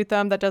going to shoot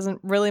them? That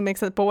doesn't really make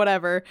sense, but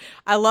whatever.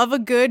 I love a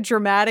good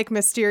dramatic,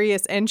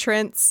 mysterious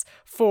entrance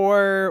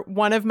for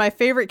one of my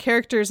favorite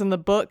characters in the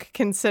book,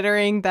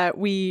 considering that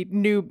we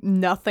knew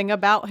nothing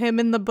about him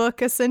in the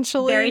book,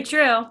 essentially. Very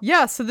true.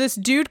 Yeah, so this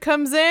dude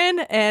comes in,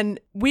 and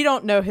we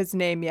don't know his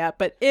name yet,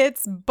 but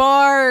it's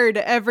Bard,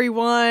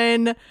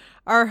 everyone.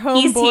 Our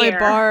homeboy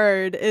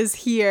Bard is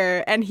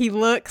here, and he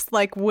looks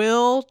like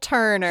Will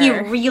Turner. He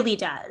really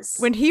does.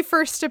 When he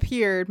first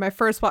appeared,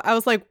 I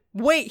was like,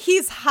 wait,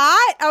 he's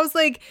hot? I was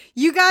like,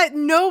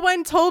 no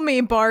one told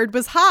me Bard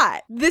was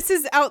hot. This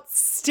is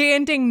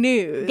outstanding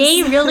news.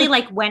 They really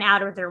like went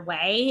out of their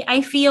way,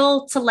 I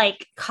feel, to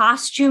like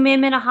costume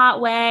him in a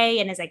hot way,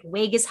 and his like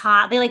wig is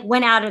hot. They like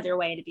went out of their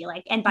way to be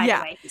like, and by the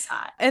way, he's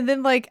hot. And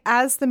then like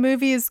as the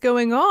movie is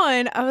going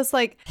on, I was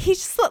like, he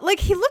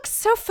looks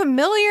so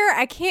familiar.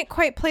 I can't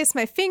quite place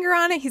my finger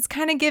on it. He's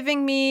kind of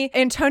giving me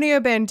Antonio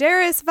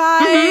Banderas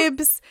vibes.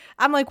 Mm-hmm.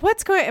 I'm like,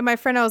 what's going on? And my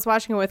friend I was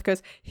watching it with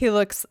goes, he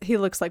looks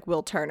like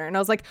Will Turner. And I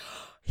was like,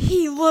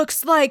 he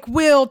looks like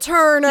Will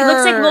Turner. He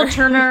looks like Will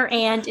Turner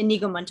and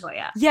Inigo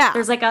Montoya. Yeah.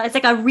 It's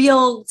like a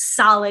real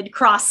solid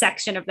cross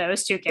section of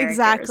those two characters.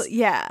 Exactly.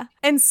 Yeah.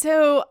 And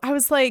so I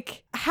was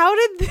like, how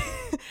did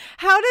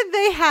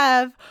they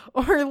have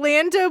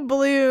Orlando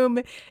Bloom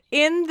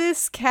in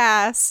this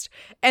cast?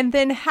 And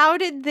then how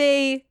did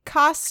they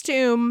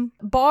costume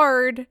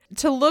Bard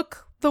to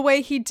look the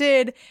way he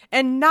did,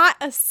 and not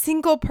a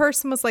single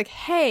person was like,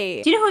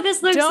 hey, do you know who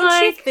this looks don't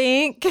like? You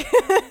think?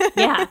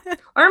 Yeah.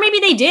 Or maybe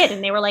they did,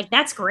 and they were like,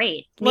 that's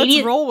great. Maybe,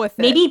 let's roll with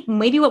it.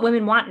 Maybe what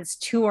women want is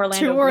two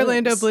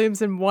Orlando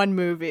Blooms in one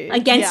movie.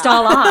 Against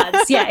all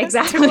odds. Yeah,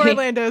 exactly. Two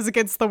Orlandos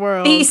against the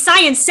world. The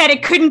science said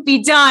it couldn't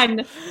be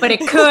done, but it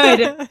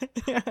could.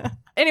 Yeah.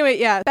 Anyway,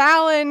 yeah,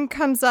 Balin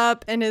comes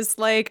up and is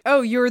like,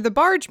 oh, you're the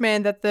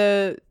bargeman that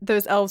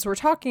those elves were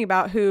talking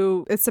about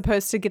who is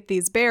supposed to get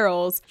these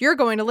barrels. You're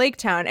going to Lake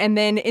Town. And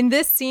then in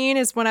this scene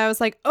is when I was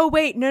like, oh,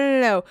 wait,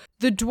 no.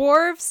 The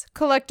dwarves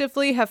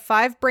collectively have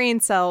 5 brain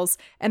cells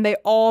and they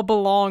all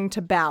belong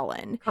to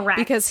Balin. Correct.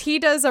 Because he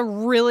does a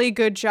really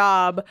good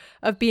job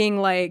of being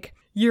like,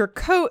 your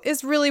coat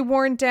is really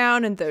worn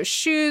down and those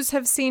shoes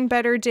have seen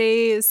better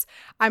days.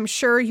 I'm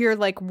sure you're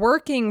like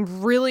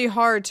working really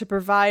hard to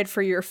provide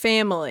for your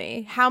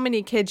family. How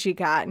many kids you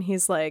got? And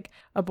he's like,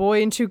 a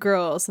boy and 2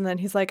 girls. And then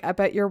he's like, I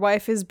bet your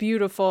wife is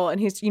beautiful.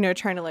 And he's,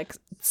 trying to like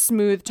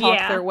smooth talk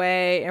their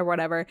way or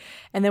whatever.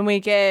 And then we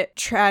get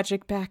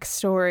tragic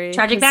backstory.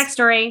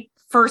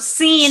 First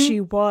scene.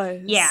 She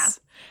was. Yeah.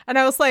 And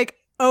I was like,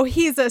 oh,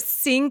 he's a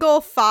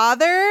single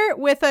father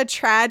with a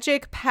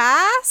tragic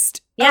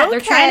past? Yeah,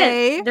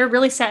 okay. they're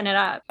really setting it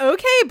up.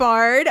 Okay,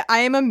 Bard, I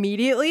am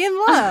immediately in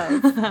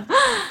love.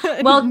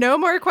 Well, no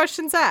more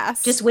questions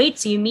asked. Just wait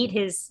till you meet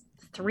his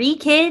 3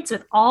 kids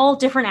with all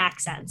different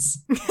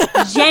accents.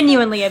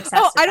 Genuinely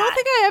obsessed with I don't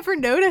think I ever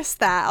noticed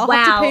that. I'll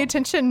have to pay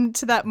attention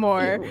to that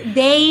more.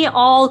 They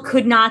all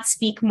could not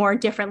speak more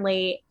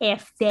differently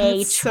if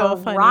they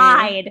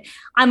tried.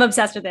 I'm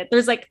obsessed with it.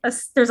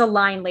 There's a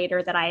line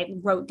later that I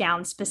wrote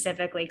down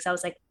specifically because I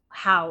was like,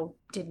 how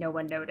did no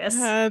one notice?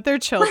 They're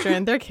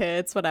children. They're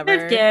kids. Whatever.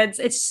 They're kids.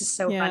 It's just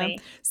so funny.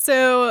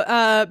 So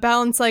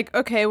Balin's like,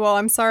 okay, well,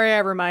 I'm sorry I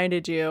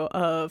reminded you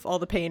of all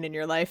the pain in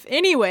your life.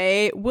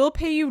 Anyway, we'll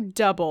pay you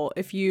double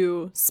if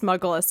you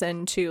smuggle us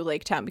into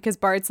Lake Town. Because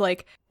Bard's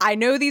like, I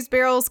know these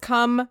barrels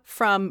come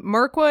from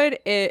Mirkwood.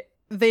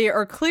 They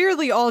are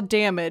clearly all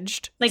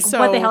damaged. Like, so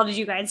what the hell did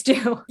you guys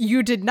do?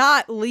 You did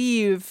not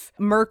leave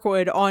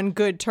Mirkwood on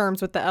good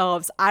terms with the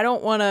elves. I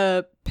don't want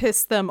to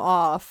piss them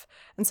off.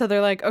 And so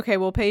they're like, okay,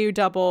 we'll pay you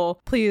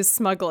double. Please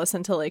smuggle us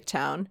into Lake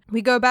Town.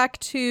 We go back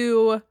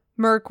to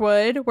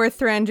Mirkwood, where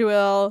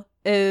Thranduil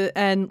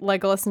and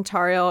Legolas and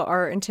Tauriel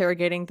are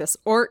interrogating this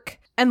orc.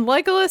 And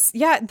Legolas,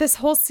 this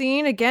whole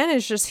scene, again,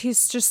 is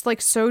he's just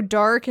like so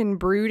dark and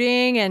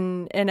brooding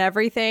and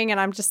everything. And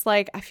I'm just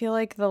like, I feel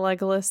like the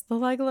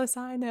Legolas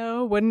I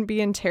know wouldn't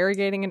be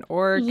interrogating an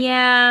orc.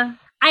 Yeah.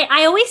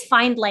 I always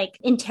find like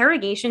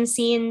interrogation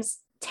scenes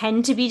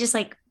tend to be just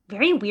like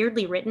very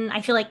weirdly written.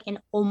 I feel like in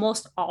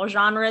almost all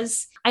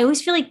genres, I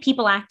always feel like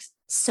people act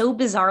so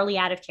bizarrely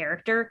out of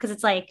character because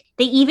it's like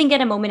they even get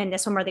a moment in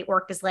this one where the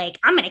orc is like,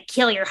 I'm gonna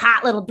kill your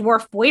hot little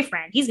dwarf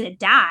boyfriend, he's gonna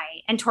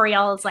die, and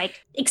Tauriel is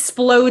like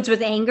explodes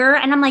with anger,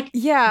 and I'm like,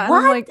 what?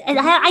 Like,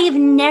 I have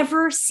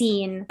never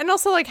seen. And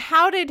also, like,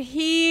 how did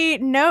he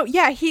know?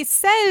 He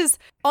says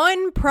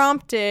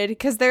unprompted,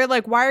 because they're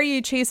like, why are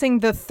you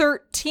chasing the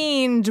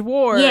 13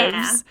 dwarves?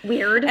 Yeah,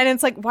 weird. And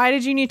it's like, why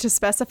did you need to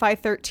specify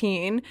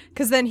 13?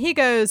 Because then he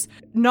goes,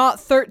 not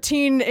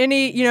 13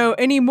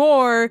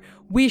 anymore.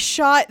 We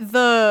shot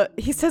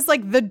he says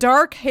like the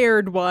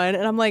dark-haired one,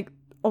 and I'm like,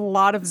 a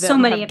lot of them so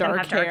many have of them dark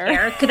have dark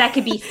hair. That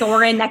could be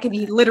Thorin, that could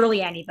be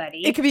literally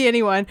anybody. It could be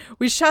anyone.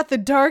 We shot the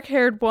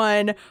dark-haired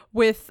one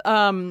with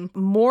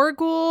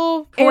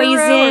Morgul poison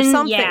or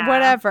something,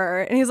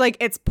 whatever. And he's like,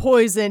 it's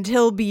poisoned.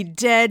 He'll be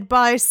dead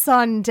by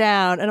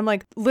sundown. And I'm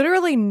like,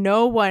 literally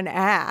no one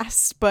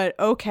asked, but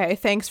okay,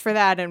 thanks for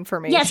that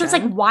information. Yeah, so it's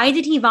like, why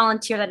did he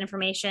volunteer that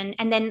information?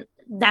 And then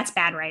that's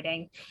bad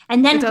writing.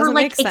 And then her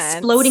like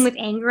exploding with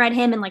anger at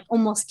him and like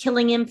almost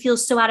killing him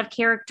feels so out of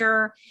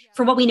character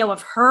for what we know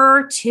of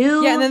her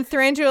too. Yeah, and then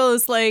Thranduil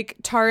is like,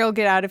 Tauriel,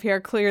 get out of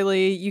here.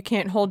 Clearly you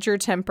can't hold your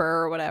temper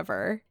or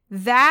whatever.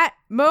 That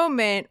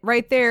moment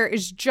right there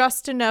is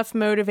just enough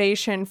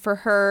motivation for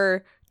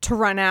her to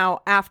run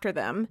out after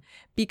them,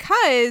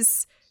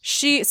 because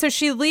she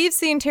leaves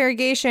the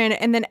interrogation,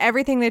 and then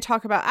everything they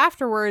talk about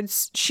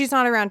afterwards, she's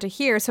not around to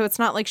hear. So it's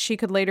not like she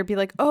could later be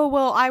like, oh,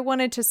 well, I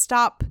wanted to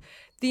stop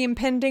the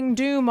impending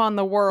doom on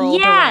the world.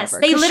 Yes,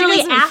 they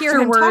literally hear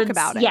him talk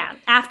about it. Yeah,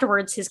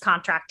 afterwards his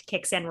contract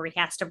kicks in where he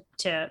has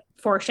to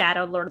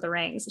foreshadow Lord of the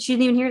Rings. She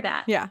didn't even hear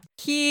that. Yeah.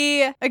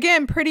 He,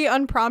 again, pretty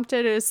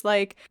unprompted, is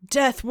like,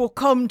 death will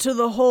come to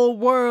the whole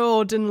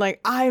world, and like,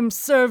 I'm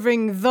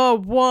serving the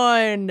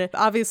one.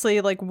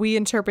 Obviously, like, we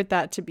interpret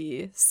that to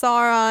be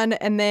Sauron,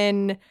 and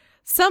then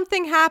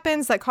something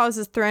happens that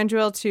causes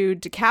Thranduil to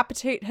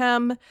decapitate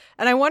him.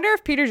 And I wonder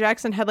if Peter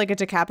Jackson had like a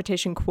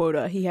decapitation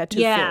quota he had to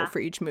fill for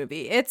each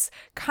movie. It's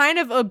kind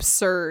of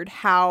absurd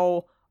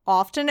how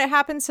often it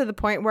happens, to the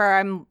point where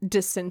I'm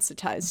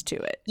desensitized to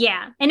it.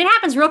 Yeah. And it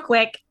happens real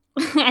quick.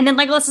 And then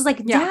Legolas is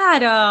like,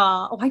 Dad,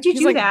 why'd you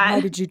do that? Why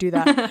did you do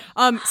that?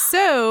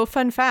 So,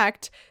 fun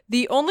fact,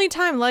 The only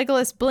time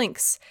Legolas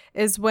blinks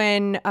is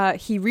when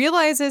he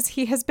realizes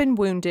he has been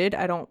wounded.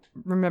 I don't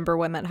remember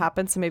when that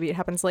happens, so maybe it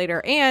happens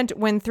later. And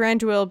when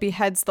Thranduil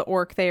beheads the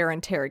orc they are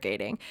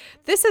interrogating.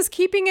 This is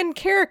keeping in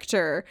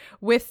character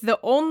with the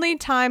only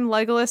time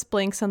Legolas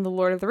blinks in the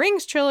Lord of the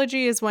Rings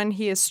trilogy is when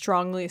he is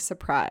strongly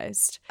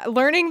surprised.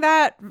 Learning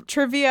that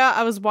trivia,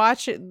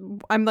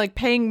 I'm like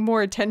paying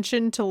more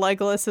attention to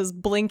Legolas's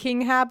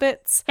blinking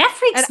habits. That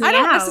freaks me out. I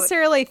don't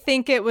necessarily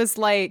think it was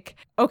like,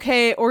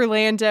 okay,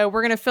 Orlando,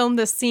 we're going to film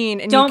this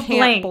scene and don't you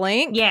can't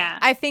blink. Yeah.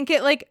 I think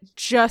it like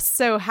just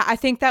so, I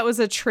think that was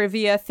a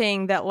trivia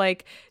thing that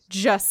like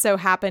just so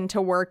happened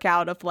to work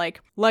out of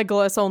like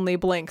Legolas only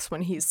blinks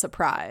when he's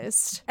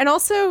surprised. And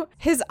also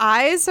his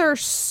eyes are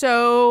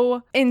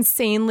so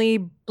insanely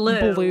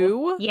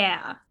blue.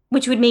 Yeah.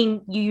 Which would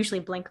mean you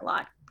usually blink a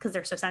lot because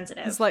they're so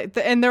sensitive. It's like,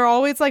 and they're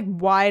always like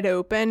wide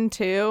open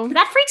too.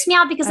 That freaks me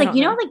out because like,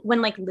 you know, like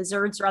when like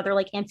lizards or other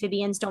like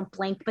amphibians don't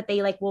blink, but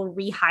they like will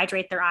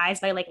rehydrate their eyes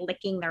by like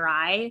licking their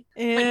eye.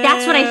 Ew. Like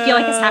that's what I feel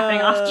like is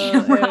happening off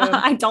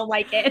camera. I don't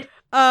like it.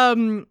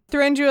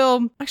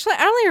 Thranduil, actually,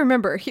 I don't even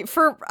remember.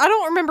 I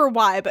don't remember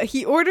why, but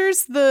he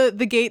orders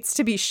the gates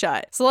to be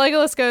shut. So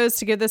Legolas goes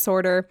to give this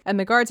order, and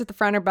the guards at the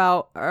front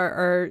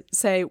are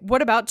say,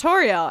 "What about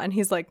Tauriel?" And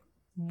he's like,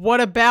 "What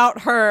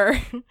about her?"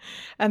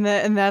 and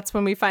that's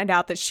when we find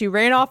out that she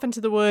ran off into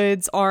the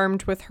woods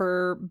armed with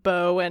her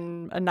bow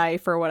and a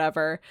knife or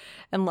whatever.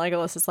 And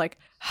Legolas is like,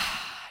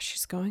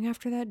 she's going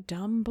after that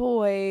dumb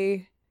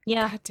boy.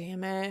 Yeah. God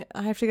damn it.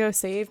 I have to go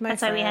save my friend.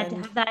 That's why we had to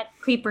have that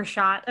creeper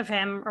shot of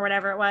him or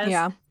whatever it was.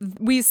 Yeah.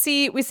 We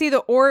see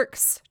the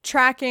orcs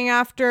tracking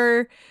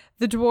after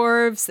the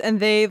dwarves, and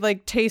they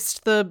like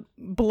taste the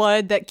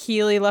blood that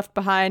Keely left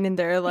behind, and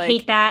they're like,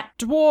 hate that.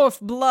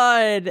 Dwarf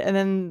blood. And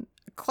then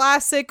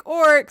classic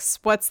orcs,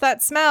 what's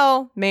that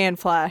smell? Man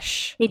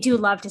flesh. They do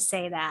love to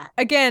say that.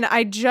 Again,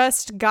 I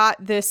just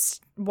got this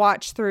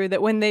watch through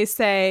that when they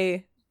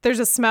say there's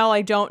a smell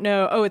I don't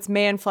know, oh, it's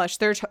man flesh,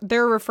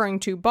 they're referring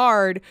to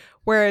Bard,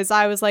 whereas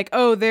I was like,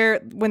 oh,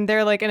 when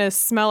they're like in a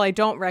smell I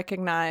don't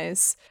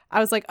recognize,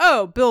 I was like,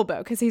 oh, Bilbo,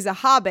 because he's a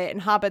hobbit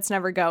and hobbits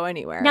never go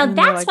anywhere. Now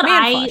that's like, what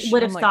I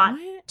would have thought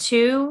what?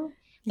 too.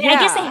 Yeah. I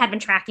guess they had been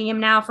tracking him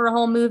now for a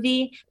whole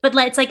movie, but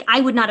it's like I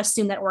would not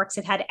assume that orcs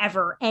have had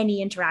ever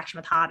any interaction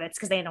with hobbits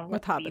because they don't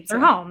leave their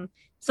home.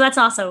 So that's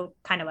also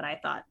kind of what I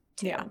thought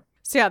too. Yeah.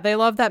 So yeah, they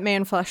love that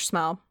man flesh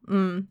smell.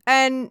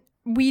 And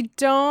we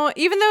don't,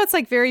 even though it's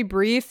like very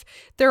brief,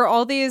 there are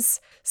all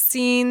these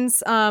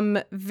scenes,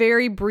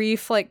 very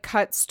brief like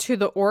cuts to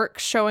the orcs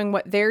showing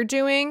what they're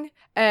doing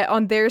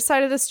on their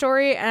side of the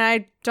story, and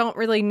I don't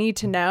really need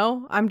to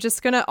know. I'm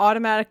just gonna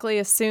automatically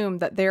assume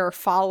that they're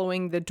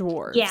following the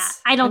dwarves. Yeah,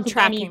 I don't think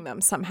tracking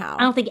them somehow.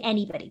 I don't think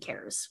anybody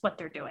cares what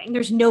they're doing.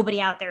 There's nobody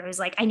out there who's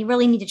like, I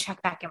really need to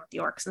check back in with the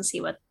orcs and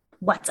see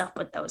what's up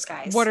with those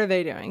guys. What are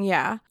they doing?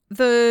 Yeah.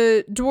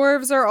 The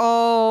dwarves are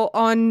all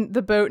on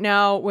the boat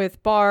now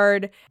with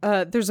Bard.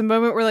 There's a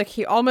moment where like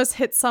he almost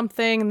hits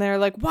something and they're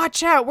like,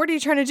 watch out, what are you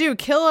trying to do?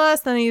 Kill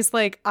us? And he's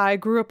like, I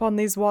grew up on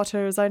these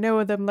waters. I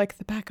know them like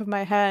the back of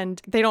my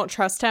hand. They don't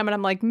trust him. And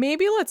I'm like,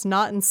 maybe let's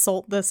not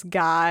insult this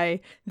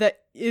guy that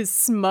is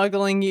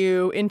smuggling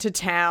you into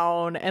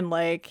town, and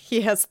like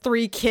he has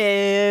 3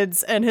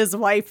 kids and his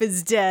wife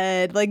is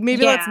dead. Like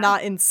maybe let's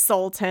not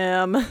insult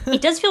him.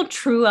 It does feel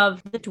true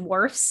of the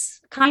dwarfs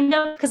kind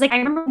of, because like I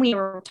remember we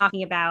were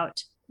talking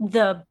about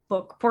the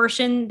book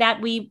portion that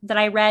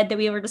I read that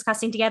we were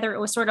discussing together. It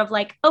was sort of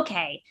like,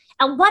 okay,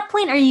 at what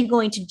point are you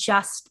going to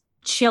just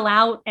chill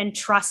out and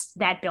trust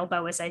that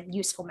Bilbo is a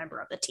useful member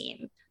of the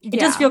team? It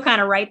does feel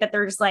kind of right that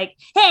they're just like,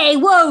 hey,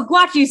 whoa,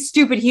 watch you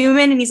stupid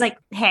human. And he's like,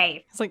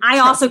 hey, like, I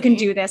also can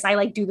do this. I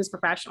like do this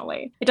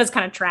professionally. It does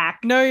kind of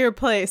track. Know your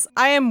place.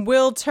 I am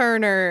Will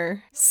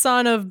Turner,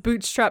 son of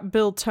Bootstrap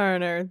Bill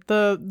Turner.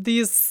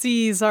 These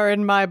seas are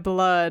in my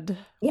blood.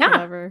 Yeah.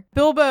 Whatever.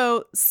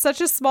 Bilbo, such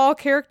a small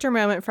character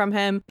moment from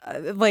him.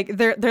 Like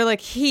they're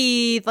like,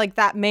 he, like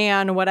that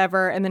man,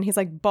 whatever. And then he's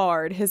like,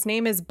 Bard. His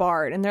name is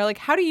Bard. And they're like,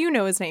 how do you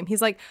know his name?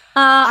 He's like,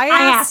 I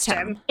asked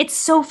him. It's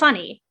so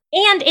funny.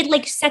 And it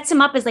like sets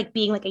him up as like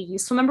being like a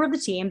useful member of the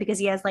team because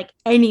he has like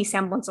any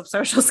semblance of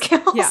social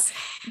skills. Yeah.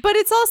 But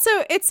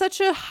it's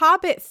such a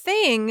hobbit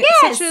thing.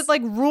 Yes. Such a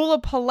like rule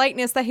of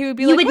politeness that he would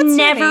be you like, would what's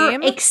never your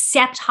name?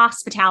 accept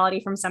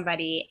hospitality from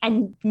somebody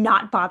and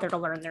not bother to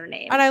learn their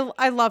name. And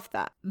I love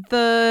that.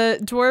 The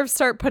dwarves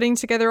start putting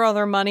together all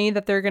their money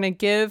that they're going to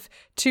give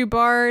to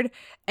Bard,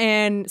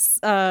 and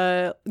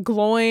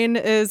Gloin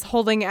is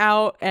holding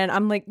out, and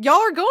I'm like, y'all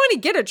are going to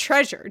get a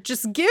treasure.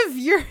 Just give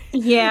your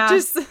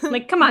just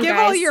like, come on, give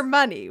guys. all your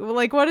money.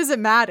 Like, what does it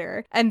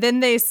matter? And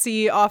then they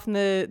see off in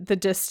the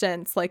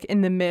distance, like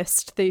in the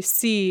mist, they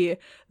see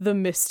the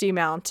Misty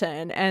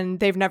Mountain, and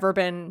they've never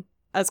been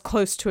as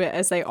close to it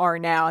as they are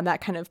now, and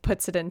that kind of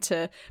puts it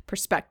into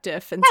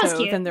perspective. And so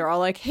cute. Then they're all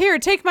like, here,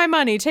 take my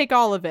money, take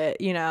all of it,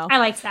 you know. I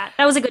liked that.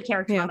 That was a good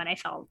character moment, I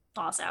felt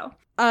also.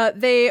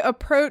 They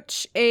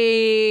approach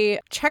a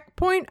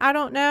checkpoint, I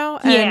don't know,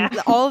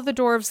 and all of the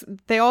dwarves,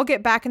 they all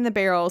get back in the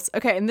barrels.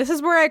 Okay, and this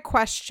is where I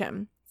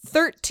question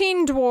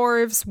 13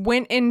 dwarves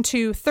went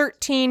into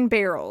 13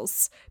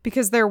 barrels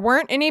because there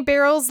weren't any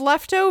barrels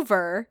left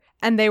over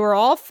and they were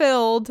all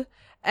filled.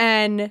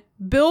 And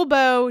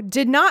Bilbo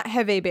did not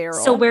have a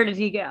barrel. So where did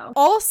he go?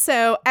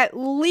 Also, at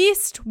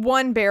least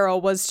one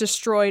barrel was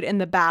destroyed in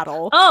the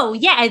battle. Oh,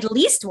 yeah, at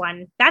least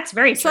one. That's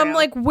very true. So I'm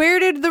like, where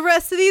did the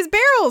rest of these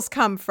barrels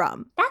come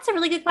from? That's a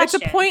really good question.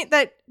 It's a point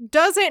that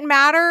doesn't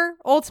matter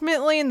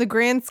ultimately in the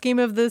grand scheme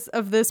of this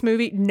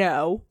movie.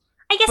 No.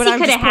 I guess he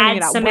could have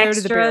had some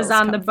extras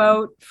on the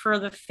boat for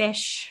the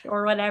fish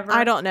or whatever.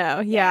 I don't know.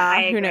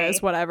 Yeah, who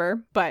knows?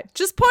 Whatever. But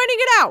just pointing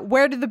it out.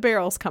 Where did the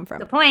barrels come from?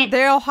 Good point.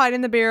 They all hide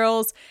in the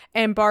barrels,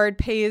 and Bard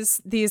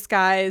pays these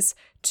guys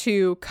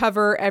to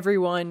cover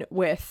everyone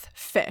with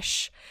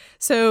fish.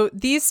 So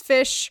these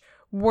fish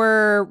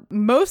were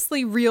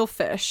mostly real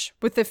fish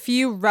with a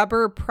few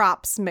rubber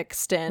props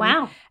mixed in.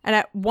 Wow. And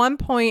at one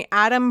point,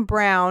 Adam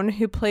Brown,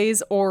 who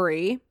plays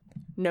Ori,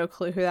 no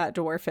clue who that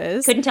dwarf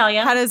is. Couldn't tell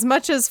you. Had as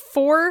much as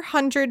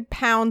 400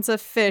 pounds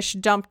of fish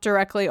dumped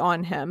directly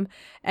on him.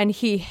 And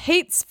he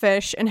hates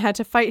fish and had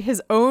to fight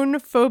his own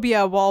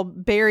phobia while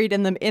buried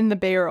in them in the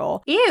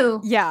barrel.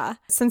 Ew. Yeah.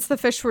 Since the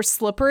fish were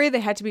slippery,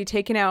 they had to be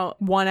taken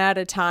out one at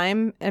a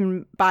time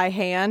and by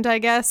hand, I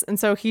guess. And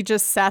so he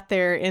just sat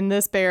there in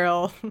this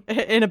barrel,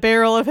 in a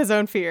barrel of his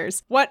own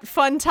fears. What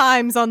fun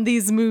times on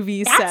these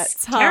movie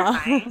sets, huh?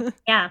 Terrifying.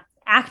 Yeah.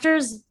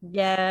 Actors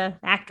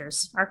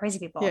are crazy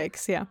people.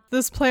 Yikes, yeah.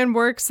 This plan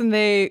works and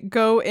they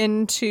go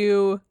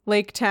into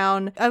Lake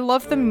Town. I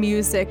love the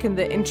music and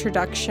the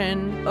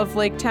introduction of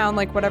Lake Town,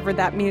 like whatever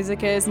that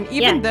music is. And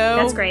even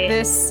though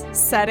this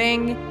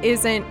setting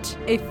isn't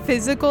a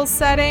physical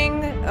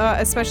setting,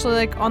 especially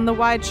like on the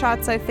wide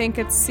shots, I think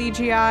it's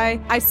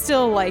CGI, I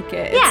still like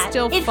it. Yeah, it's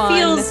still it fun. It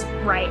feels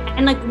right.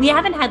 And like we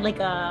haven't had like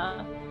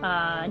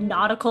a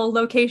nautical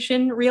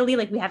location, really.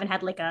 Like we haven't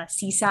had like a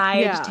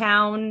seaside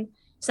town.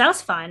 So that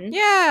was fun.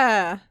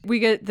 Yeah. We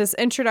get this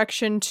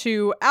introduction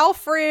to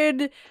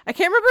Alfred. I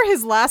can't remember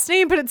his last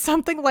name, but it's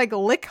something like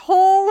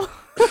Lickhole.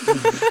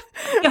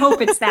 I hope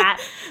it's that.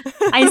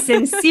 I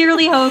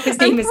sincerely hope his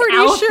name is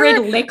Alfred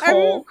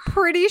Lickhole. I'm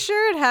pretty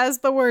sure it has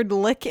the word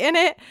lick in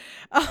it.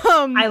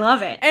 I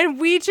love it. And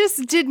we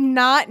just did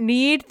not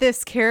need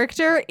this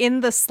character in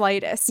the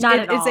slightest. Not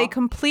at all. It is a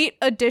complete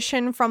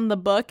addition from the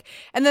book.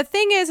 And the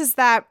thing is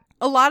that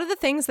a lot of the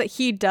things that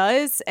he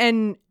does,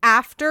 and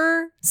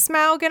after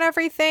Smaug and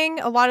everything,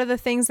 a lot of the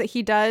things that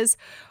he does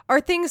are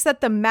things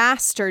that the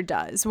master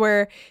does,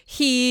 where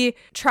he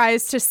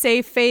tries to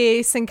save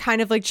face and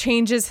kind of like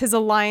changes his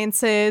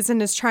alliances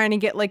and is trying to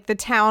get like the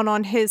town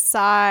on his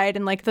side,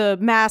 and like the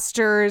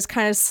master is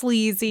kind of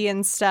sleazy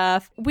and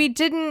stuff. We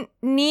didn't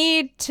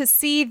need to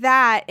see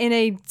that in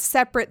a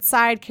separate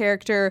side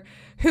character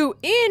who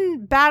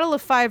in Battle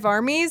of Five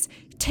Armies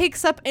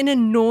takes up an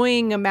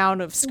annoying amount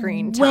of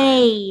screen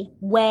time.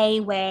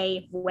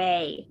 Way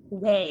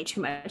too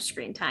much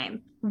screen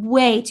time.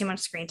 Way too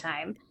much screen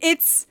time.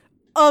 It's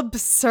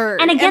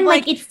absurd. And again,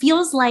 like it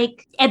feels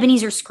like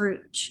Ebenezer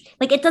Scrooge.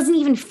 Like it doesn't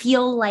even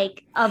feel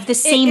like of the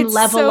same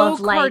level so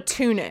of like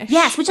cartoonish.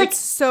 Yes, which like it's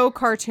so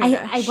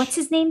cartoonish. What's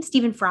his name?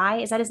 Stephen Fry?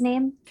 Is that his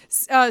name?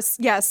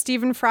 Yeah,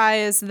 Stephen Fry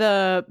is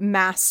the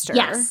master.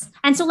 Yes.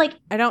 And so like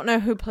I don't know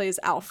who plays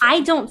Alfred. I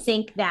don't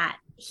think that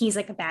he's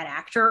like a bad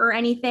actor or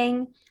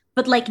anything.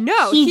 But like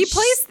no, he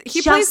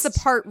plays the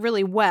part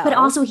really well. But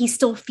also he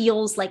still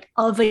feels like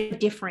of a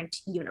different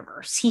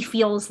universe. He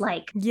feels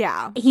like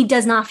he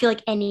does not feel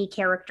like any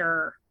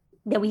character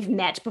that we've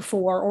met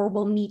before or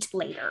will meet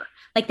later.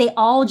 Like they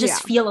all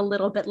just feel a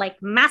little bit like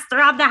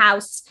master of the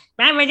house.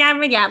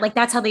 Like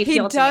that's how they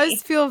feel to me. He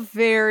does feel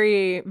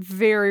very,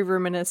 very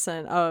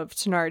reminiscent of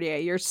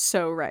Thenardier. You're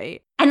so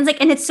right. And it's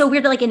like, and it's so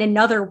weird that like in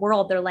another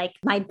world, they're like,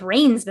 my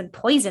brain's been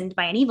poisoned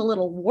by an evil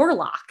little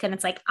warlock. And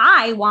it's like,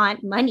 I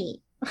want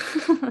money.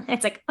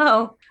 It's like,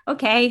 oh,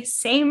 okay,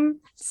 same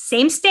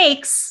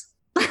stakes.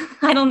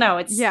 I don't know.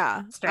 It's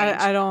strange.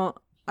 I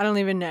don't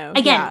even know.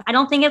 Again, I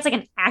don't think it's like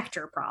an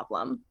actor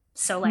problem.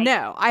 So like,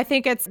 no, I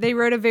think they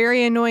wrote a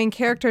very annoying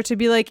character to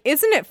be like,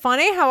 isn't it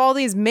funny how all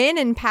these men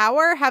in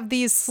power have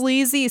these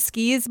sleazy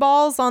skis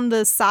balls on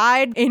the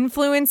side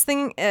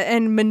influencing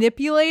and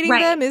manipulating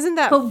them? Isn't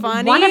that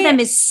funny? One of them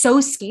is so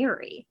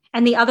scary,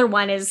 and the other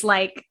one is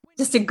like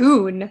just a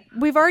goon.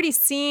 We've already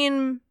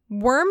seen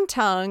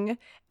Wormtongue,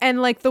 and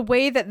like the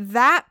way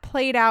that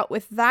played out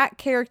with that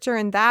character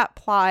and that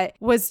plot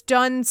was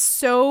done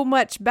so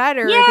much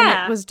better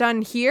than it was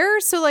done here.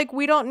 So like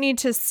we don't need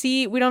to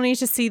see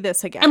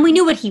this again. And we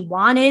knew what he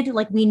wanted.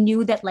 Like we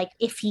knew that like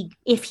if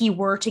he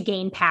were to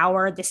gain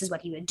power, this is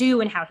what he would do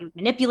and how he would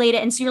manipulate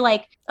it. And so you're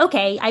like,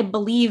 okay, I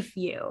believe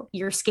you.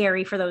 You're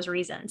scary for those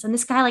reasons. And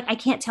this guy, like, I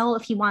can't tell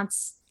if he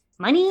wants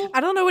money. I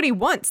don't know what he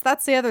wants.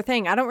 That's the other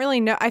thing. I don't really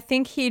know. I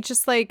think he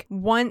just like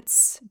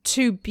wants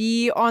to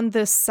be on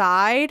the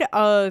side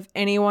of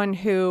anyone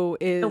who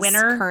is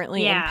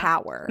currently in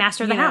power.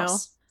 Master of the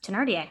house.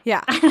 Thenardier.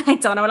 Yeah. I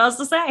don't know what else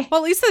to say.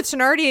 Well, at least the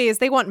Thenardiers,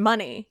 they want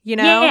money, you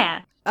know?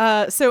 Yeah.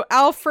 So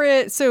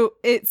Alfred, so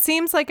it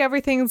seems like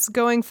everything's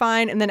going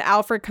fine, and then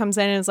Alfred comes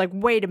in and is like,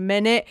 wait a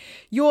minute,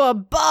 you're a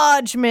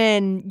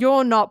bargeman.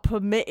 You're not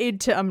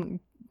permitted to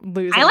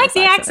losing I like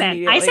this the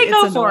accent. I say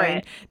go for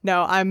it.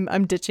 No,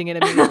 I'm ditching it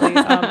immediately.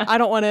 I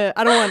don't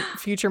want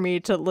future me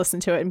to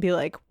listen to it and be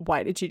like,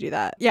 why did you do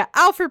that? Yeah,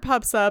 Alfred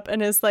pops up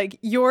and is like,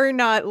 you're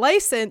not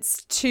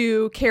licensed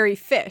to carry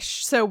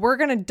fish, so we're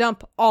gonna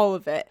dump all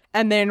of it.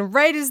 And then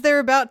right as they're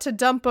about to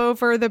dump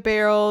over the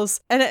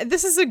barrels, and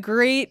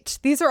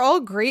these are all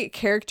great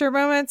character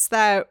moments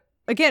that,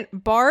 again,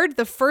 Bard,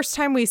 the first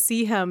time we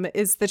see him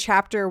is the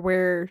chapter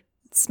where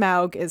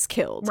Smaug is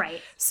killed. Right.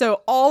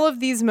 So all of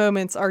these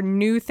moments are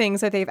new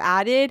things that they've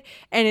added,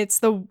 and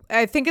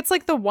I think it's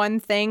like the one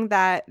thing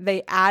that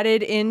they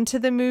added into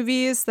the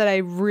movies that I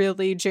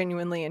really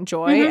genuinely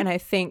enjoy, and I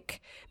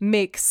think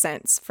makes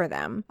sense for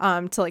them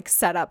to like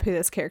set up who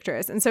this character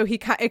is. And so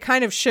it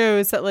kind of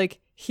shows that like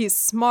he's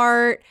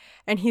smart,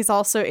 and he's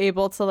also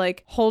able to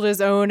like hold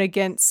his own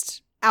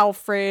against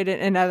Alfred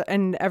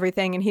and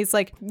everything. And he's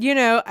like,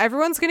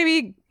 everyone's going to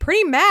be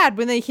pretty mad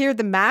when they hear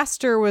the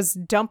master was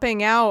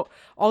dumping out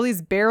all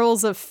these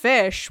barrels of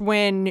fish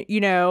when,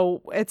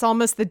 it's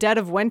almost the dead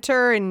of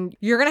winter and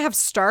you're going to have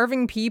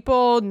starving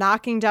people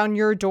knocking down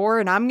your door.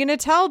 And I'm going to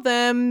tell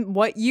them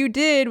what you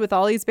did with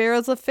all these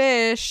barrels of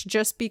fish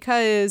just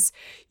because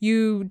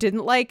you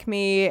didn't like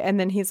me. And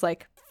then he's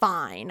like,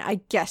 fine,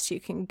 I guess you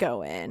can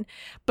go in,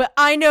 but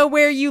I know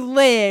where you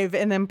live.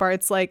 And then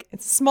Bart's like,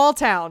 it's a small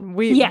town.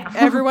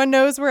 Everyone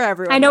knows where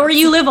everyone I know is. where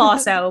you live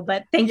also,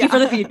 but thank you for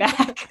the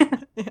feedback.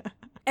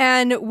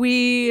 And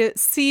we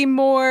see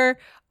more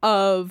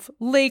of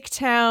Lake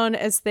Town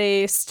as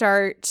they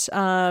start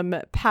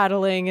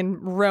paddling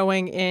and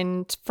rowing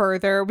in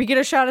further. We get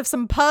a shot of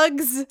some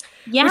pugs,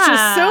 which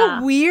is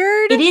so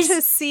weird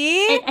to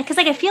see. Because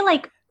I feel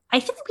like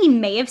we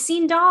may have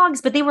seen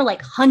dogs, but they were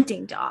like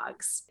hunting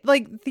dogs.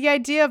 Like the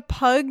idea of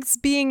pugs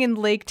being in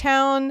Lake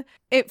Town,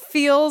 it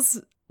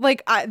feels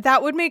like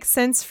that would make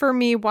sense for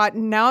me.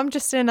 Now I'm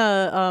just in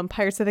a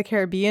Pirates of the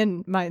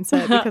Caribbean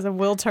mindset because of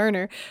Will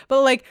Turner.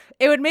 But like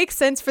it would make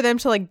sense for them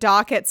to like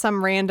dock at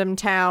some random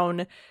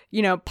town,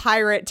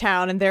 pirate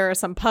town, and there are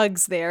some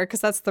pugs there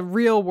because that's the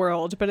real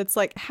world. But it's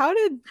like, how'd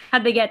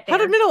they get there? How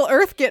did Middle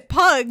Earth get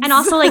pugs? And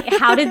also like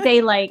how did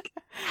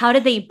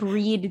they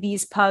breed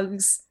these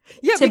pugs?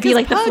 Yeah, to be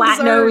like the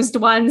flat-nosed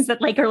ones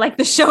that like are like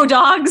the show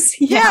dogs.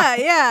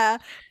 Yeah.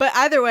 But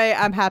either way,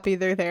 I'm happy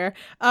they're there.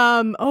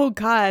 Oh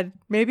God,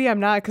 maybe I'm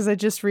not, because I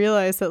just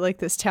realized that like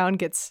this town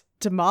gets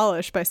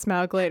demolished by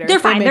Smaug later. They're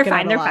fine.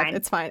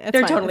 It's fine.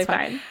 They're totally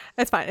fine.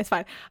 It's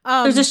fine.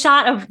 There's a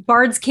shot of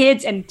Bard's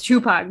kids and 2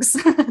 pugs.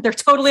 They're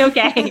totally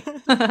okay.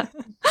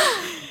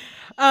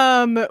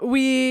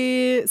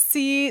 We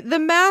see the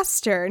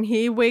master, and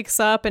he wakes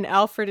up and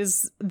Alfred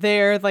is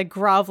there like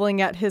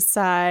groveling at his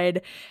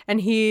side, and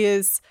he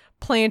is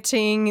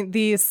planting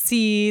these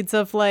seeds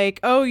of like,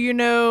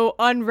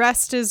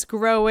 unrest is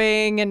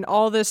growing and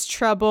all this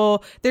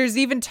trouble. There's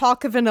even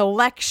talk of an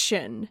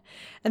election.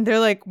 And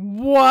they're like,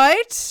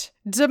 what?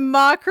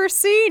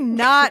 Democracy?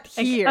 Not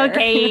here.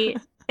 Okay.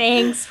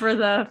 Thanks for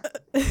the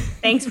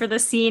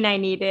scene I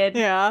needed.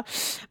 Yeah.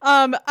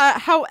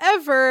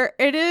 However,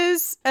 it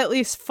is at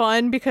least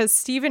fun because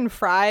Stephen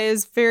Fry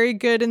is very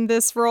good in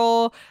this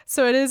role.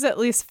 So it is at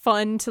least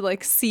fun to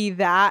like see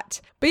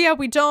that. But yeah,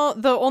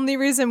 the only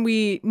reason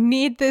we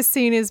need this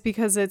scene is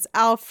because it's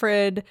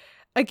Alfred.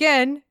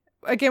 Again,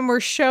 we're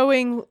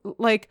showing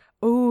like,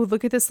 oh,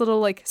 look at this little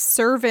like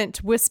servant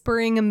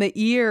whispering in the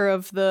ear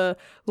of the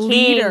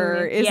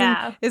leader.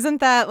 Isn't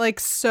that like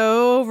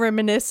so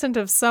reminiscent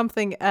of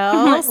something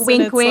else?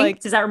 Wink, wink. Like,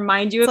 does that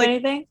remind you of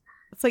anything?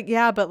 It's like,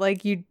 yeah, but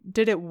like you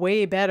did it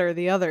way better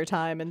the other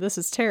time, and this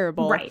is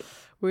terrible. Right.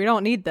 We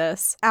don't need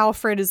this.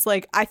 Alfred is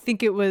like, I think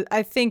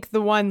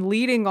the one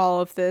leading all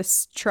of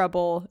this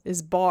trouble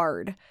is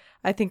Bard.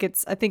 I think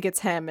it's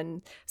him.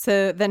 And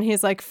so then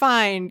he's like,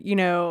 fine,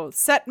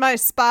 set my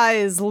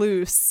spies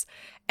loose.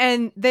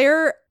 And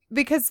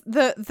because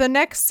the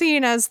next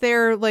scene, as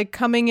they're like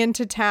coming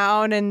into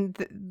town and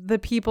the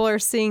people are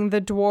seeing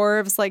the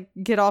dwarves like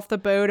get off the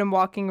boat and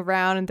walking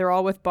around, and they're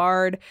all with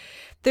Bard,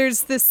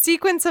 there's this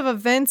sequence of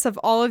events of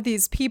all of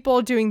these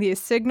people doing these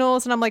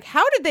signals. And I'm like,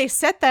 how did they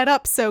set that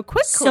up so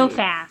quickly? So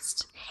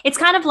fast. It's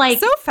kind of like,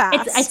 so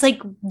fast. It's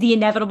like the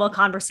inevitable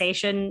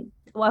conversation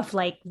of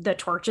like the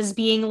torches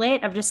being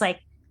lit, of just like,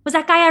 was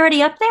that guy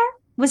already up there?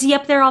 Was he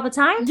up there all the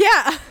time?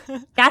 Yeah.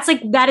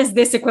 That is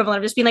this equivalent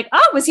of just being like,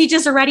 oh, was he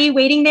just already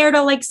waiting there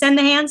to like send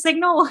the hand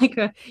signal?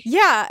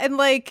 Yeah. And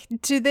like,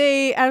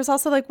 I was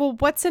also like, well,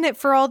 what's in it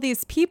for all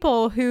these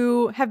people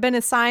who have been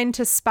assigned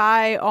to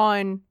spy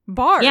on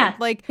Bard? Yeah.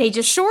 Like,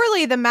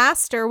 surely the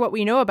master, what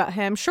we know about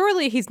him,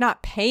 surely he's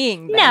not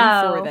paying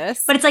them for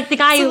this. But it's like the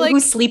guy who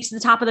sleeps at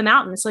the top of the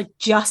mountain. It's like,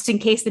 just in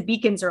case the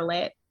beacons are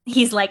lit.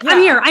 He's like,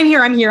 I'm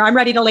here. I'm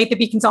ready to light the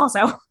beacons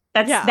also.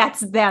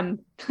 That's them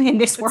in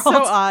this world.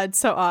 It's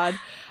so odd.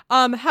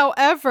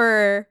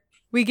 However,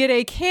 we get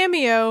a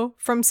cameo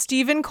from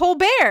Stephen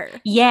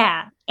Colbert.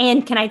 Yeah.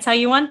 And can I tell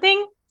you one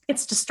thing?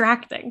 It's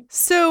distracting.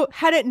 So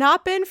had it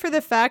not been for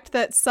the fact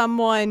that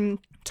someone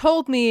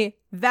told me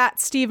that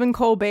Stephen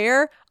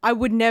Colbert, I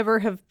would never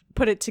have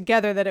put it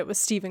together that it was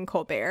Stephen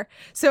Colbert.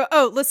 So,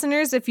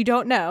 listeners, if you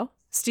don't know,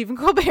 Stephen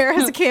Colbert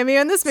has a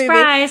cameo in this movie.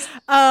 Surprise!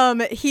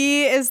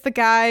 He is the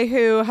guy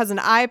who has an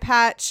eye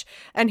patch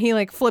and he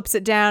like flips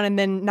it down and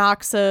then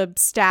knocks a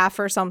staff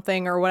or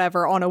something or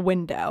whatever on a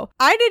window.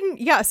 I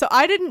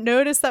didn't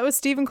notice that was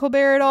Stephen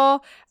Colbert at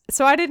all.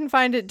 So I didn't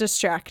find it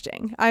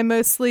distracting. I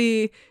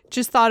mostly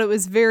just thought it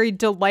was very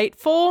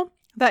delightful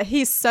that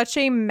he's such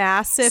a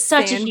massive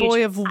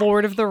fanboy of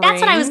Lord of the Rings.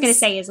 That's what I was going to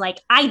say is like,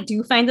 I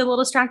do find it a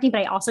little distracting,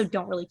 but I also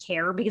don't really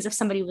care because if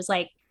somebody was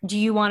like, do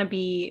you want to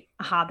be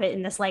a Hobbit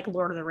in this like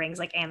Lord of the Rings,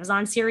 like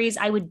Amazon series?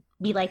 I would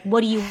be like, what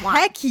do you want?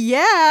 Heck yeah.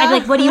 I'd be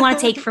like, what do you want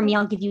to take from me?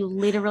 I'll give you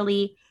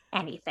literally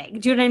anything.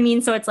 Do you know what I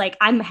mean? So it's like,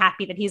 I'm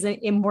happy that he's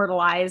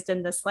immortalized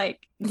in this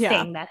like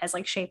thing that has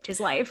like shaped his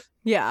life.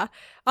 Yeah.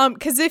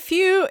 Because if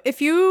you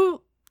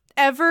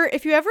ever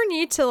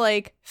need to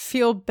like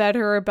feel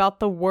better about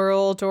the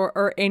world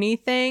or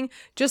anything,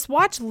 just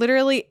watch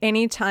literally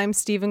any time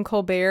Stephen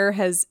Colbert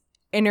has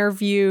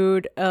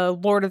interviewed a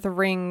Lord of the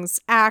Rings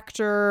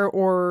actor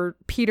or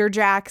Peter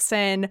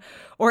Jackson,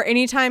 or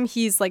anytime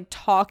he's like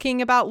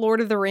talking about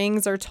Lord of the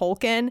Rings or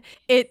Tolkien.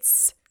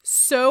 It's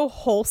so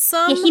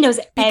wholesome. Yeah, he knows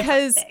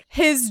because everything.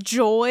 His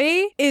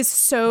joy is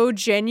so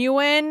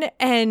genuine,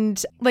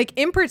 and like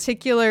in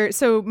particular,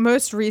 so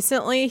most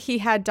recently he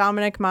had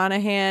Dominic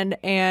Monaghan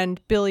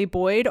and Billy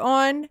Boyd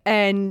on,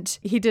 and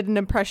he did an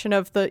impression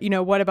of the,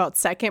 what about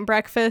Second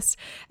Breakfast,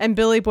 and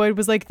Billy Boyd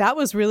was like, that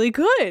was really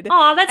good.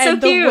 Oh, that's so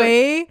cute. The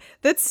way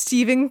that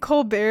Stephen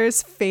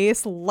Colbert's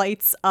face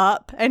lights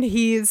up and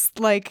he's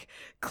like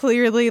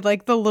clearly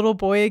like the little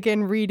boy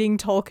again reading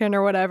Tolkien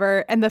or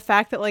whatever, and the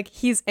fact that like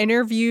he's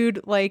interviewed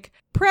like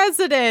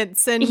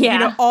presidents and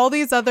all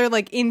these other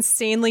like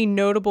insanely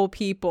notable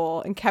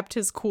people and kept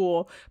his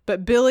cool,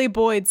 but Billy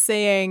Boyd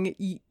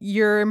saying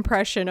your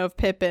impression of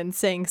Pippin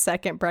saying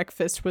Second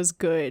Breakfast was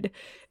good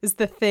is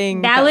the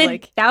thing that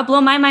would blow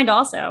my mind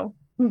also,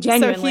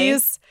 genuinely.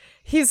 So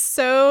he's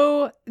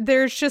so,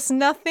 there's just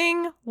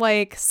nothing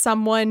like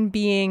someone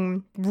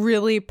being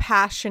really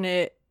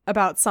passionate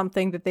about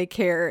something that they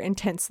care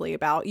intensely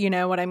about. You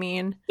know what I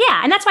mean?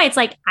 Yeah. And that's why it's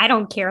like, I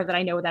don't care that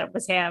I know that it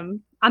was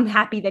him. I'm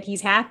happy that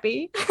he's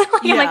happy.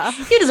 I'm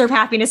like, you deserve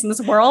happiness in this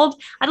world.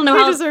 I don't know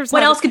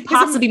what else could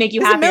possibly make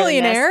you happy. He's a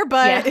millionaire,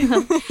 but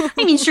I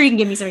mean, sure, you can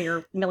give me some of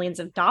your millions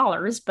of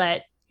dollars,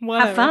 but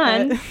have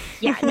fun.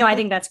 Yeah, no, I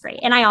think that's great.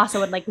 And I also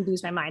would like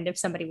lose my mind if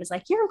somebody was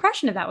like, your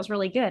impression of that was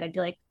really good. I'd be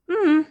like,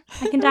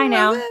 I can die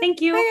now.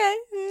 Thank you. Okay.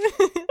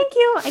 Thank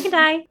you. I can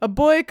die. A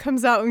boy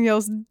comes out and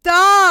yells,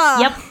 "Da!"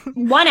 Yep.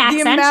 One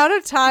accent. The amount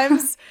of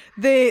times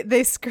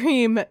they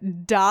scream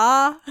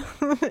 "da"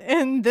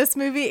 in this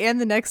movie and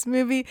the next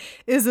movie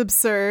is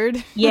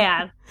absurd.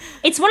 Yeah.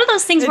 It's one of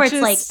those things where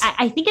it's like,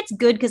 I think it's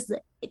good because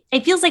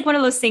it feels like one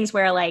of those things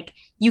where like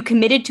you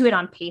committed to it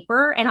on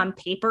paper, and on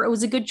paper it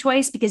was a good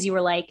choice because you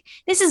were like,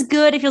 this is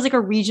good. It feels like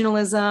a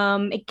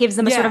regionalism. It gives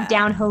them a sort of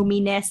down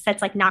hominess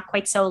that's like not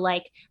quite so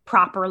like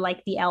proper,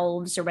 like the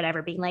elves or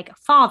whatever being like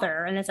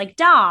father. And it's like,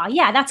 da,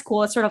 yeah, that's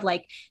cool. It's sort of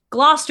like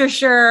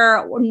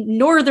Gloucestershire,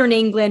 Northern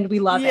England. We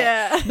love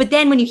it. But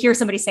then when you hear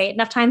somebody say it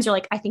enough times, you're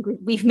like, I think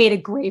we've made a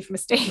grave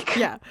mistake.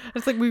 Yeah.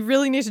 It's like, we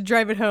really need to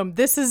drive it home.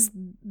 This is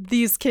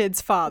these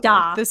kids' father.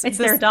 Da. It's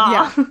their da.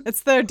 Yeah,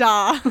 it's their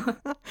da.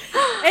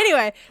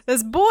 Anyway,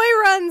 this boy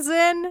runs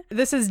in.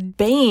 This is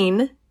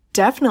Bane.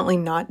 Definitely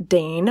not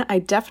Dane. I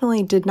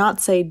definitely did not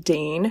say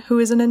Dane, who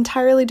is an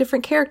entirely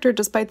different character,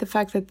 despite the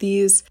fact that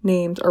these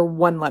names are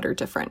one letter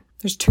different.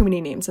 There's too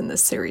many names in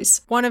this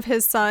series. One of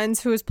his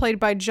sons, who was played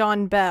by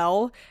John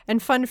Bell,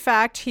 and fun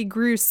fact, he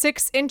grew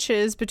 6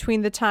 inches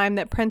between the time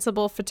that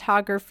principal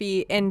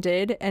photography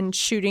ended and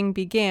shooting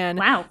began.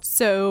 Wow.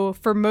 So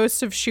for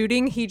most of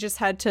shooting, he just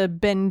had to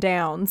bend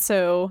down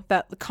so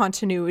that the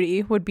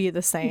continuity would be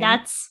the same.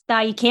 That's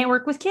you can't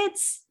work with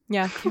kids.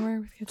 Yeah, can't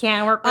work with kids.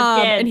 Can't work with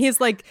kids. And he's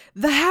like,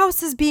 the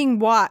house is being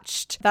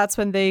watched. That's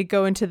when they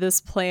go into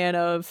this plan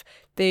of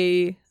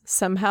they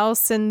somehow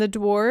send the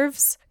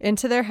dwarves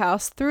into their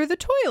house through the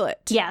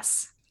toilet.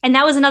 Yes. And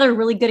that was another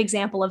really good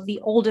example of the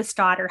oldest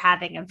daughter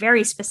having a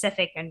very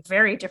specific and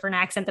very different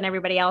accent than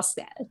everybody else,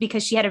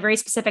 because she had a very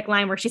specific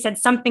line where she said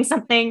something,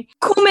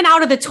 coming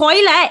out of the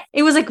toilet.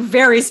 It was like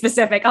very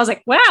specific. I was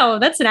like, wow,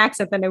 that's an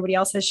accent that nobody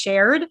else has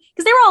shared.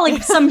 Because they were all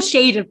like some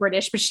shade of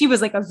British, but she was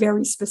like a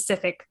very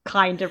specific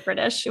kind of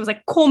British. It was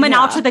like coming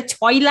out of the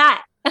toilet.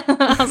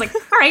 I was like,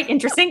 all right,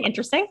 interesting.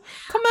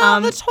 Come out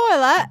of the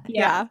toilet.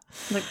 Yeah.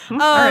 Like, all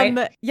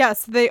right.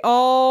 Yes, they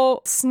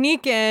all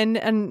sneak in,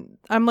 and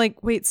I'm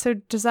like, wait, so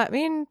does that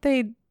mean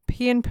they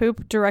pee and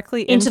poop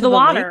directly into the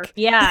water? Lake?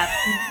 Yeah.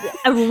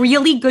 A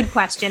really good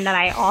question that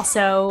I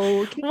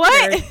also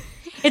considered.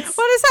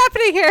 What is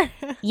happening here?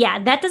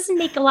 Yeah, that doesn't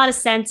make a lot of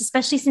sense,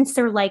 especially since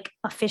they're like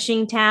a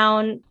fishing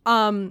town.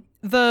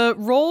 The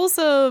roles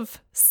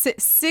of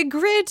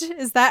Sigrid,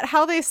 is that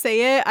how they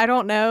say it? I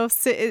don't know.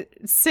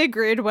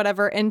 Sigrid,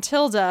 whatever, and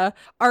Tilda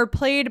are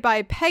played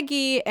by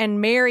Peggy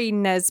and Mary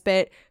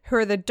Nesbitt, who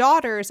are the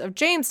daughters of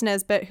James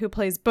Nesbitt, who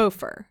plays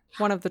Beaufort,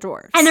 one of the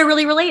dwarves. And they're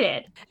really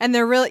related. And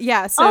they're really,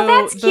 yeah. So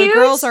that's the cute.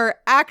 girls are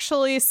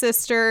actually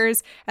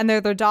sisters, and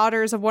they're the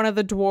daughters of one of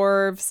the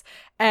dwarves.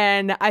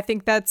 And I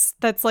think that's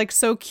like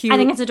so cute. I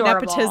think it's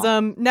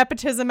adorable.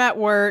 Nepotism at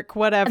work,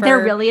 whatever.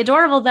 They're really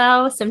adorable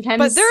though. Sometimes,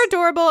 but they're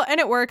adorable, and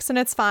it works, and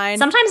it's fine.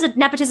 Sometimes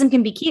nepotism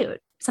can be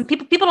cute. Some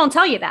people don't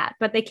tell you that,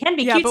 but they can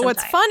be cute. Yeah, but sometimes.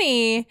 what's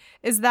funny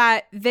is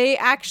that they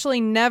actually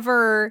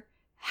never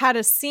had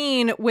a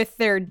scene with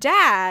their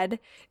dad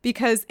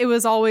because it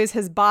was always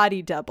his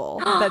body double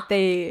that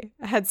they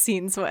had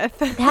scenes with.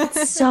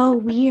 That's so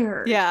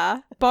weird. Yeah.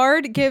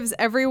 Bard gives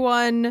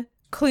everyone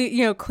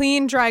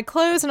clean, dry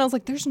clothes. And I was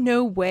like, there's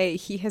no way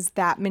he has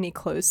that many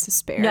clothes to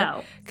spare.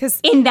 No.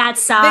 Because in that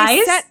size.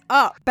 They set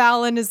up.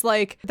 Balin is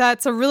like,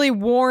 that's a really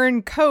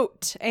worn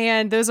coat.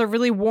 And those are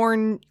really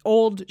worn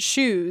old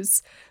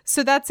shoes.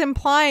 So that's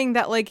implying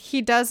that like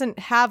he doesn't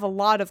have a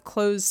lot of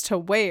clothes to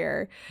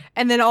wear.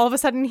 And then all of a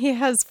sudden he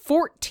has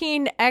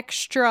 14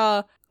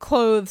 extra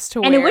clothes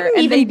to wear. And it wouldn't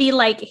even be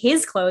like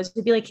his clothes.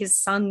 It'd be like his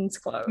son's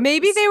clothes.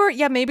 Maybe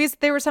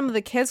they were some of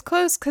the kids'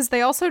 clothes, because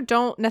they also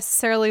don't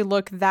necessarily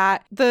look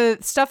that. The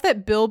stuff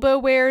that Bilbo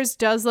wears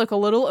does look a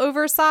little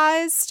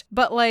oversized,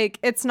 but like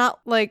it's not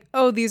like,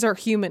 oh, these are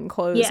human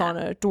clothes on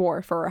a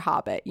dwarf or a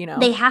hobbit, you know?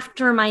 They have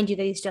to remind you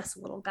that he's just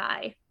a little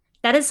guy.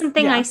 That is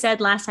something I said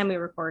last time we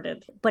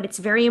recorded, but it's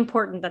very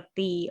important that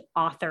the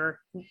author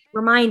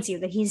reminds you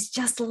that he's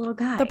just a little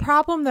guy. The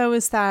problem, though,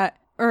 is that,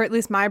 or at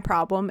least my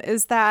problem,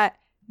 is that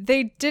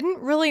they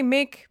didn't really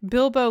make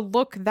Bilbo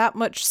look that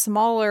much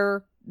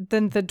smaller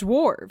than the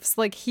dwarves.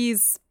 Like,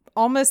 he's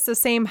almost the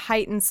same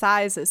height and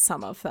size as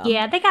some of them.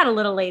 Yeah, they got a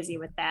little lazy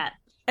with that.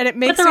 And it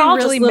makes me really mad. But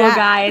they're all just little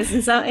guys.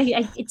 And so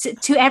it's,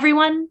 to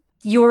everyone,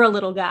 you're a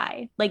little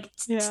guy. Like,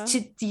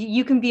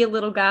 you can be a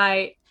little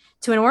guy.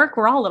 To an orc,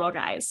 we're all little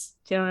guys.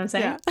 Do you know what I'm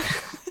saying? Yeah.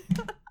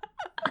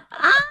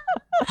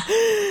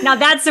 Now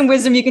that's some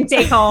wisdom you can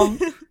take home.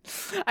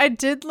 I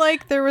did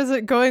like there was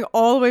going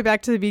all the way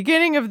back to the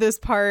beginning of this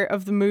part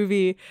of the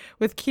movie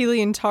with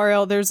Keely and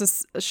Tariel.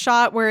 There's a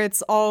shot where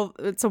it's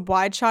a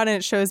wide shot and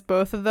it shows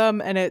both of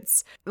them and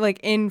it's like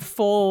in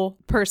full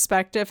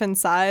perspective and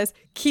size.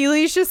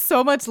 Keely's just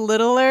so much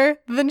littler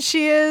than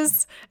she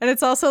is, and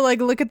it's also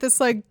like, look at this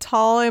like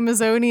tall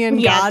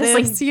Amazonian goddess,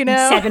 this,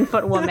 like,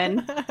 7-foot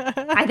woman.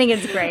 I think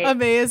it's great.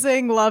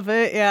 Amazing, love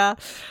it. Yeah.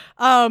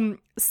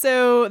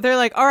 So they're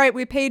like, all right,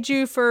 we paid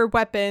you for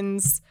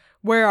weapons.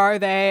 Where are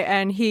they?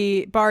 And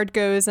Bard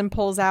goes and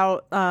pulls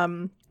out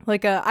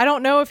I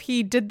don't know if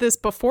he did this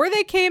before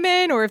they came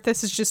in or if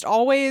this is just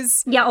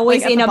always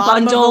always like, in a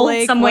bundle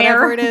lake, somewhere,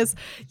 whatever it is.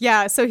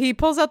 Yeah, so he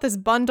pulls out this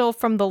bundle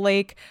from the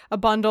lake, a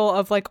bundle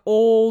of like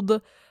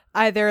old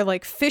either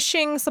like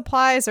fishing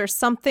supplies or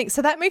something.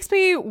 So that makes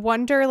me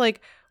wonder,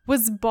 like,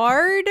 was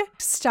Bard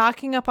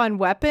stocking up on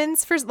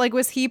weapons for, like,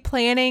 was he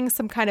planning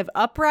some kind of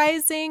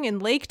uprising in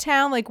Lake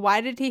Town? Like,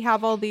 why did he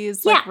have all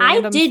these like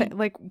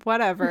random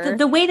whatever?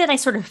 The way that I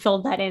sort of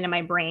filled that in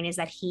my brain is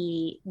that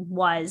he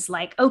was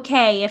like,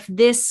 okay, if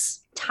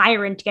this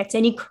tyrant gets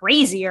any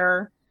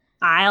crazier,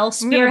 I'll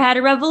spearhead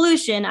a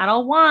revolution. I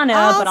don't wanna,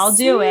 but I'll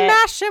do it.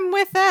 Smash him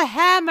with a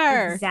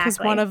hammer. Exactly. Because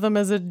one of them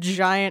is a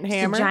giant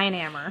hammer. It's a giant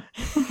hammer.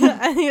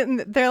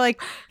 And they're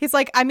like, he's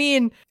like, I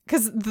mean,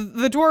 because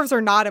the dwarves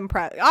are not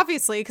impressed,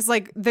 obviously, because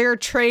like their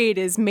trade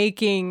is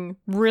making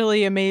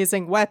really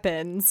amazing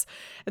weapons.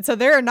 And so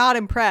they're not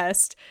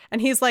impressed.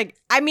 And he's like,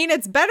 I mean,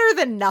 it's better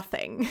than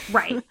nothing.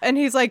 Right. And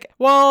he's like,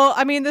 well,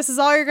 I mean, this is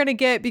all you're going to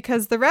get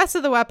because the rest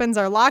of the weapons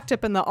are locked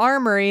up in the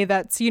armory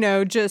that's,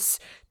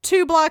 just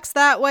 2 blocks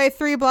that way,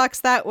 3 blocks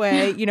that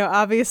way,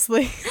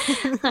 obviously.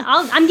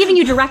 I'm giving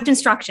you direct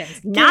instructions.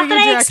 Not that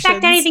I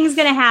expect anything's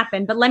going to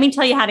happen, but let me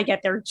tell you how to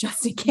get there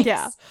just in case.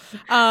 Yeah.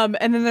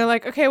 And then they're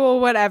like, okay, well,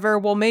 whatever.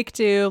 We'll make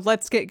do.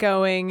 Let's get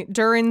going.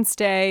 Durin's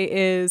Day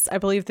is, I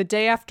believe, the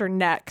day after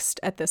next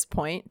at this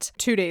point,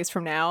 2 days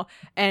from now.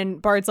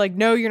 And Bard's like,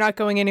 no, you're not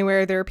going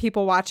anywhere. There are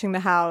people watching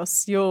the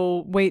house.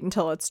 You'll wait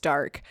until it's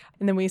dark.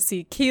 And then we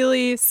see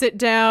Keely sit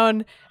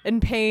down in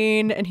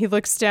pain, and he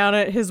looks down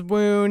at his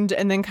wound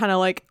and then kind of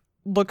like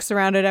looks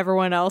around at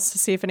everyone else to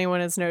see if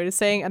anyone is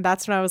noticing. And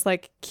that's when I was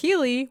like,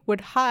 Keely would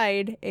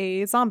hide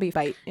a zombie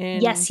fight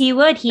in. Yes, he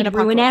would. He'd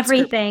ruin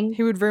everything.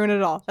 He would ruin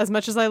it all. As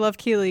much as I love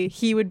Keely,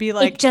 he would be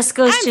like, it just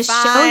goes to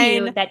show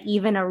you that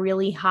even a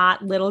really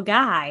hot little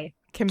guy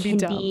can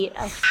be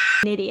an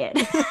idiot.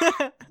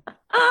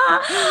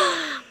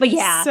 But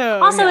yeah,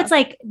 it's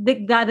like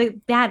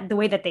the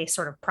way that they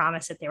sort of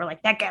promise it, they were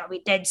like, that guy will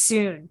be dead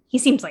soon. He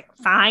seems like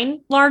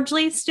fine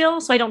largely still,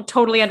 so I don't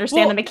totally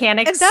understand the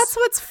mechanics. And that's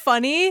what's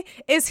funny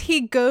is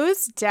he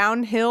goes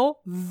downhill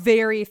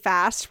very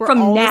fast. From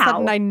all now, of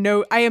a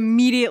sudden I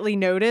immediately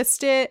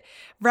noticed it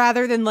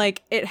rather than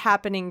like it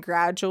happening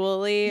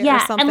gradually or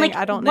something. And like,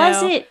 I don't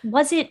know.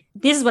 Was it,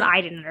 this is what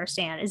I didn't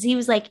understand, is he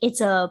was like,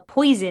 it's a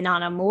poison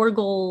on a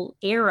Morgul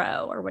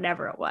arrow or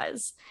whatever it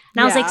was.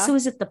 And I was like, so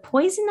is it the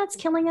poison that's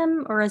killing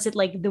him, or is it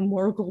like the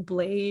Morgul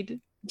blade?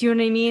 Do you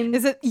know what I mean?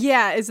 Is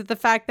it the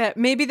fact that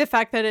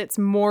it's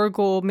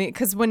Morgul?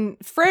 Because when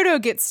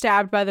Frodo gets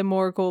stabbed by the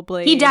Morgul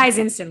blade, he dies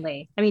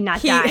instantly. I mean,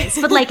 dies,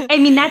 but like, I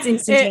mean, that's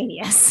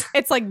instantaneous.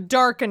 It's like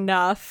dark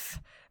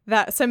enough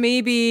that, so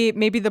maybe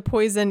the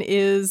poison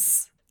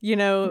is, you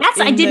know,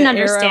 I didn't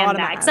understand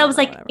that, because I was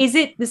like, is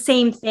it the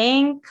same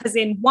thing? Because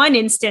in one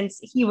instance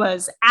he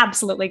was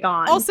absolutely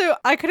gone. Also,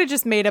 I could have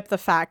just made up the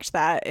fact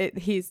that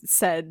he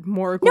said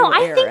Morgul No,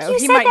 I arrow. think you he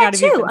said might that not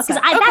have too, because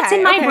that's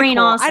in my brain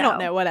cool. also. I don't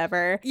know,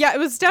 whatever. Yeah, it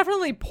was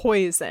definitely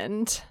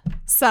poisoned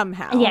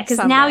somehow. Yeah, because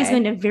now he's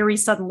going to very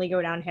suddenly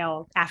go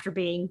downhill after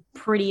being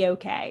pretty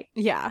okay.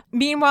 Yeah.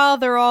 Meanwhile,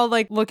 they're all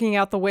like looking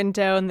out the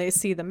window and they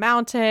see the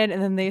mountain,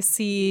 and then they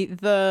see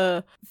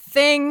the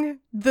thing,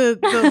 the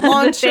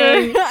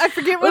launcher. I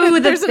forget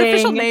what there's an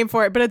official name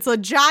for it, but it's a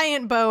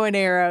giant bow and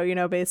arrow, you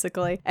know,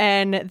 basically.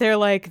 And they're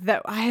like,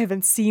 that I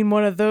haven't seen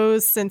one of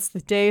those since the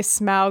day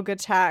Smaug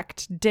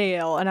attacked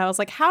Dale. And I was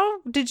like,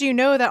 how did you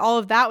know that all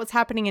of that was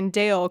happening in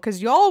Dale?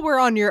 Because y'all were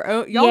on your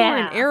own. Y'all were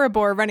in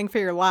Erebor running for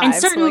your lives. And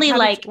certainly,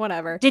 so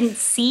whatever. Didn't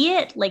see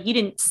it. Like, you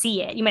didn't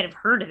see it. You might have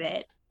heard of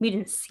it. We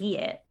didn't see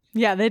it.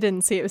 Yeah, they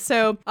didn't see it.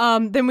 So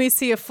then we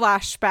see a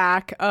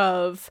flashback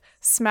of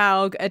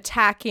Smaug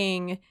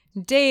attacking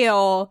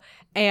Dale,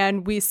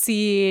 and we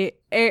see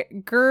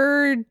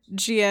Gurgian.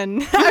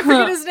 I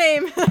forget his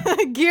name.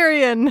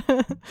 Girion.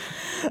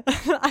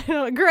 I don't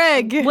know.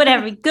 Greg.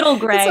 Whatever. Good old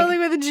Greg. It's only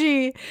with a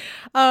G.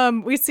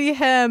 We see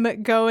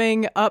him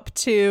going up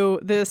to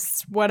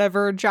this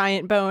whatever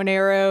giant bow and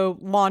arrow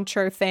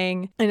launcher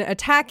thing and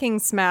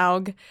attacking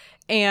Smaug,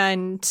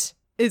 and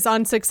is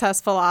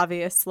unsuccessful,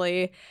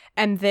 obviously.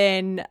 And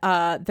then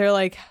they're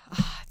like,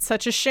 oh, it's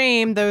such a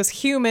shame those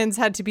humans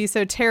had to be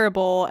so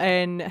terrible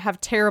and have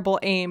terrible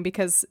aim,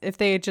 because if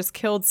they had just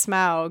killed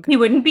Smaug, we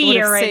wouldn't be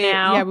here right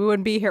now. Yeah, we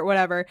wouldn't be here,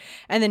 whatever.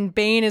 And then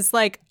Bane is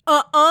like,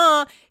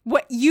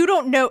 what? You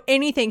don't know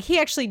anything. He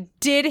actually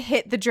did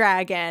hit the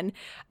dragon,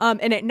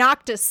 and it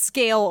knocked a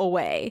scale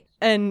away.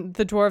 And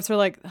the dwarves are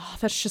like, oh,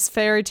 that's just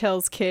fairy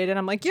tales, kid. And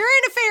I'm like, you're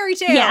in a fairy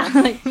tale.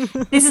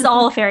 Yeah, this is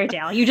all a fairy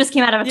tale. You just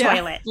came out of a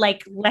toilet.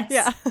 Like, let's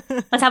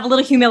have a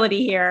little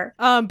humility here.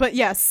 But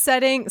yeah,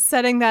 setting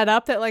that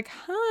up that like,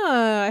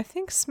 I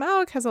think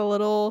Smaug has a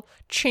little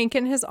chink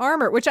in his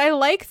armor, which I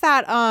like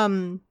that.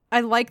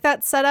 I like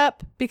that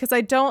setup, because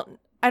I don't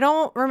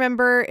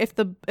remember if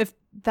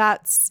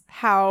that's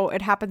how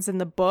it happens in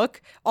the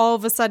book. All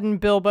of a sudden,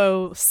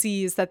 Bilbo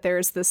sees that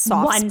there's this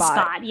soft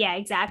spot. Yeah,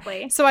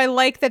 exactly. So I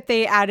like that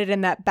they added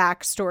in that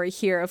backstory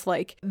here of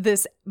like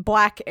this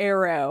black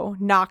arrow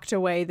knocked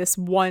away this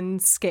one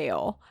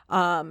scale.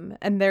 And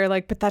they're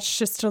like, but that's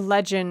just a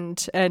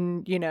legend,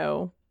 and you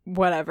know,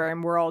 whatever,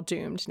 and we're all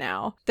doomed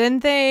now. Then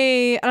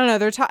I don't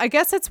know, I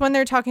guess it's when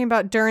they're talking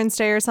about Durin's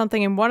Day or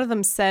something, and one of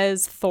them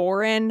says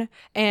Thorin,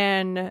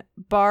 and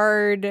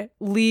Bard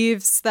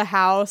leaves the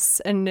house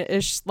and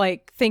is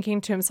like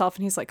thinking to himself,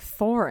 and he's like,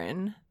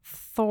 Thorin.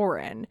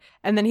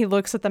 And then he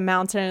looks at the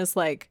mountain and is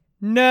like,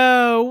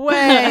 no way,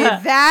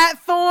 that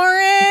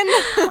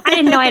Thorin? I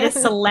didn't know I had a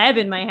celeb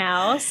in my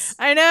house.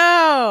 I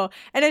know.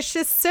 And it's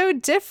just so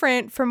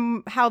different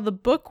from how the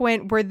book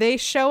went, where the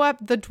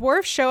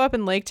dwarves show up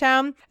in Lake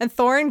Town, and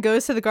Thorin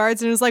goes to the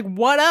guards and is like,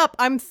 what up?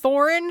 I'm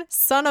Thorin,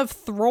 son of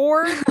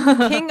Thror,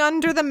 king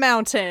under the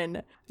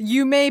mountain.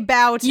 You may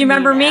bow to me. You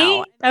remember now.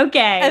 me?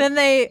 Okay. And then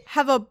they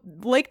have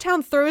Lake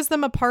Town throws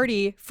them a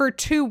party for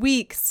 2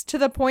 weeks, to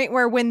the point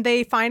where when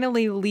they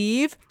finally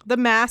leave, the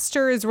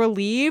master is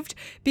relieved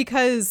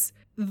because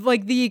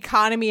like the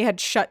economy had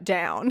shut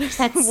down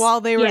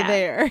while they were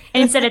there.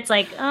 And instead it's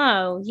like,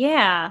 oh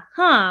yeah,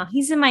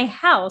 he's in my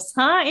house,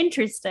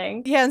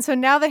 interesting. Yeah, and so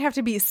now they have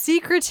to be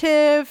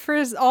secretive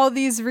for all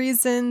these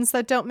reasons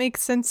that don't make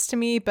sense to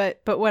me, but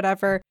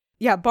whatever.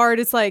 Yeah, Bard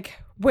is like,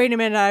 wait a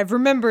minute, I've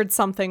remembered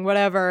something,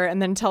 whatever,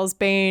 and then tells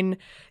Bane,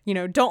 you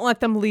know, don't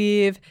let them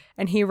leave,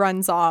 and he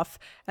runs off,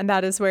 and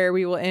that is where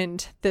we will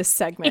end this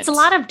segment. It's a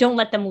lot of don't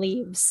let them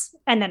leaves,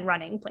 and then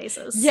running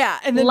places. Yeah,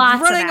 and then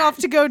running off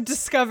to go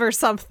discover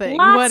something.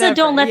 Lots of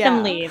don't let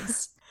them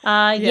leaves.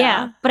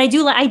 Yeah. But I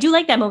do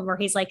like that moment where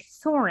he's like,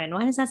 Thorin,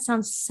 why does that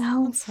sound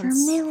so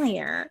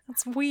familiar?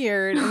 That's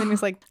weird. And then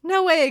he's like,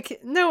 no way,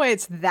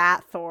 it's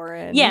that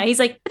Thorin. Yeah, he's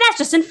like, but that's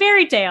just in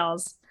fairy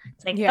tales.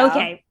 It's like,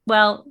 okay,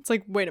 well. It's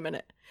like, wait a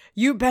minute.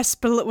 You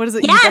best what is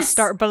it? Yes, you best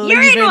start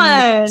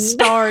believing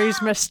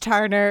stories, Miss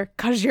Turner,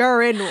 because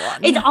you're in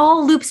one. It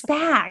all loops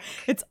back.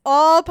 It's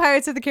all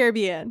Pirates of the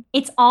Caribbean.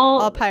 It's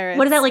all pirates.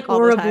 What is that, like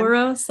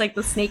Ouroboros? Like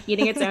the snake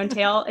eating its own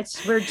tail?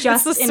 We're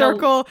just it's the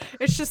circle.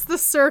 It's just the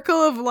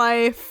circle of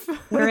life.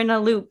 We're in a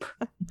loop.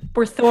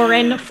 We're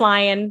Thorin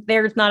flying.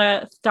 There's not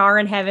a star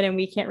in heaven and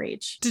we can't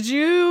reach. Did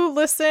you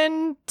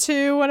listen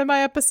to one of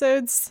my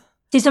episodes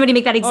Did somebody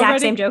make that exact Already?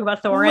 same joke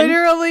about Thorin?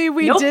 Literally,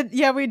 we Nope. did.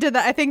 Yeah, we did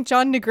that. I think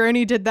John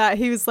Negroni did that.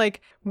 He was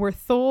like, "We're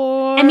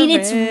Thorin." I mean,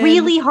 it's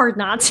really hard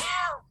not to.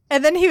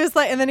 And then he was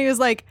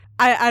like,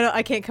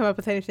 I can't come up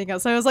with anything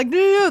else. And I was like,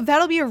 no,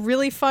 that'll be a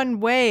really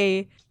fun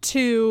way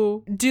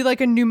to do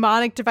like a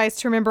mnemonic device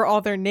to remember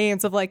all their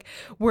names of like,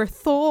 we're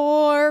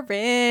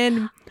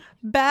Thorin,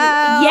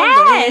 Balin,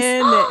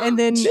 Yes! and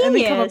then come up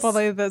Genius. with all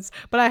of this.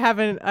 But I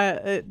haven't.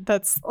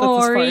 That's Ori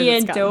as and far as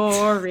it's gotten.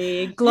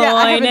 Dory, I Gloin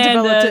haven't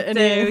and developed the it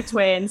any- two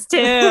twins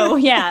too.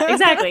 Yeah,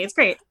 exactly. It's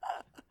great.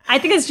 I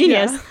think it's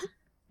genius. Yeah.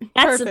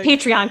 That's Perfect.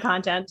 Patreon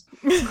content.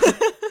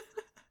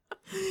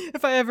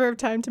 If I ever have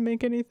time to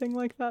make anything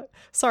like that.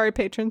 Sorry,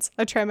 patrons.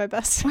 I try my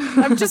best.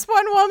 I'm just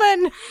one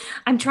woman.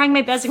 I'm trying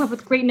my best to come up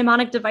with great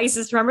mnemonic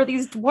devices to remember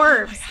these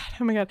dwarves.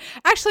 Oh my god.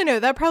 Actually, no,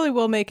 that probably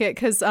will make it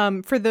because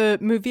for the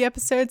movie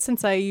episode,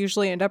 since I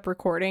usually end up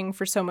recording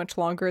for so much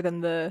longer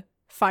than the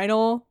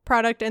final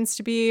product ends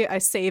to be, I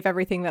save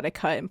everything that I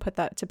cut and put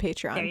that to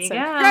Patreon. There you So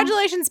go.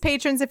 congratulations,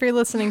 patrons, if you're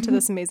listening to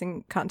this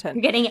amazing content.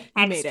 You're getting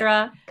made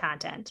extra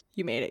content.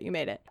 You made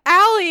it.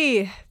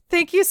 Allie,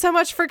 thank you so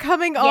much for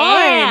coming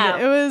Yeah.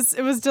 on.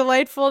 It was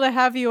delightful to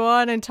have you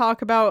on and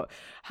talk about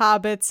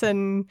hobbits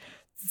and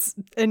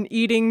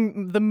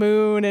eating the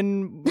moon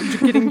and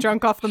getting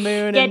drunk off the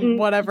moon and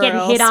whatever getting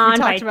else hit on we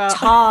by talked about.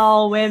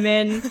 tall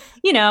women.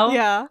 You know.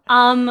 Yeah.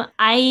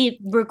 I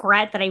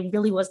regret that I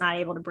really was not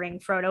able to bring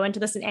Frodo into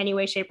this in any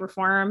way, shape, or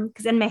form.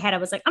 Because in my head, I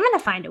was like, I'm gonna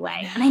find a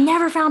way, and I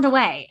never found a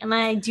way. And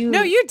I do.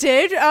 No, you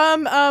did.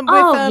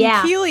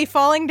 yeah. Keely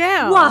falling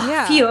down. Whoa,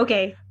 Yeah. phew.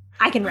 Okay,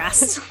 I can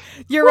rest.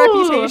 Your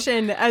Woo.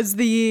 reputation as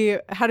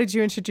how did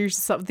you introduce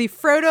yourself? The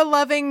Frodo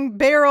loving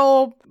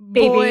barrel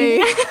Baby.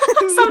 boy.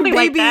 Something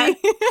like Baby.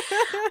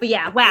 But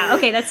yeah, wow.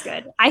 Okay, that's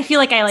good. I feel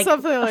like I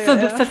Something like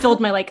that, yeah. fulfilled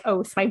my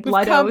oath, my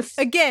blood oath.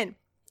 Again,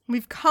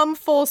 we've come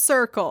full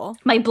circle.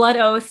 My blood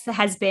oath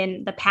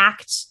the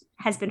pact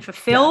has been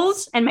fulfilled,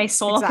 Yes, and my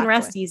soul can exactly.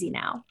 rest easy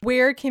now.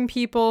 Where can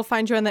people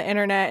find you on the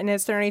internet? And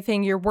is there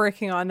anything you're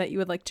working on that you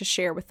would like to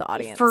share with the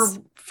audience?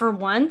 For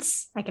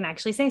once, I can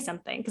actually say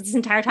something, because this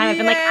entire time I've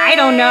been like, I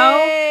don't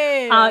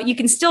know. You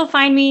can still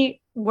find me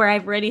where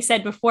I've already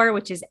said before,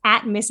 which is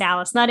at Miss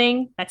Alice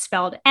Nutting. That's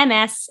spelled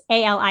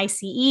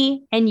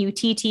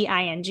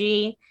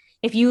MSALICENUTTING.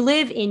 If you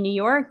live in New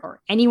York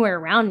or anywhere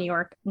around New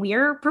York,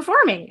 we're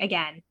performing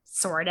again.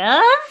 Sort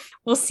of.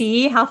 We'll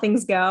see how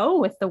things go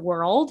with the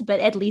world, but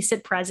at least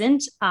at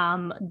present,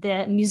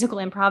 the musical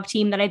improv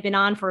team that I've been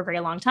on for a very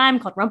long time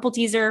called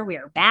Rumpleteaser, we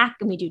are back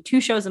and we do 2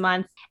 shows a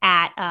month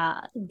at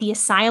the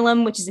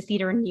Asylum, which is a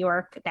theater in New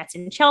York that's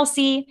in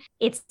Chelsea.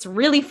 It's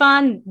really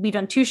fun. We've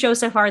done 2 shows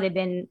so far. They've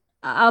been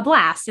a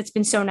blast. It's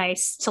been so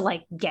nice to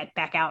like get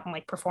back out and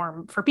like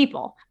perform for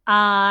people.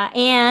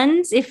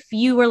 And if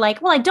you were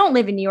like, well, I don't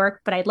live in New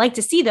York, but I'd like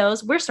to see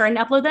those, we're starting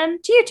to upload them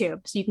to YouTube.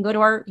 So you can go to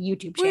our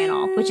YouTube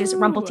channel, which is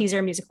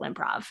Rumpleteaser Musical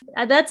Improv.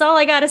 That's all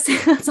I gotta say.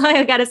 That's all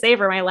I gotta say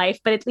for my life.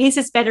 But at least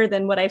it's better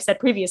than what I've said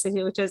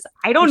previously, which is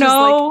I don't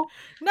know.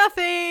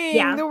 Nothing.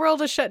 Yeah. The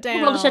world is shut down.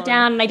 The world is shut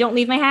down and I don't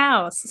leave my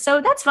house.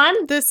 So that's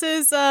fun. This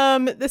is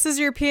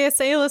your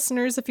PSA,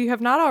 listeners. If you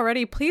have not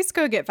already, please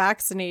go get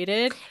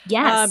vaccinated.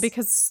 Yes.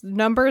 Because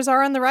numbers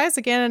are on the rise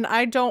again, and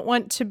I don't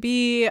want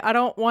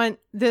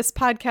this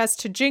podcast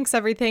to jinx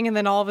everything, and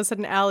then all of a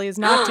sudden Allie is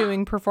not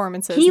doing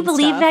performances. Can you and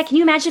believe stuff. that? Can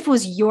you imagine if it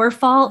was your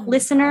fault,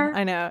 listener?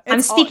 I know. I'm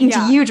It's speaking to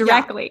you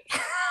directly.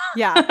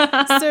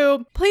 Yeah.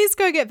 So please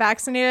go get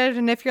vaccinated.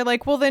 And if you're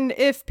like, well, then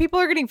if people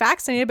are getting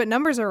vaccinated, but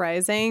numbers are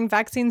rising,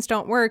 vaccines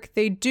don't work.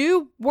 They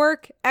do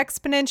work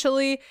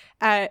exponentially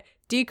at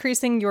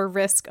decreasing your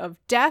risk of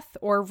death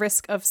or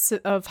risk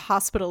of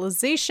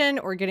hospitalization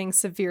or getting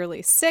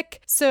severely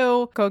sick.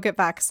 So go get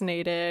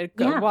vaccinated.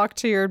 Go walk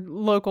to your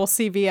local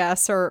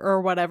CVS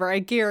or whatever. I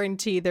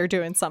guarantee they're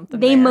doing something.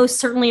 They there. most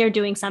certainly are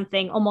doing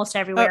something almost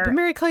everywhere. But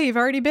Mary Clay, you've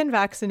already been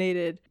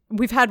vaccinated.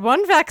 We've had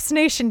 1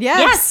 vaccination,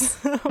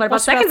 yes. What about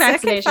second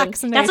vaccination?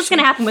 That's what's going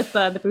to happen with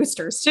the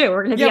boosters, too.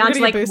 We're going to be on to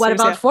like, what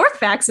about 4th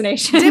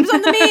vaccination? Dibs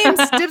on the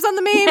memes. Dibs on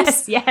the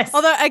memes. Yes.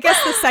 Although I guess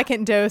the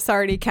second dose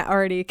already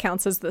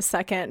counts as the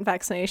second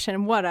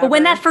vaccination. Whatever. But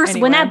when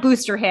that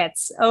booster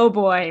hits, oh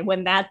boy,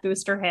 when that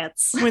booster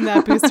hits. Those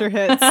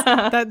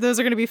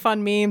are going to be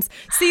fun memes.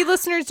 See,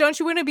 listeners, don't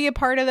you want to be a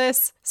part of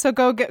this? So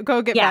go get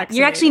vaccinated.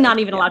 You're actually not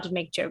even allowed to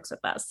make jokes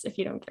with us if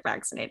you don't get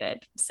vaccinated.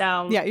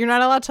 So yeah, you're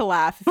not allowed to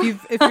laugh.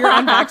 If you're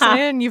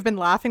unvaccinated and you've been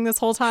laughing this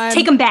whole time,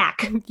 take them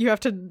back. You have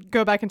to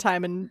go back in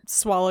time and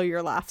swallow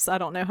your laughs. I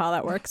don't know how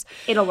that works.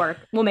 It'll work.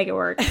 We'll make it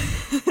work.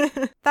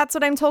 That's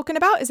What I'm Talking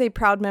About is a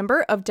proud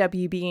member of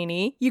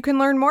WBNE. You can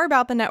learn more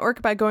about the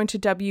network by going to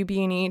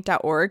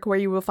WBNE.org, where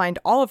you will find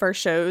all of our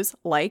shows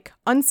like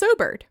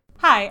Unsobered.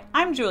 Hi,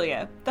 I'm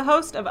Julia, the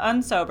host of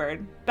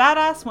Unsobered,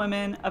 Badass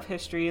Women of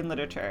History and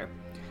Literature,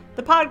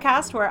 the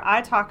podcast where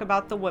I talk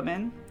about the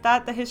women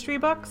that the history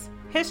books,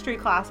 history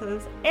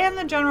classes, and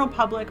the general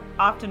public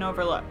often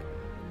overlook,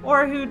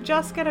 or who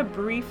just get a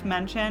brief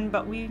mention,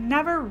 but we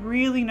never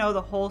really know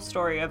the whole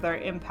story of their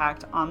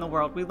impact on the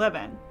world we live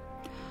in.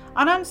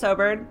 On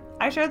Unsobered,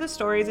 I share the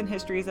stories and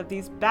histories of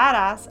these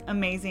badass,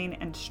 amazing,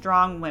 and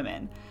strong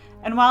women.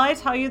 And while I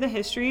tell you the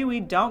history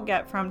we don't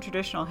get from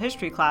traditional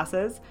history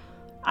classes,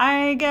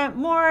 I get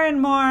more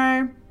and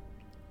more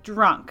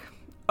drunk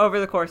over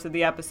the course of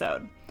the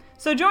episode.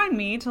 So join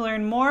me to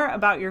learn more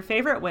about your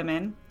favorite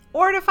women,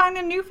 or to find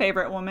a new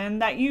favorite woman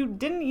that you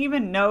didn't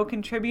even know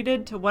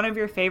contributed to one of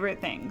your favorite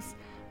things,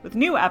 with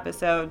new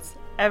episodes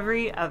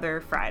every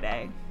other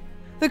Friday.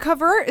 The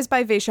cover art is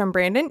by Vaishon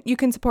Brandon. You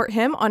can support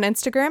him on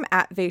Instagram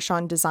at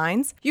Vaishon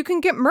Designs. You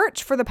can get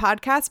merch for the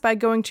podcast by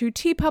going to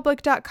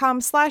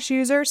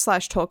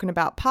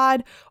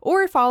tpublic.com/user/talkingaboutpod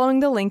or following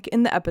the link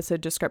in the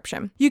episode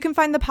description. You can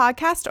find the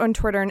podcast on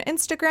Twitter and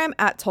Instagram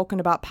at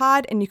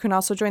talkingaboutpod, and you can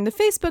also join the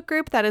Facebook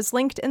group that is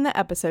linked in the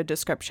episode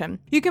description.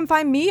 You can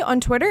find me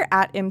on Twitter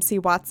at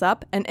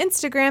MCWattsUp and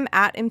Instagram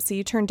at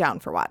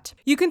MCTurnedDownForWhat.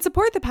 You can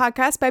support the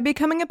podcast by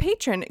becoming a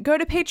patron. Go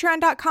to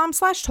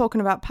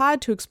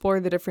patreon.com/talkingaboutpod to explore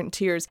the different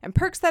tiers and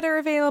perks that are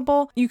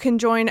available. You can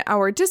join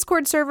our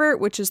Discord server,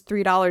 which is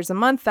 $3 a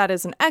month. That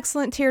is an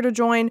excellent tier to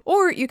join.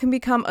 Or you can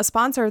become a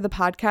sponsor of the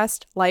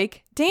podcast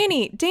like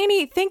Danny.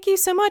 Danny, thank you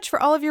so much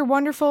for all of your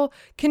wonderful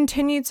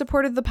continued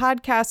support of the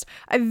podcast.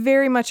 I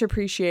very much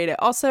appreciate it.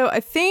 Also, I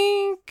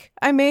think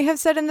I may have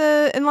said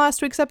in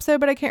last week's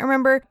episode, but I can't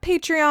remember,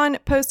 Patreon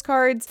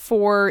postcards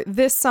for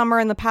this summer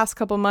and the past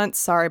couple months,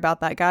 sorry about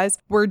that guys,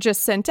 were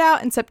just sent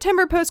out, and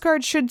September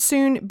postcards should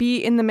soon be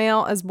in the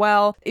mail as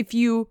well. If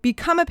you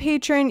become a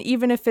patron,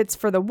 even if it's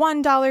for the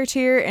 $1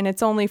 tier and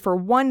it's only for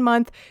 1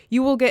 month,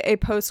 you will get a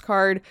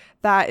postcard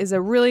that is a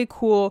really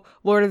cool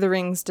Lord of the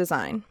Rings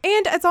design.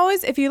 And as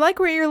always, if you like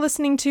what you're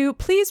listening to,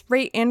 please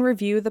rate and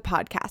review the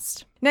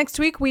podcast. Next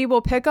week, we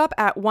will pick up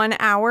at 1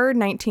 hour,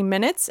 19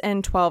 minutes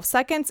and 12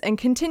 seconds and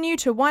continue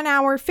to 1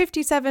 hour,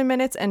 57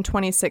 minutes and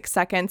 26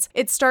 seconds.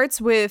 It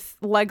starts with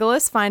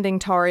Legolas finding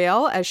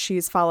Tauriel as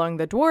she's following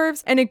the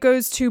dwarves, and it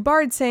goes to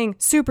Bard saying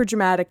super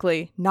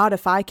dramatically, "Not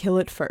if I kill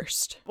it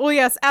first." Well,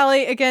 yes,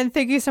 Allie, again,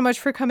 thank you so much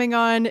for coming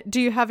on.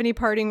 Do you have any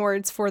parting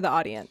words for the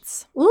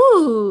audience?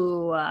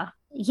 Ooh,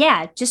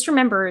 yeah, just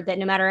remember that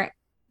no matter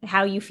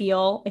how you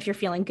feel, if you're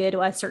feeling good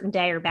a certain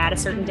day or bad a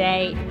certain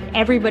day,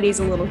 everybody's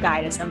a little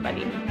guy to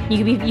somebody.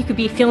 You could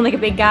be feeling like a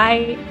big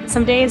guy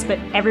some days, but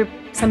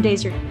some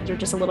days you're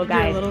just a little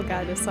guy. You're a little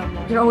guy to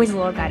someone. You're always a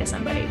little guy to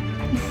somebody.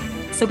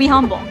 So be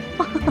humble.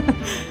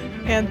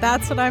 And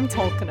that's what I'm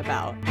talking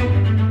about.